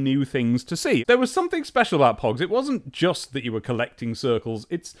unusual new things to see. There was something special about Pogs. It wasn't just that you were collecting circles.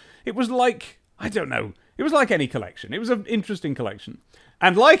 It was like, I don't know, it was like any collection. It was an interesting collection.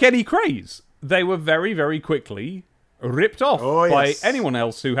 And like any craze, they were very, very quickly ripped off by yes. anyone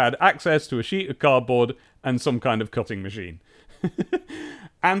else who had access to a sheet of cardboard and some kind of cutting machine.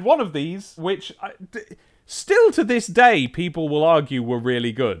 And one of these, which still to this day people will argue were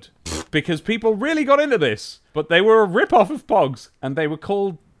really good, because people really got into this, but they were a rip-off of Pogs, and they were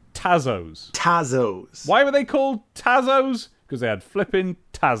called Tazos. Tazos. Why were they called Tazos? Because they had flipping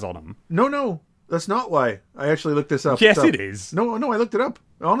Taz on them. No, that's not why. I actually looked this up. Yes, So- it is. No, I looked it up.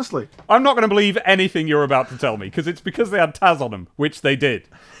 Honestly. I'm not going to believe anything you're about to tell me, because it's because they had Taz on them, which they did.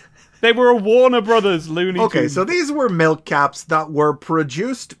 They were a Warner Brothers Looney Tunes. Okay, so these were milk caps that were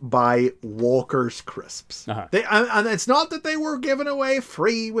produced by Walker's Crisps. Uh-huh. And it's not that they were given away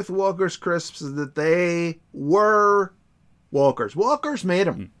free with Walker's Crisps, it's that they were Walker's. Walker's made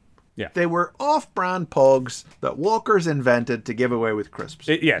them. Yeah. They were off-brand Pogs that Walker's invented to give away with crisps.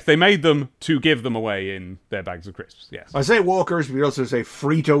 Yes, they made them to give them away in their bags of crisps, yes. I say Walker's, but we also say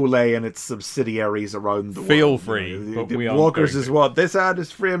Frito-Lay and its subsidiaries around the world. Feel free, You know, but the we aren't Walker's going is to. what this ad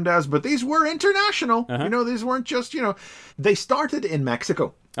is framed as, but these were international. Uh-huh. You know, these weren't just, they started in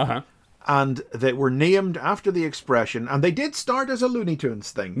Mexico. Uh-huh. And they were named after the expression, and they did start as a Looney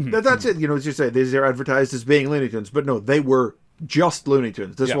Tunes thing. Mm-hmm. That's it, as you say, these are advertised as being Looney Tunes, but no, they were just Looney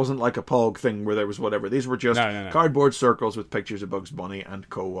Tunes. This Yeah. wasn't like a Pog thing where there was whatever. These were just No. cardboard circles with pictures of Bugs Bunny and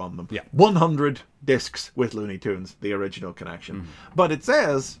co on them. Yeah. 100 discs with Looney Tunes, the original connection. Mm-hmm. But it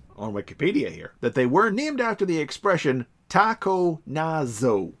says on Wikipedia here that they were named after the expression taco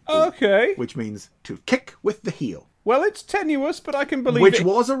nazo, Okay. which means to kick with the heel. Well, it's tenuous, but I can believe Which it.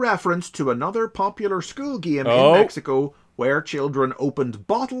 was a reference to another popular school game Oh. in Mexico where children opened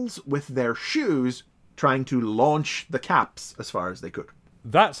bottles with their shoes trying to launch the caps as far as they could.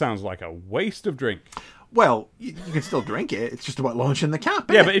 That sounds like a waste of drink. Well, you can still drink it. It's just about launching the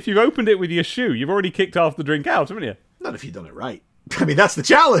cap. Yeah, innit? but if you've opened it with your shoe, you've already kicked half the drink out, haven't you? Not if you've done it right. I mean, that's the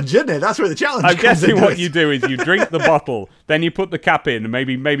challenge, isn't it? That's where the challenge I'm comes guessing into what it. you do is you drink the bottle, then you put the cap in, and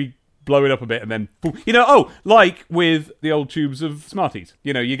maybe blow it up a bit, and then, you know, oh, like with the old tubes of Smarties.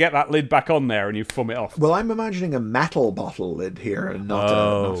 You know, you get that lid back on there and you fum it off. Well, I'm imagining a metal bottle lid here and not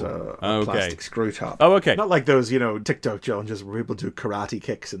a okay. plastic screw top. Oh, okay. Not like those, you know, TikTok challenges where people do karate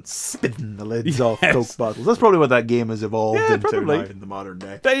kicks and spin the lids off Coke bottles. That's probably what that game has evolved into probably. now in the modern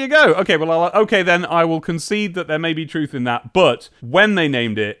day. There you go. Okay, well, then I will concede that there may be truth in that. But when they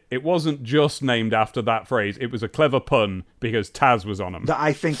named it, it wasn't just named after that phrase. It was a clever pun because Taz was on them.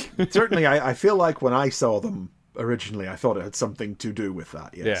 I think, certainly, I feel like when I saw them originally, I thought it had something to do with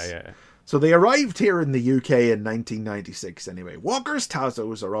that, yes. Yeah. So they arrived here in the UK in 1996 anyway. Walker's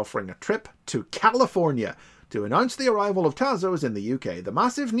Tazos are offering a trip to California to announce the arrival of Tazos in the UK, the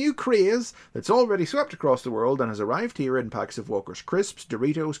massive new craze that's already swept across the world and has arrived here in packs of Walker's Crisps,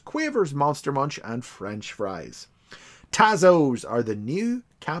 Doritos, Quavers, Monster Munch and French fries. Tazos are the new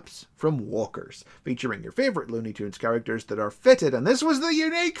caps from Walkers, featuring your favourite Looney Tunes characters that are fitted, and this was the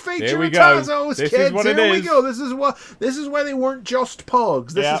unique feature of Tazos, this kids. Is what Here it we is. go. This is why they weren't just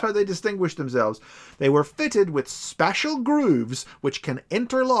pogs. This Yeah. is how they distinguished themselves. They were fitted with special grooves which can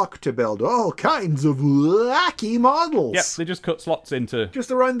interlock to build all kinds of wacky models. Yep, they just cut slots into...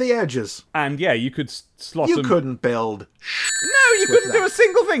 Just around the edges. And yeah, you could slot You them... couldn't build. No, you couldn't do a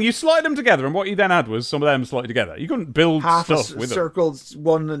single thing. You slide them together, and what you then had was some of them slotted together. You couldn't build Half a stuff with them. circle's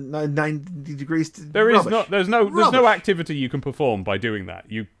 190 degrees. There's no Rubbish. activity you can perform by doing that.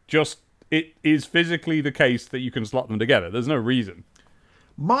 It is physically the case that you can slot them together. There's no reason.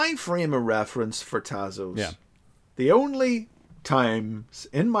 My frame of reference for Tazos. Yeah. The only times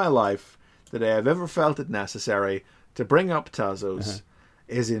in my life that I have ever felt it necessary to bring up Tazos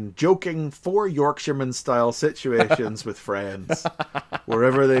is in joking 4 Yorkshireman style situations with friends.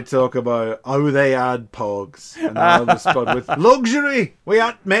 Wherever they talk about how they add pogs. And I'll respond with luxury! We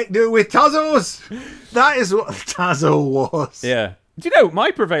had to make do with Tazos! That is what Tazo was. Yeah. Do you know,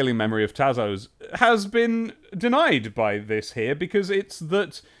 my prevailing memory of Tazos has been denied by this here because it's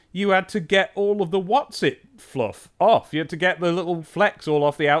that you had to get all of the what's-it fluff off. You had to get the little flecks all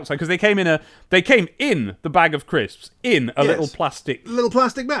off the outside because they came in the bag of crisps in a little plastic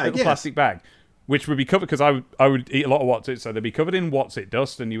plastic bag. which would be covered because I would eat a lot of what's-it, so they'd be covered in what's-it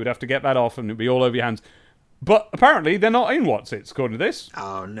dust, and you would have to get that off, and it'd be all over your hands. But apparently they're not in what's-its, according to this.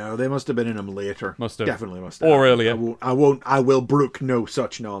 Oh no, they must have been in them later. Must have. Definitely must have. Or earlier. I will brook no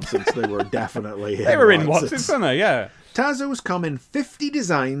such nonsense. They were definitely in They were in what's-its. what's-its, weren't they? Yeah. Tazos come in 50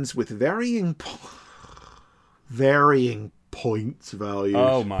 designs with varying points values.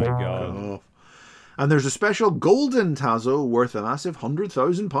 Oh my god. Oh. And there's a special golden Tazo worth a massive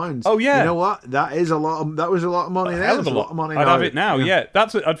 £100,000. Oh, yeah. You know what? That was a lot of money then. Hell of It's a lot of money I'd now. have it now, yeah.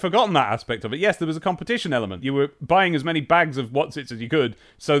 I'd forgotten that aspect of it. Yes, there was a competition element. You were buying as many bags of what's-its as you could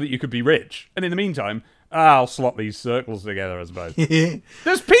so that you could be rich. And in the meantime, I'll slot these circles together, I suppose.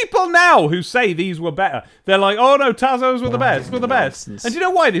 There's people now who say these were better. They're like, oh no, Tazos were the best, Nonsense. And do you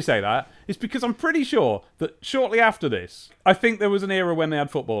know why they say that? It's because I'm pretty sure that shortly after this, I think there was an era when they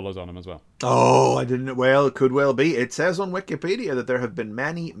had footballers on them as well. Oh, I didn't. Well, it could well be. It says on Wikipedia that there have been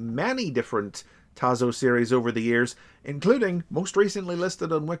many, many different Tazo series over the years, including, most recently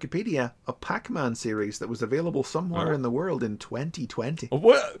listed on Wikipedia, a Pac-Man series that was available somewhere in the world in 2020.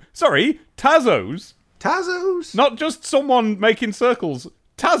 What? Sorry, Tazos? Tazos? Not just someone making circles.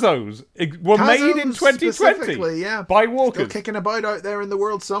 Tazos were made in Tazos 2020 specifically, yeah. by Still Walkers. kicking about out there in the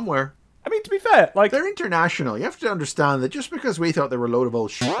world somewhere. I mean, to be fair, like, They're international. You have to understand that just because we thought they were a load of old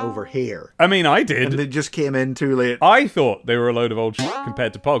shit over here, I mean, I and did. they just came in too late. I thought they were a load of old shit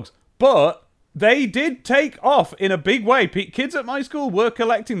compared to Pogs, but they did take off in a big way. Kids at my school were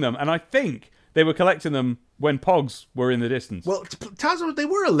collecting them, and I think they were collecting them when Pogs were in the distance. Well, Tazos, they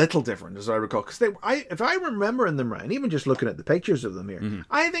were a little different, as I recall, because if I remember them right, and even just looking at the pictures of them here, Mm-hmm.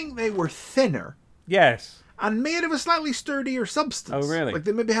 I think they were thinner Yes. and made of a slightly sturdier substance. Oh, really? Like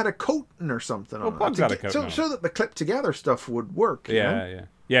they maybe had a coating or something on Pogs it. had a coating on it. So that the clip together stuff would work. you know? Yeah.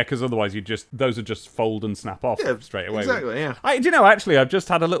 Yeah, because otherwise those would just fold and snap off Yeah, straight away. exactly, yeah. Do you know, actually, I've just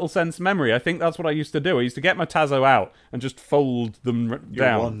had a little sense memory. I think that's what I used to do. I used to get my Tazo out and just fold them Your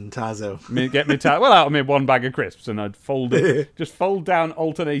down. one Tazo. Out of me one bag of crisps, and I'd just fold down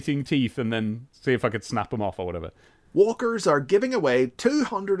alternating teeth and then see if I could snap them off or whatever. Walkers are giving away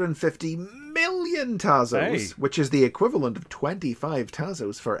 250 million Tazos, Hey. which is the equivalent of 25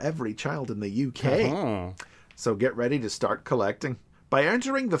 Tazos for every child in the UK. Oh. So get ready to start collecting. By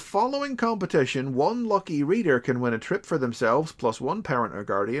entering the following competition, one lucky reader can win a trip for themselves plus one parent or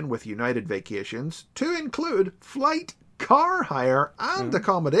guardian with United Vacations to include flight, car hire, and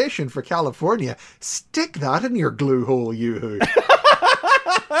accommodation for California. Stick that in your glue hole, yoo-hoo.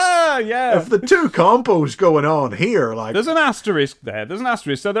 Yeah. If the two compos going on here, like, There's an asterisk there.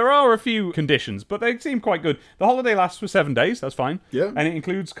 So there are a few conditions, but they seem quite good. The holiday lasts for 7 days. That's fine. Yeah. And it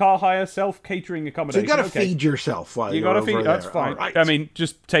includes car hire, self-catering so accommodation. you got to Okay. feed yourself while You you're got to over feed. there. That's fine. All right. I mean,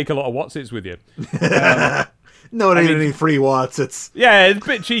 just take a lot of Wotsits with you. no, mean- any free Wotsits. Yeah, it's a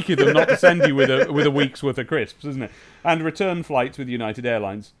bit cheeky of them not to send you with a week's worth of crisps, isn't it? And return flights with United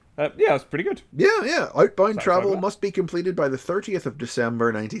Airlines. Yeah, that's pretty good. Yeah. Outbound Sounds travel like that. must be completed by the 30th of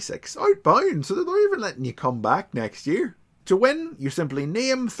December 96. Outbound, so they're not even letting you come back next year. To win, you simply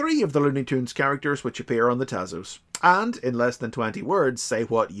name 3 of the Looney Tunes characters which appear on the Tazos. And, in less than 20 words, say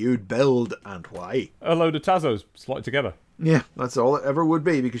what you'd build and why. A load of Tazos slotted together. Yeah, that's all it ever would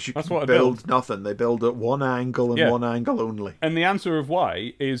be, because you That's can what I build nothing. They build at one angle and Yeah. one angle only. And the answer of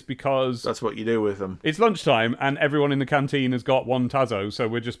why is because That's what you do with them. it's lunchtime and everyone in the canteen has got one Tazo, so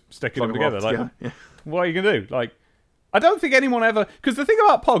we're just sticking them Plug 'em together. up Like, together, what are you going to do? Like, I don't think anyone ever... Because the thing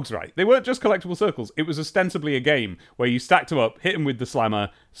about Pogs, right, they weren't just collectible circles. It was ostensibly a game where you stacked them up, hit them with the slammer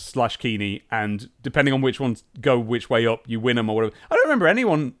 / Keeney, and depending on which ones go which way up, you win them or whatever. I don't remember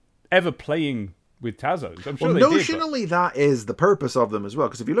anyone ever playing with Tazos. I'm sure Well, they did. But... notionally, that is the purpose of them as well,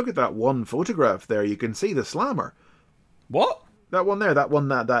 because if you look at that one photograph there, you can see the slammer. What? That one there,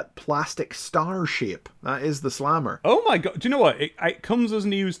 that plastic star shape, that is the slammer. Oh my god. Do you know what? It comes as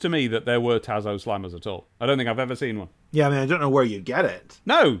news to me that there were Tazo slammers at all. I don't think I've ever seen one. Yeah, I mean, I don't know where you'd get it.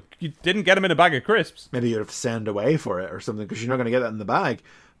 No, you didn't get them in a bag of crisps. Maybe you'd have to send away for it or something, because you're not going to get that in the bag.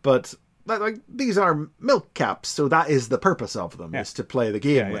 But like these are milk caps, so that is the purpose of them, is to play the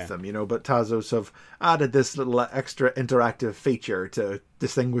game with them, you know. But Tazos have added this little extra interactive feature to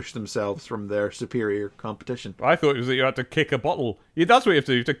distinguish themselves from their superior competition. I thought it was that you had to kick a bottle. Yeah, that's what you have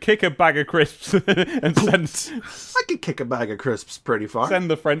to do. You have to kick a bag of crisps and I could kick a bag of crisps pretty far. send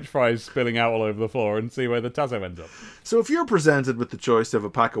the French fries spilling out all over the floor and see where the Tazo ends up. So if you're presented with the choice of a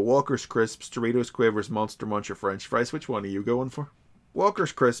pack of Walker's Crisps, Doritos, Quavers, Monster Munch, or French fries, which one are you going for?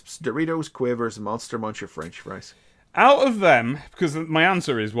 Walker's Crisps, Doritos, Quavers, Monster Munch, or French fries? Out of them, because my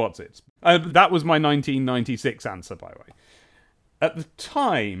answer is what's it? That was my 1996 answer, by the way. At the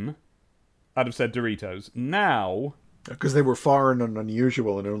time, I'd have said Doritos. Now, Because they were foreign and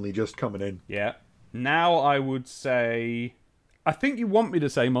unusual and only just coming in. yeah. Now I would say... I think you want me to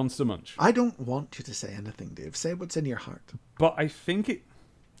say Monster Munch. I don't want you to say anything, Dave. Say what's in your heart. But I think it...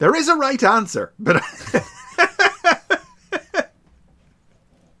 There is a right answer, but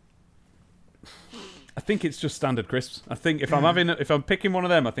I think it's just standard crisps. I think if I'm picking one of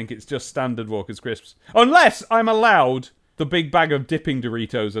them, I think it's just standard Walker's crisps. Unless I'm allowed the big bag of dipping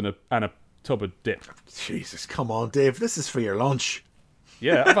Doritos and a tub of dip. Jesus, come on, Dave. This is for your lunch.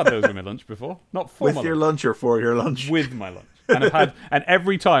 Yeah, I've had those with my lunch before. Not for With my your lunch. lunch or for your lunch. With my lunch. And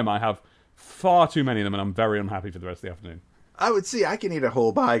every time I have far too many of them and I'm very unhappy for the rest of the afternoon. I would say I can eat a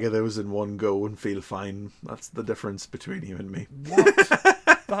whole bag of those in one go and feel fine. That's the difference between you and me.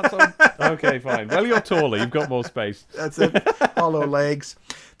 Okay, fine. Well, you're taller. You've got more space. That's it. Hollow legs.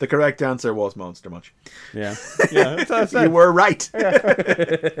 The correct answer was Monster Munch. Yeah. Yeah. That's what I said. You were right.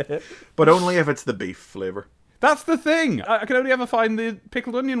 But only if it's the beef flavour. That's the thing. I can only ever find the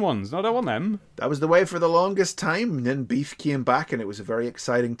pickled onion ones. No, I don't want them. That was the way for the longest time. And then beef came back and it was a very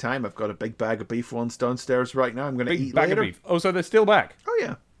exciting time. I've got a big bag of beef ones downstairs right now. I'm going to Big eat bag later. of beef. Oh, so they're still back. Oh,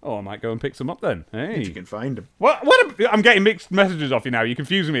 yeah. Oh, I might go and pick some up then. Hey. If you can find them. I'm getting mixed messages off you now. You're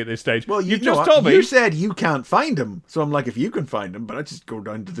confusing me at this stage. Well, you know just what? told me. You said you can't find them. So I'm like, if you can find them, but I just go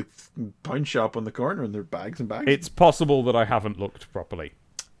down to the pound shop on the corner and there are bags and bags. It's possible that I haven't looked properly.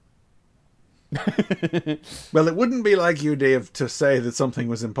 Well, it wouldn't be like you, Dave, to say that something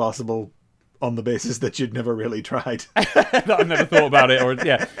was impossible on the basis that you'd never really tried. That I've never thought about it. Or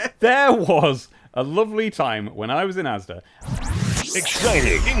yeah, there was a lovely time when I was in Asda.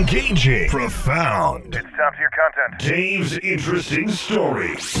 Exciting, engaging, profound. It's time for your content. Dave's interesting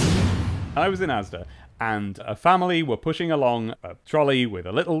stories. I was in Asda, and a family were pushing along a trolley with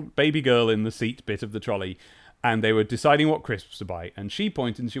a little baby girl in the seat bit of the trolley, and they were deciding what crisps to buy. And she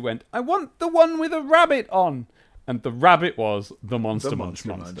pointed and she went, "I want the one with a rabbit on." And the rabbit was the Monster Munch Monster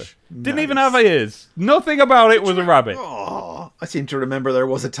monster. Munch. Didn't Nice. even have ears. Nothing about it was a rabbit. Oh, I seem to remember there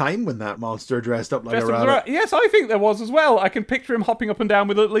was a time when that monster dressed up like Dressed a up as rabbit. Yes, I think there was as well. I can picture him hopping up and down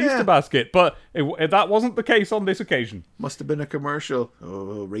with at least Yeah. a basket, but that wasn't the case on this occasion. Must have been a commercial.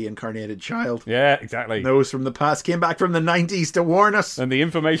 Oh, reincarnated child. Yeah, exactly. Knows from the past, came back from the 90s to warn us. And the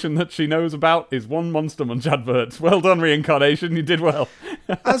information that she knows about is one Monster Munch advert. Well done, reincarnation. You did well.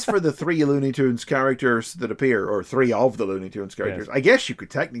 As for the 3 Looney Tunes characters that appear, or 3 of the Looney Tunes characters, Yes. I guess you could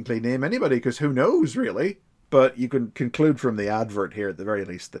technically name anybody, because who knows, really? But you can conclude from the advert here, at the very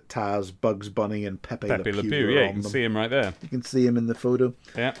least, that Taz, Bugs Bunny, and Pepe Le Pew are yeah, you on can them. see him right there. You can see him in the photo.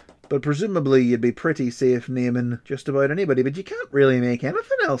 Yeah. But presumably you'd be pretty safe naming just about anybody, but you can't really make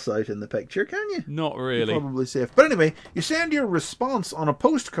anything else out in the picture, can you? Not really. Probably safe. But anyway, you send your response on a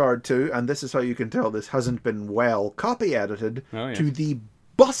postcard to, and this is how you can tell this hasn't been well copy edited, to the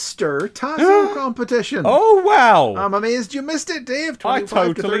Buster Tasso competition. Oh, wow! I'm amazed you missed it, Dave. I 25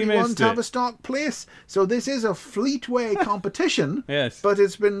 totally to 31 missed it. Tavistock Place. So this is a Fleetway competition, Yes. but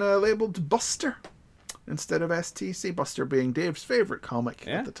it's been labelled Buster instead of STC. Buster being Dave's favourite comic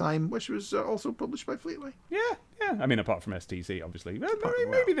at the time, which was also published by Fleetway. Yeah. I mean, apart from STC, obviously.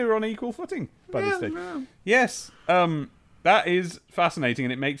 Maybe they were on equal footing by this stage. No. Yes. That is fascinating,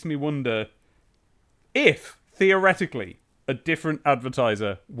 and it makes me wonder if, theoretically, a different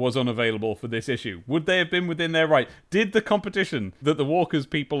advertiser was unavailable for this issue. Would they have been within their right? Did the competition that the Walkers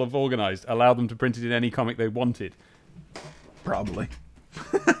people have organised allow them to print it in any comic they wanted? Probably.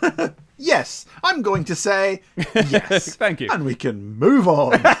 Yes, I'm going to say yes. Thank you. And we can move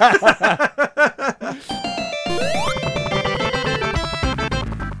on.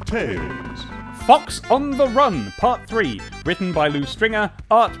 Tales. Fox on the Run, Part 3, written by Lou Stringer,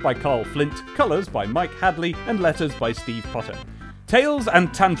 art by Carl Flint, colours by Mike Hadley, and letters by Steve Potter. Tails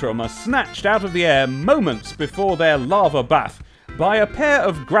and Tantrum are snatched out of the air moments before their lava bath by a pair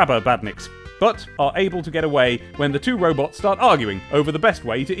of grabber badniks, but are able to get away when the two robots start arguing over the best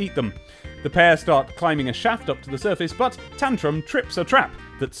way to eat them. The pair start climbing a shaft up to the surface, but Tantrum trips a trap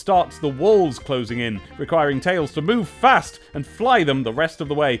that starts the walls closing in, requiring Tails to move fast and fly them the rest of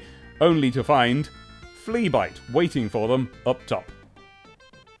the way, only to find Fleabite waiting for them up top.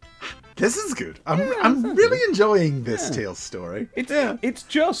 This is good. I'm really enjoying this Tales story. It's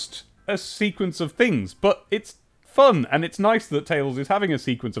just a sequence of things, but it's fun, and it's nice that Tails is having a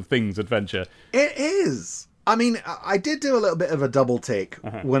sequence of things adventure. It is. I mean, I did do a little bit of a double take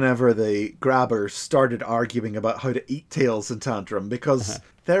whenever the grabbers started arguing about how to eat Tails and Tantrum, because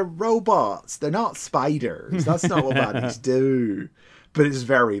they're robots. They're not spiders. That's not what badniks do. But it's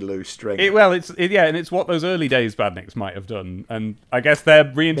very loose string. And it's what those early days badniks might have done, and I guess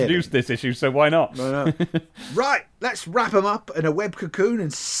they've reintroduced this issue, so why not? Right, let's wrap them up in a web cocoon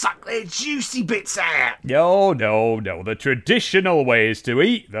and suck their juicy bits out. No. The traditional way is to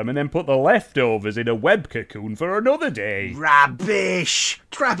eat them and then put the leftovers in a web cocoon for another day. Rubbish.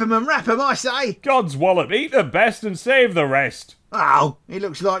 Trap 'em and wrap 'em, I say. God's wallop, eat the best and save the rest. Oh, it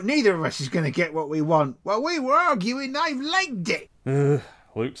looks like neither of us is going to get what we want. While we were arguing, they've legged it.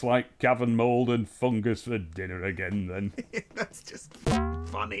 Looks like Gavin mould and fungus for dinner again, then. That's just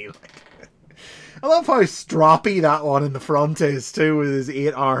funny. I love how stroppy that one in the front is, too, with his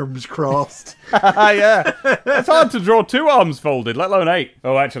 8 arms crossed. Yeah. It's hard to draw 2 arms folded, let alone 8.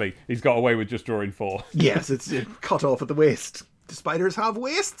 Oh, actually, he's got away with just drawing 4. Yes, it's cut off at the waist. Do spiders have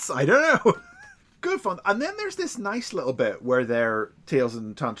waists? I don't know. Good fun. And then there's this nice little bit where their Tails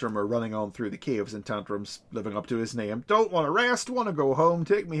and Tantrum are running on through the caves, and Tantrum's living up to his name. Don't want to rest, want to go home,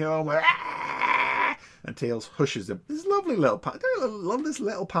 take me home. And Tails hushes him. This lovely little I love this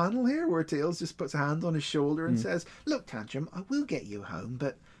little panel here where Tails just puts a hand on his shoulder and says, "Look, Tantrum, I will get you home,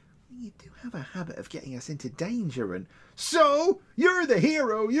 but you do have a habit of getting us into danger, and so you're the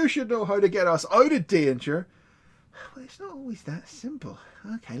hero. You should know how to get us out of danger." Well, it's not always that simple.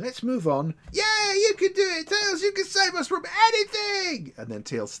 Okay, let's move on. Yeah, you can do it, Tails. You can save us from anything. And then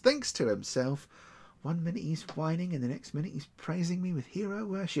Tails thinks to himself, one minute he's whining and the next minute he's praising me with hero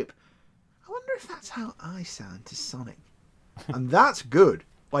worship. I wonder if that's how I sound to Sonic. And that's good.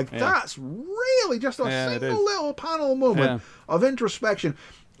 That's really just a single little panel moment of introspection.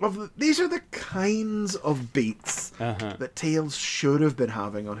 These are the kinds of beats that Tails should have been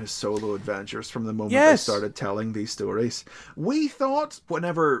having on his solo adventures from the moment they started telling these stories. We thought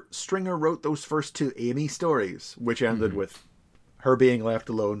whenever Stringer wrote those first 2 Amy stories, which ended with her being left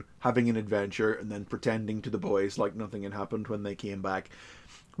alone, having an adventure, and then pretending to the boys like nothing had happened when they came back,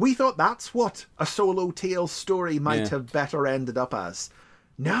 we thought that's what a solo Tails story might have better ended up as.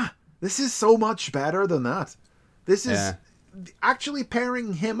 Nah, this is so much better than that. This is actually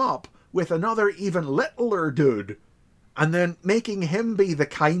pairing him up with another even littler dude and then making him be the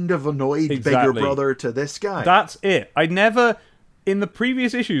kind of annoyed bigger brother to this guy. That's it. In the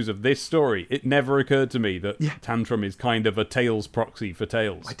previous issues of this story, it never occurred to me that Tantrum is kind of a Tails proxy for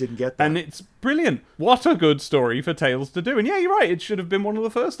Tails. I didn't get that. And it's brilliant. What a good story for Tails to do. And yeah, you're right, it should have been one of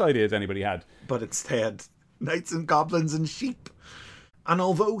the first ideas anybody had. But instead, knights and goblins and sheep. And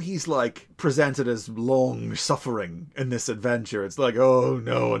although he's presented as long suffering in this adventure, it's like, oh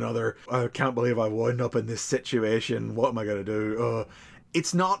no, I can't believe I wound up in this situation. What am I going to do?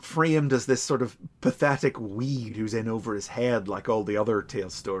 it's not framed as this sort of pathetic weed who's in over his head like all the other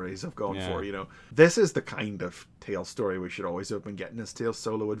Tales stories have gone for, you know. This is the kind of Tales story we should always have been getting as Tales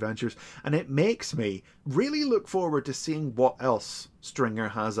solo adventures, and it makes me really look forward to seeing what else Stringer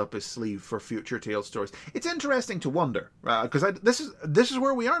has up his sleeve for future Tales stories. It's interesting to wonder, because this is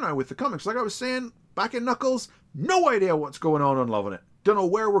where we are now with the comics. Like I was saying back in Knuckles, no idea what's going on and loving it. Don't know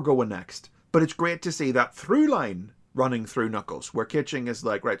where we're going next, but it's great to see that through line running through Knuckles, where Kitching is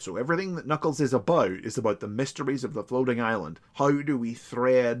like, right, so everything that Knuckles is about the mysteries of the floating island. How do we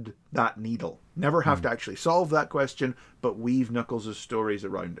thread that needle? Never have to actually solve that question, but weave Knuckles' stories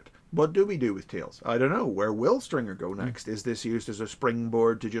around it. What do we do with Tails? I don't know. Where will Stringer go next? Is this used as a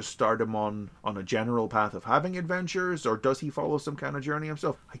springboard to just start him on a general path of having adventures, or does he follow some kind of journey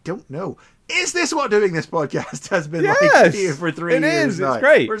himself? I don't know. Is this what doing this podcast has been like to you for 3 years it is. now? It's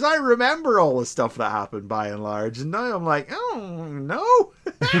great. Whereas I remember all the stuff that happened by and large, and now I'm like, oh, no.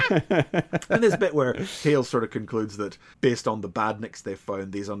 And this bit where Tails sort of concludes that based on the badniks they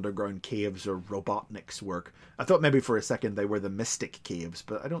found, these underground caves are Robotnik's work. I thought maybe for a second they were the Mystic Caves,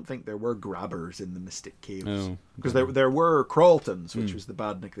 but I don't think there were grabbers in the Mystic Caves. Because there were Crawltons, which was the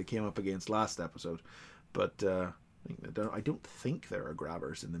badnik they came up against last episode. But I don't think there are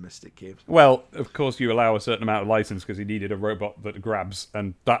grabbers in the Mystic Caves. Well, of course you allow a certain amount of license because he needed a robot that grabs,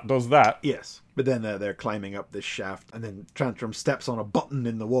 and that does that. Yes, but then they're climbing up this shaft, and then Tantrum steps on a button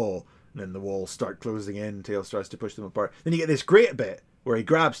in the wall, and then the walls start closing in. Tails tries to push them apart. Then you get this great bit where he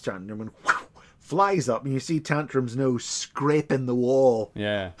grabs Tantrum and flies up, and you see Tantrum's nose scraping the wall.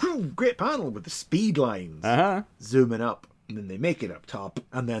 Yeah. Great panel with the speed lines zooming up, and then they make it up top,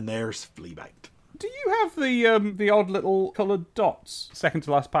 and then there's Fleabite. Do you have the odd little coloured dots? Second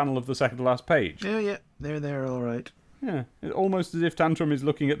to last panel of the second to last page. Yeah, they're there, all right. Yeah, it's almost as if Tantrum is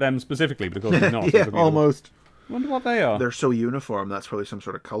looking at them specifically, because he's not. Yeah, almost. I wonder what they are. They're so uniform. That's probably some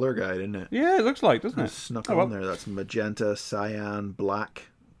sort of colour guide, isn't it? Yeah, it looks like, doesn't it? Snuck on there. That's magenta, cyan, black,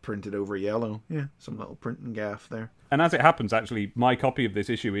 printed over yellow. Yeah, some little printing gaff there. And as it happens, actually, my copy of this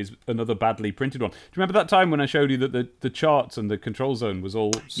issue is another badly printed one. Do you remember that time when I showed you that the charts and the control zone was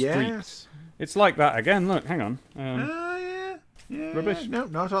all streaked? Yes. It's like that again. Look, hang on. Yeah. Rubbish. No,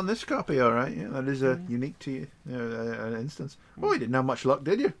 not on this copy, all right. Yeah, that is a unique to you an instance. Oh, you didn't have much luck,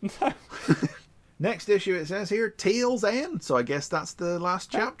 did you? Next issue, it says here, Tales End. So I guess that's the last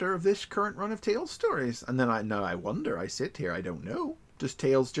chapter of this current run of Tales stories. And then I wonder, I sit here, I don't know. Does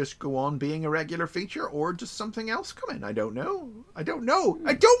Tales just go on being a regular feature, or does something else come in? I don't know,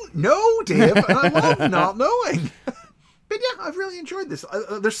 Dave, and I love not knowing. But yeah, I've really enjoyed this.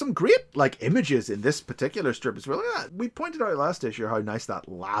 There's some great images in this particular strip as well. Look at that. We pointed out last issue how nice that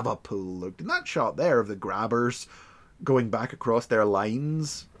lava pool looked. And that shot there of the grabbers going back across their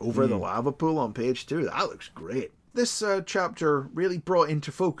lines over the lava pool on page 2, that looks great. This chapter really brought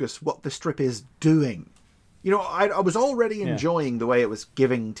into focus what the strip is doing. You know, I was already enjoying the way it was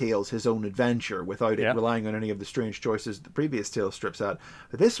giving Tails his own adventure without it relying on any of the strange choices the previous Tales strips had.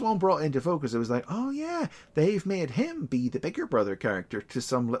 But this one brought into focus, it was like, oh yeah, they've made him be the bigger brother character to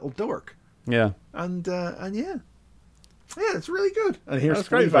some little dork. Yeah. And yeah. Yeah, it's really good. And here's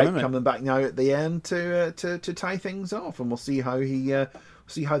Fleabite coming back now at the end to tie things off, and we'll see how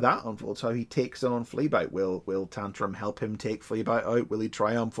see how that unfolds, how he takes on Fleabite. Will Tantrum help him take Fleabite out? Will he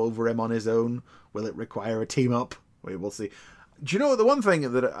triumph over him on his own? Will it require a team up? We will see. Do you know the one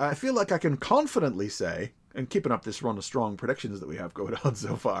thing that I feel like I can confidently say, and keeping up this run of strong predictions that we have going on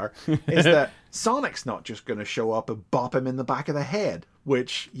so far, is that Sonic's not just going to show up and bop him in the back of the head,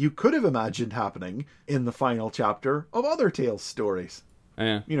 which you could have imagined happening in the final chapter of other Tales stories.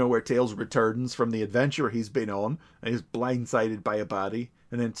 Yeah. You know, where Tails returns from the adventure he's been on, and he's blindsided by a baddie,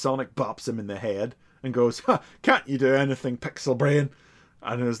 and then Sonic bops him in the head and goes, can't you do anything, Pixel Brain?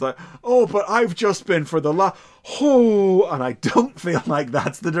 And it was like, oh, but I've just been for the and I don't feel like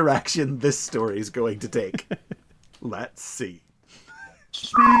that's the direction this story is going to take. Let's see.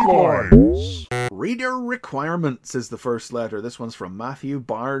 Speedlines. Reader Requirements is the first letter. This one's from Matthew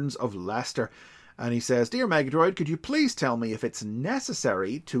Barnes of Leicester. And he says, Dear Megadroid, could you please tell me if it's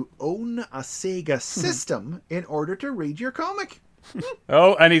necessary to own a Sega system in order to read your comic?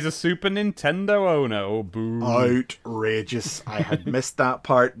 Oh, and he's a Super Nintendo owner. Oh, boo. Outrageous. I had missed that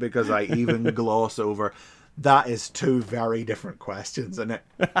part because I even gloss over. That is two very different questions, isn't it?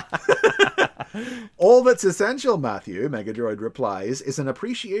 All that's essential, Matthew, Megadroid replies, is an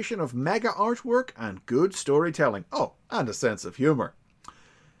appreciation of mega artwork and good storytelling. Oh, and a sense of humor.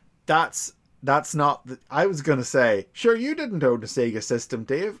 That's That's not. I was going to say, sure, you didn't own a Sega system,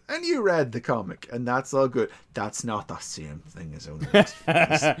 Dave, and you read the comic, and that's all good. That's not the same thing as owning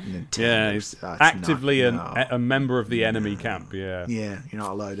Nintendo. Yeah, he's actively a member of the enemy camp, yeah. Yeah, you're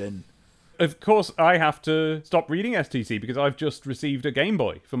not allowed in. Of course, I have to stop reading STC because I've just received a Game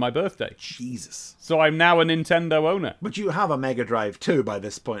Boy for my birthday. Jesus. So I'm now a Nintendo owner. But you have a Mega Drive 2 by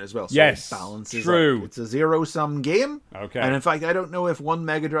this point as well, so yes, it balances true. out. It's a zero-sum game. Okay. And in fact, I don't know if one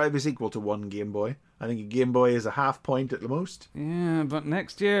Mega Drive is equal to one Game Boy. I think a Game Boy is a half point at the most. Yeah, but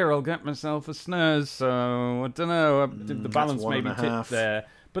next year I'll get myself a SNES, so I don't know. The balance may be tipped there.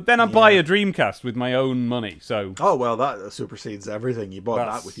 But then I buy a Dreamcast with my own money, so... Oh, well, that supersedes everything. You bought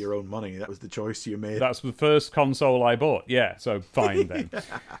That's- that with your own money. That was the choice you made. That's the first console I bought, yeah, so fine then.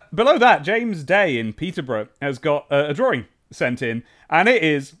 Below that, James Day in Peterborough has got a drawing sent in, and it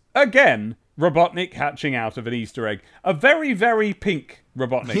is, again, Robotnik hatching out of an Easter egg. A very, very pink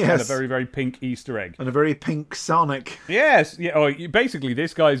Robotnik and a Yes. very, very pink Easter egg. And a very pink Sonic. Yes, yeah. Oh, basically,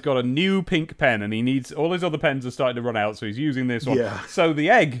 this guy's got a new pink pen, and he needs all his other pens are starting to run out, so he's using this one. Yeah. So the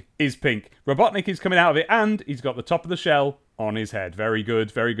egg is pink. Robotnik is coming out of it, and he's got the top of the shell on his head. Very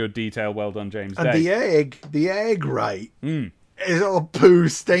good detail. Well done, James And Day. the egg, right, is all poo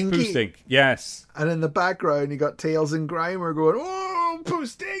stinky. Poo stink. Yes, And in the background, you got Tails and Grimer going, oh, poo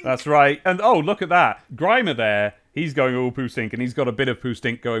stink. that's right. And oh, look at that, Grimer there. He's going all poo stink, and he's got a bit of poo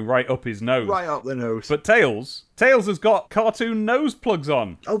stink going right up his nose. Right up the nose. But Tails has got cartoon nose plugs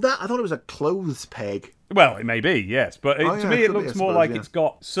on. I thought it was a clothes peg. Well, it may be, yes, but to me it it could looks be, I more suppose, like yeah. it's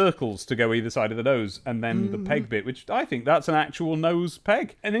got circles to go either side of the nose, and then the peg bit, which I think that's an actual nose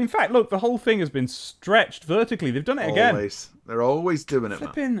peg. And in fact, look, the whole thing has been stretched vertically. They've done it again. Always. They're always doing it,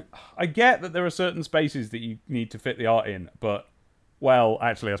 man. Flipping, I get that there are certain spaces that you need to fit the art in, but, well,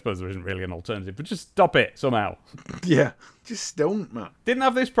 actually, I suppose there isn't really an alternative, but just stop it somehow. Yeah. Just don't, man. Didn't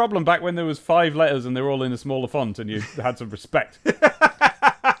have this problem back when there was 5 letters and they were all in a smaller font and you had some respect.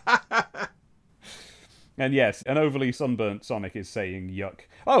 And yes, an overly sunburnt Sonic is saying yuck.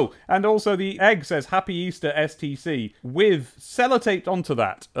 Oh, and also the egg says Happy Easter STC with sellotaped onto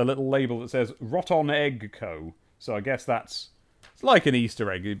that a little label that says Rot On Egg Co. So I guess it's like an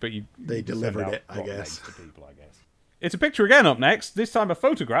Easter egg, but They send delivered out it, I rotten guess. eggs to people, I guess. It's a picture again up next, this time a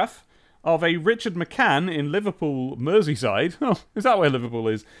photograph of a Richard McCann in Liverpool, Merseyside. Oh, is that where Liverpool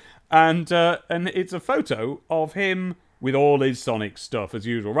is? And it's a photo of him with all his Sonic stuff, as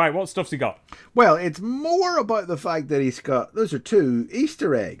usual. Right, what stuff's he got? Well, it's more about the fact that he's got... Those are 2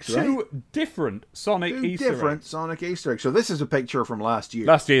 Easter eggs, right? 2 different Sonic 2 Easter different eggs. Sonic Easter eggs. So this is a picture from last year.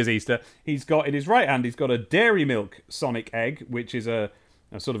 Last year's Easter. He's got, in his right hand, he's got a Dairy Milk Sonic egg, which is a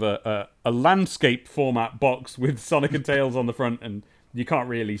sort of a landscape format box with Sonic and Tails on the front, and you can't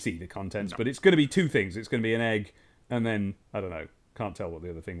really see the contents, but it's going to be 2 things. It's going to be an egg, and then, I don't know, can't tell what the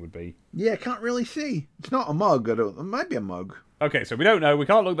other thing would be. Yeah, can't really see. It's not a mug. It might be a mug. Okay, so we don't know. We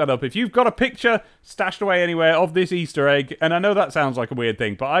can't look that up. If you've got a picture stashed away anywhere of this Easter egg, and I know that sounds like a weird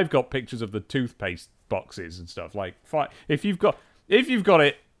thing, but I've got pictures of the toothpaste boxes and stuff. Like, if you've got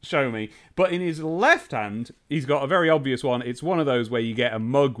it, show me. But in his left hand, he's got a very obvious one. It's one of those where you get a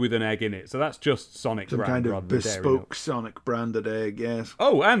mug with an egg in it. So that's just Sonic Some brand kind rather of than Dairy Milk. bespoke Sonic branded egg, yes.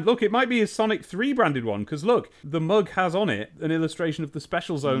 Oh, and look, it might be a Sonic 3 branded one, because look, the mug has on it an illustration of the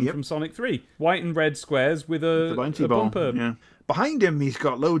Special Zone from Sonic 3. White and red squares with The a bouncy ball. bumper. Yeah. Behind him, he's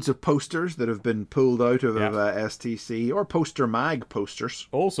got loads of posters that have been pulled out of STC, or Poster Mag posters.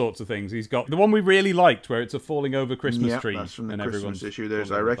 All sorts of things. He's got the one we really liked, where it's a falling over Christmas Yeah, tree. that's from the and Christmas everyone's issue. falling I over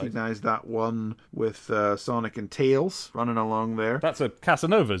the place. recognise that one with Sonic and Tails running along there. That's a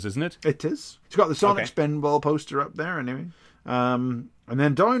Casanova's, isn't it? It is. He's got the Sonic Okay. Spinball poster up there, anyway. And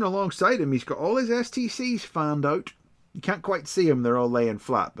then down alongside him, he's got all his STCs fanned out. You can't quite see them; they're all laying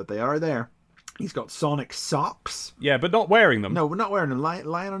flat, but they are there. He's got Sonic socks. Yeah, but not wearing them. No, we're not wearing them. Lying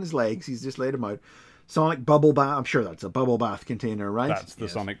on his legs. He's just laid them out. Sonic bubble bath. I'm sure that's a bubble bath container, right? That's the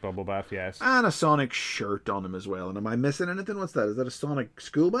Yes. Sonic Bubble Bath, yes. And a Sonic shirt on him as well. And am I missing anything? What's that? Is that a Sonic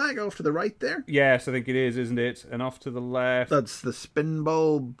school bag off to the right there? Yes, I think it is, isn't it? And off to the left. That's the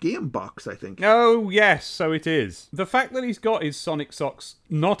Spinball game box, I think. Oh, yes, so it is. The fact that he's got his Sonic socks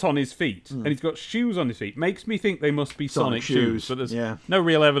not on his feet, and he's got shoes on his feet, makes me think they must be Sonic shoes. But there's no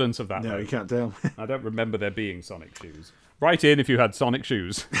real evidence of that. No, though. you can't tell. I don't remember there being Sonic shoes. Write in if you had Sonic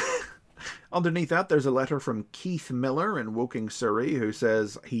shoes. Underneath that, there's a letter from Keith Miller in Woking, Surrey, who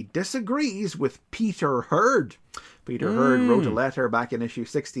says he disagrees with Peter Hurd. Peter Hurd wrote a letter back in issue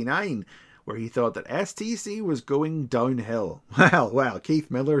 69 where he thought that STC was going downhill. Well, Keith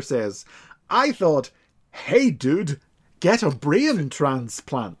Miller says, I thought, hey dude, get a brain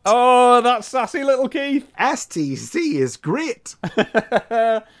transplant. Oh, that sassy little Keith. STC is great.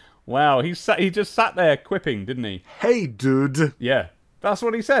 Wow, he just sat there quipping, didn't he? Hey, dude. Yeah. That's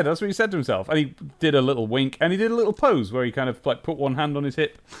what he said. That's what he said to himself. And he did a little wink, and he did a little pose where he kind of like put one hand on his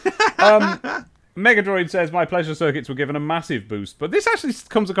hip. Megadroid says, my pleasure circuits were given a massive boost. But this actually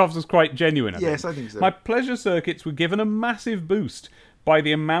comes across as quite genuine, Yes, I think so. My pleasure circuits were given a massive boost by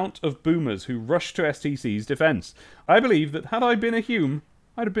the amount of boomers who rushed to STC's defence. I believe that had I been a Hume,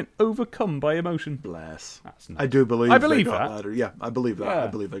 I'd have been overcome by emotion. Bless. That's nice. I do believe I believe they got that. letter. Yeah, I believe that. Yeah. I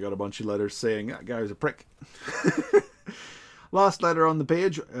believe they got a bunch of letters saying that guy was a prick. Last letter on the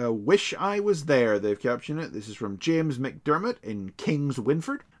page. Wish I was there, they've captioned it. This is from James McDermott in Kings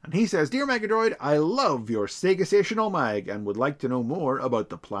Winford. And he says, Dear Megadroid, I love your Sega Stational mag and would like to know more about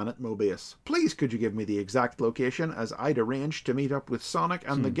the planet Mobius. Please could you give me the exact location, as I'd arranged to meet up with Sonic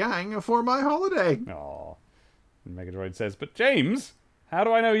and the gang for my holiday. Aww. And Megadroid says, but James, how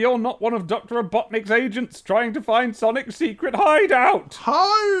do I know you're not one of Dr. Robotnik's agents trying to find Sonic's secret hideout?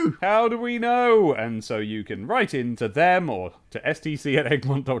 How? How do we know? And so you can write in to them or to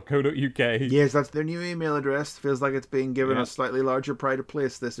stc@egmont.co.uk. Yes, that's their new email address. Feels like it's being given Yeah. a slightly larger pride of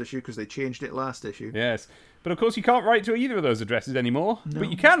place this issue because they changed it last issue. Yes. But of course you can't write to either of those addresses anymore. No. But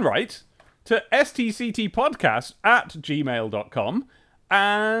you can write to stctpodcast@gmail.com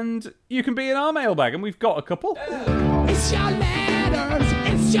and you can be in our mailbag, and we've got a couple. It's your letters,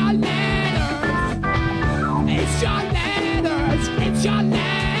 it's your letters. It's your letters, it's your letters.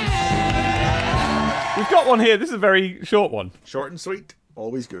 We've got one here. This is a very short one. Short and sweet,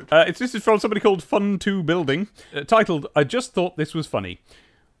 always good. This is from somebody called Fun2 Building, titled, I just thought this was funny.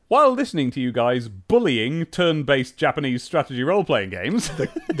 While listening to you guys bullying turn-based Japanese strategy role-playing games...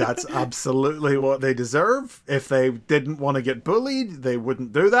 That's absolutely what they deserve. If they didn't want to get bullied, they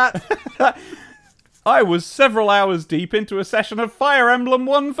wouldn't do that. I was several hours deep into a session of Fire Emblem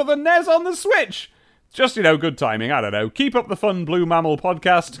 1 for the NES on the Switch. Just, good timing, I don't know. Keep up the fun Blue Mammal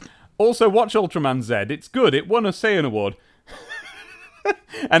podcast. Also watch Ultraman Z. It's good. It won a Saiyan Award.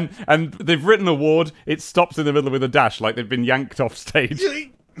 and they've written award. It stops in the middle with a dash, like they've been yanked off stage.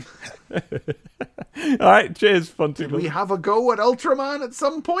 Alright, cheers, Fun to Did we have a go at Ultraman at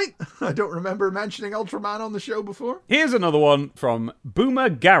some point? I don't remember mentioning Ultraman on the show before. Here's another one from Boomer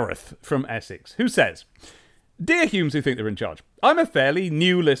Gareth from Essex, who says, Dear Humes who think they're in charge, I'm a fairly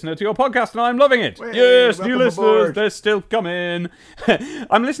new listener to your podcast and I'm loving it. Hey, yes, new welcome listeners, aboard. they're still coming.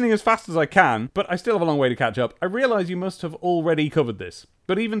 I'm listening as fast as I can, but I still have a long way to catch up. I realise you must have already covered this,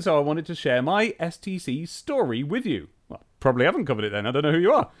 but even so I wanted to share my STC story with you. Well, probably haven't covered it then, I don't know who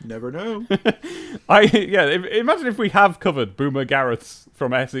you are. Never know. Imagine if we have covered Boomer Gareth's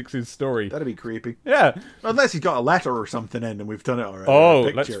from Essex's story. That'd be creepy. Yeah. Unless he's got a letter or something in and we've done it already. Oh,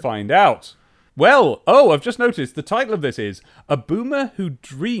 A let's picture. find out. Well, I've just noticed the title of this is A Boomer Who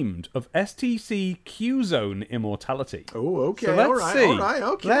Dreamed of STC Q-Zone Immortality. Oh, okay. So let's all right, see. all right,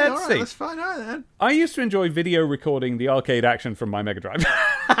 okay. Let's all right, see. let's find out then. I used to enjoy video recording the arcade action from my Mega Drive.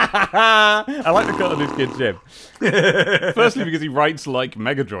 I like the cut on this kid's jib. Firstly, because he writes like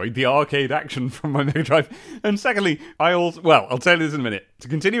Megadroid, the arcade action from my Mega Drive. And secondly, I'll tell you this in a minute. To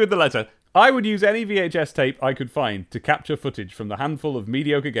continue with the letter, I would use any VHS tape I could find to capture footage from the handful of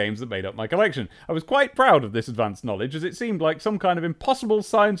mediocre games that made up my collection. I was quite proud of this advanced knowledge, as it seemed like some kind of impossible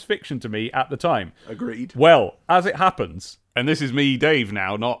science fiction to me at the time. Agreed. Well, as it happens, and this is me, Dave,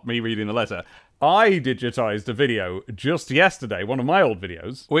 now, not me reading the letter, I digitized a video just yesterday, one of my old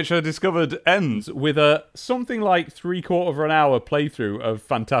videos, which I discovered ends with a something like 3/4 of an hour playthrough of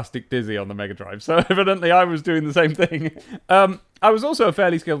Fantastic Dizzy on the Mega Drive. So evidently I was doing the same thing. I was also a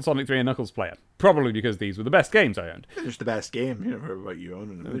fairly skilled Sonic 3 and Knuckles player, probably because these were the best games I owned. It's the best game. You know about you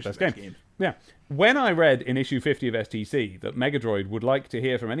owning it. It's Best the best game. game. Yeah. When I read in issue 50 of STC that Megadroid would like to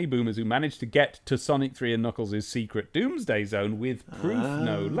hear from any boomers who managed to get to Sonic 3 and Knuckles' secret Doomsday Zone with proof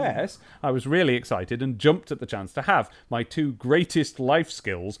no less, I was really excited and jumped at the chance to have my two greatest life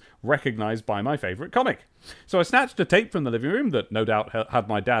skills recognised by my favourite comic. So I snatched a tape from the living room that no doubt had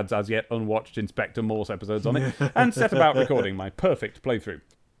my dad's as yet unwatched Inspector Morse episodes on it and set about recording my perfect playthrough.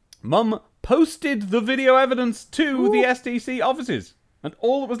 Mum posted the video evidence to the STC offices, and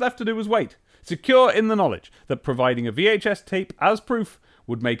all that was left to do was wait, secure in the knowledge that providing a VHS tape as proof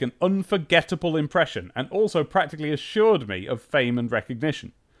would make an unforgettable impression and also practically assured me of fame and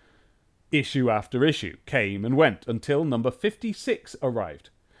recognition. Issue after issue came and went until number 56 arrived,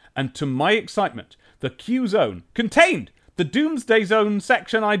 and to my excitement, the Q-Zone contained the Doomsday Zone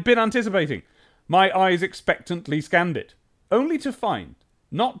section I'd been anticipating. My eyes expectantly scanned it, only to find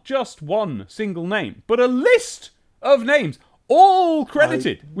not just one single name, but a list of names, all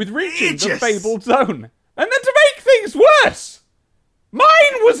credited with reaching the Aegis. fabled zone. And then to make things worse, mine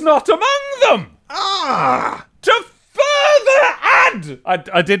was not among them! Ah! To further add,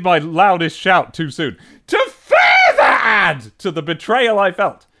 I did my loudest shout too soon, to further add to the betrayal I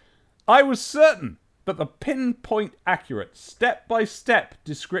felt, I was certain that the pinpoint accurate, step-by-step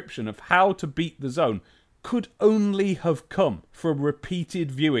description of how to beat the zone could only have come from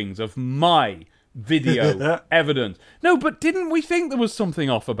repeated viewings of my video evidence. No, but didn't we think there was something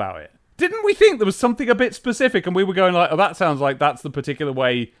off about it? Didn't we think there was something a bit specific and we were going like, oh, that sounds like that's the particular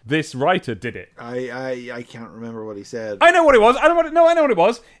way this writer did it? I can't remember what he said. I know what it was. I know what it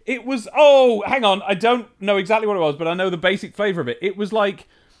was. It was, oh, hang on. I don't know exactly what it was, but I know the basic flavour of it. It was like,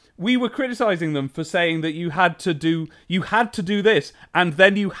 we were criticising them for saying that you had to do this, and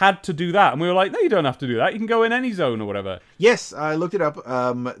then you had to do that. And we were like, no, you don't have to do that. You can go in any zone or whatever. Yes, I looked it up.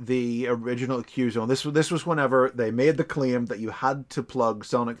 The original Q Zone. This was whenever they made the claim that you had to plug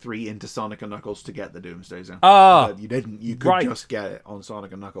Sonic 3 into Sonic & Knuckles to get the Doomsday Zone. Ah, you didn't. You could just get it on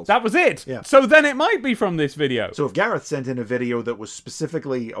Sonic & Knuckles. That was it. Yeah. So then it might be from this video. So if Gareth sent in a video that was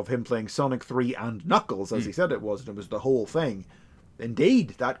specifically of him playing Sonic 3 and Knuckles, as he said it was, and it was the whole thing,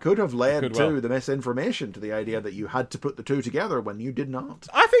 indeed, that could have led to the misinformation, to the idea that you had to put the two together when you did not.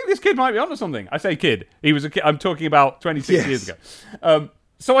 I think this kid might be onto something. I say kid. He was a kid. I'm talking about 26 years ago.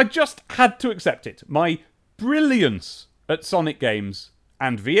 So I just had to accept it. My brilliance at Sonic games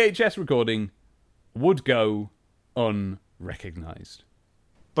and VHS recording would go unrecognised.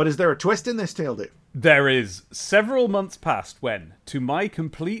 But is there a twist in this tale, Dave? There is. Several months passed when, to my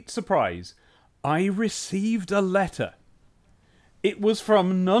complete surprise, I received a letter. It was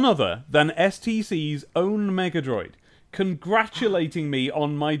from none other than STC's own Megadroid, congratulating me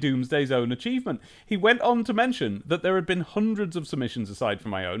on my Doomsday Zone achievement. He went on to mention that there had been hundreds of submissions aside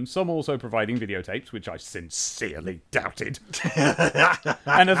from my own, some also providing videotapes, which I sincerely doubted.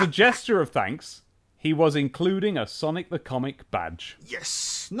 And as a gesture of thanks, he was including a Sonic the Comic badge.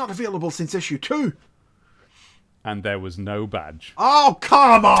 Yes! Not available since issue 2. And there was no badge. Oh,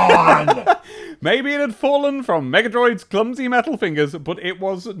 come on! Maybe it had fallen from Megadroid's clumsy metal fingers, but it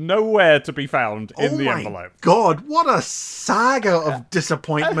was nowhere to be found in the envelope. God, what a saga of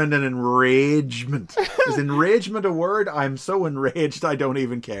disappointment and enragement. Is enragement a word? I'm so enraged I don't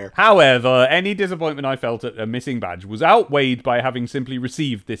even care. However, any disappointment I felt at a missing badge was outweighed by having simply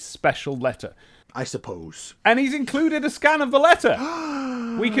received this special letter. I suppose. And he's included a scan of the letter.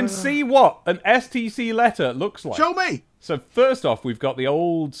 We can see what an STC letter looks like. Show me! So first off, we've got the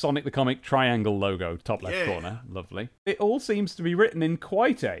old Sonic the Comic triangle logo, top left corner. Lovely. It all seems to be written in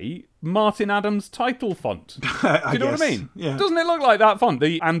quite a Martin Adams title font. Do you know what I mean? Yeah. Doesn't it look like that font?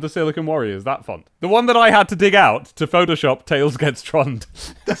 And the Silicon Warriors, that font. The one that I had to dig out to Photoshop Tails Gets Tronned.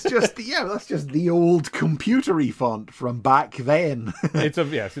 That's just the old computery font from back then. It's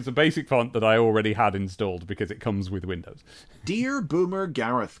a basic font that I already had installed because it comes with Windows. Dear Boomer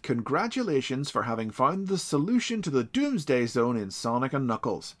Gareth, congratulations for having found the solution to the Doomsday Zone in Sonic &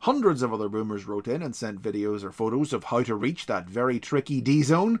 Knuckles. Hundreds of other boomers wrote in and sent videos or photos of how to reach that very tricky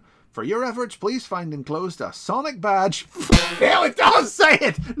D-Zone. For your efforts, please find enclosed a Sonic badge. Hell, it does say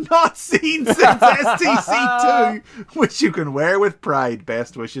it! Not seen since STC2, which you can wear with pride.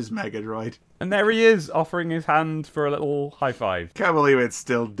 Best wishes, Megadroid. And there he is, offering his hand for a little high five. Can't believe it's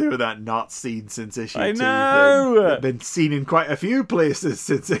still do that not seen since issue 2. I know! They've been seen in quite a few places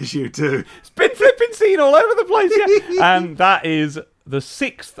since issue 2. It's been flipping seen all over the place, yeah. And that is the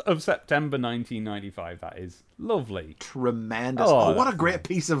 6th of September 1995. That is lovely. Tremendous. Oh, Oh, what a great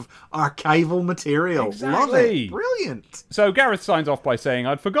piece of archival material. Love Exactly. it. Brilliant. So Gareth signs off by saying,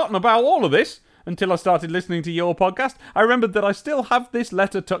 I'd forgotten about all of this until I started listening to your podcast. I remembered that I still have this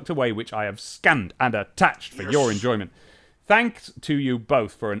letter tucked away, which I have scanned and attached for your enjoyment. Thanks to you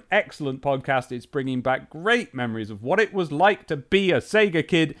both for an excellent podcast. It's bringing back great memories of what it was like to be a Sega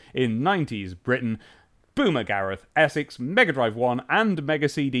kid in 90s Britain. Boomer Gareth, Essex, Mega Drive 1 and Mega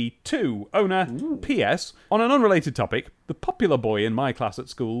CD 2 owner. P.S. On an unrelated topic, the popular boy in my class at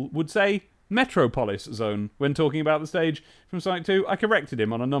school would say Metropolis Zone when talking about the stage from Sonic 2. I corrected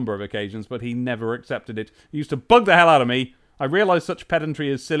him on a number of occasions, but he never accepted it. He used to bug the hell out of me. I realise such pedantry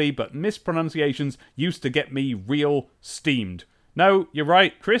is silly, but mispronunciations used to get me real steamed. No, you're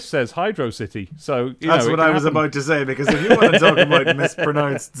right. Chris says Hydro City, so That's what I was about to say, because if you want to talk about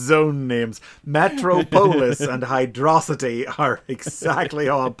mispronounced zone names, Metropolis and Hydrocity are exactly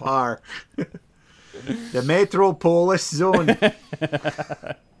on par. The Metropolis Zone.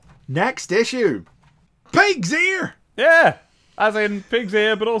 Next issue. Pig's Ear! Yeah, as in pig's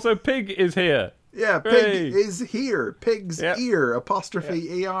ear, but also pig is here. Yeah, Hooray. Pig is here. Pig's Yep. Ear,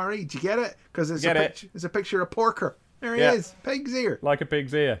 apostrophe A-R-E. Do you get it? Because it's, it's a picture of Porker. There he Yeah. is. Pig's Ear. Like a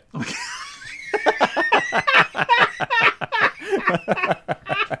pig's ear.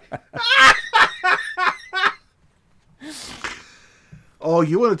 Oh,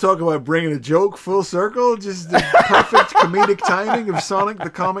 you want to talk about bringing a joke full circle? Just the perfect comedic timing of Sonic the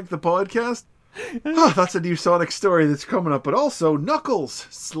Comic, the podcast? Oh, that's a new Sonic story that's coming up. But also, Knuckles,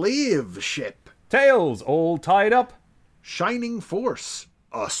 Slave Ship. Tails, all tied up. Shining Force,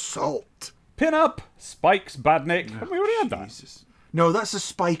 Assault. Pin up, Spike's Badnik. Have we already had that? Jesus. No, that's a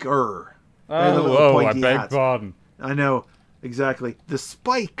Spiker. I beg pardon. I know, exactly. The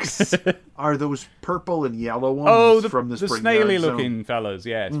spikes are those purple and yellow ones from the Spring snaily Yard Zone. looking fellas.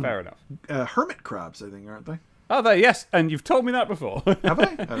 Yeah, it's fair enough. Hermit crabs, I think, aren't they? Oh, there, yes, and you've told me that before. Have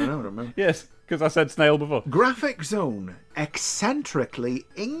I? I don't remember. Yes, because I said snail before. Graphic Zone, eccentrically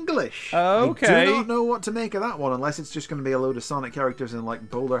English. Okay. I do not know what to make of that one, unless it's just going to be a load of Sonic characters in like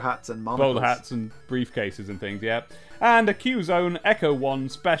bowler hats and monocles. Bowler hats and briefcases and things, yeah. And a Q Zone Echo 1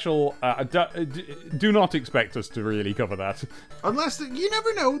 special. Do not expect us to really cover that. Unless, you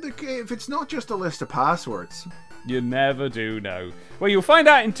never know, if it's not just a list of passwords. You never do know. Well, you'll find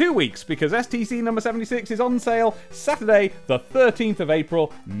out in 2 weeks, because STC number 76 is on sale Saturday, the 13th of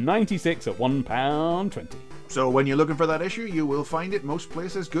April, 96 at £1.20. So when you're looking for that issue, you will find it most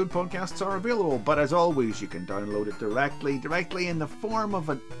places good podcasts are available. But as always, you can download it directly in the form of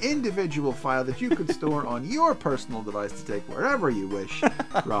an individual file that you could store on your personal device to take wherever you wish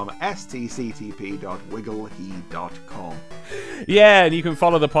from stctp.wigglehe.com. Yeah, and you can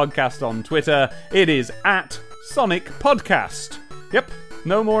follow the podcast on Twitter. It is at Sonic Podcast. Yep.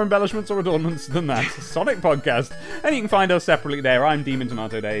 No more embellishments or adornments than that. Sonic Podcast. And you can find us separately there. I'm Demon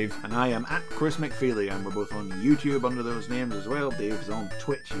Tomato Dave. And I am at Chris McFeely, and we're both on YouTube under those names as well. Dave's on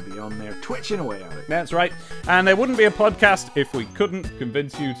Twitch. He'll be on there twitching away at it. That's right. And there wouldn't be a podcast if we couldn't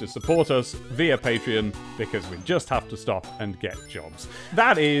convince you to support us via Patreon, because we just have to stop and get jobs.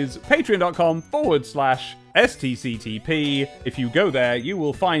 That is patreon.com/STCTP. If you go there, you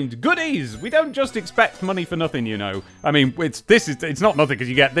will find goodies. We don't just expect money for nothing, you know. I mean, it's not nothing because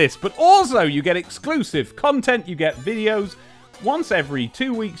you get this, but also you get exclusive content, you get videos. Once every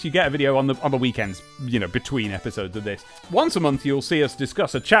 2 weeks, you get a video on the weekends, you know, between episodes of this. Once a month, you'll see us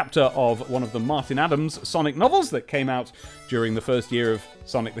discuss a chapter of one of the Martin Adams Sonic novels that came out during the first year of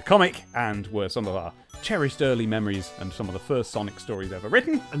Sonic the Comic, and were some of our cherished early memories and some of the first Sonic stories ever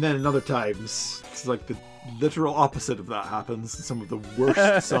written. And then in other times, it's like the literal opposite of that happens. Some of the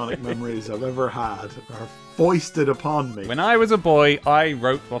worst Sonic memories I've ever had are foisted upon me. When I was a boy, I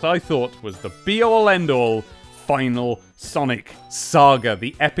wrote what I thought was the be-all, end-all final Sonic saga,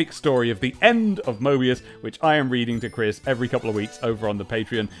 the epic story of the end of Mobius, which I am reading to Chris every couple of weeks over on the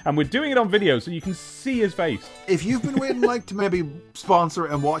Patreon, and we're doing it on video so you can see his face. If you've been waiting to maybe sponsor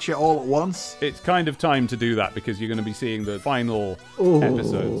it and watch it all at once, it's kind of time to do that, because you're going to be seeing the final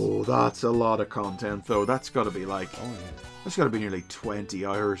episodes. Oh, that's a lot of content, though. That's got to be that's got to be nearly 20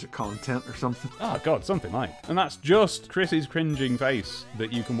 hours of content or something. Oh, God, something like. And that's just Chris's cringing face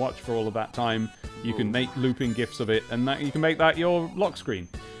that you can watch for all of that time. You can make looping GIFs of it, and you can make that your lock screen.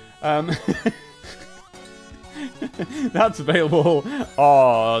 That's available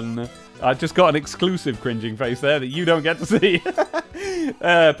on... I just got an exclusive cringing face there that you don't get to see.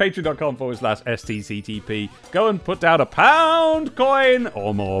 Patreon.com/STCTP. Go and put down £1 coin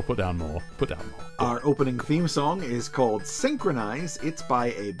or more. Put down more. Our opening theme song is called Synchronize. It's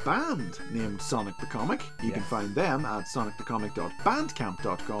by a band named Sonic the Comic. You can find them at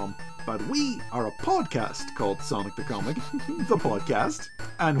sonicthecomic.bandcamp.com. But we are a podcast called Sonic the Comic, the podcast.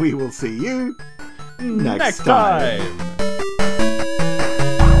 And we will see you next time.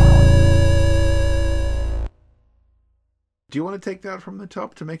 Do you want to take that from the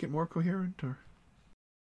top to make it more coherent, or?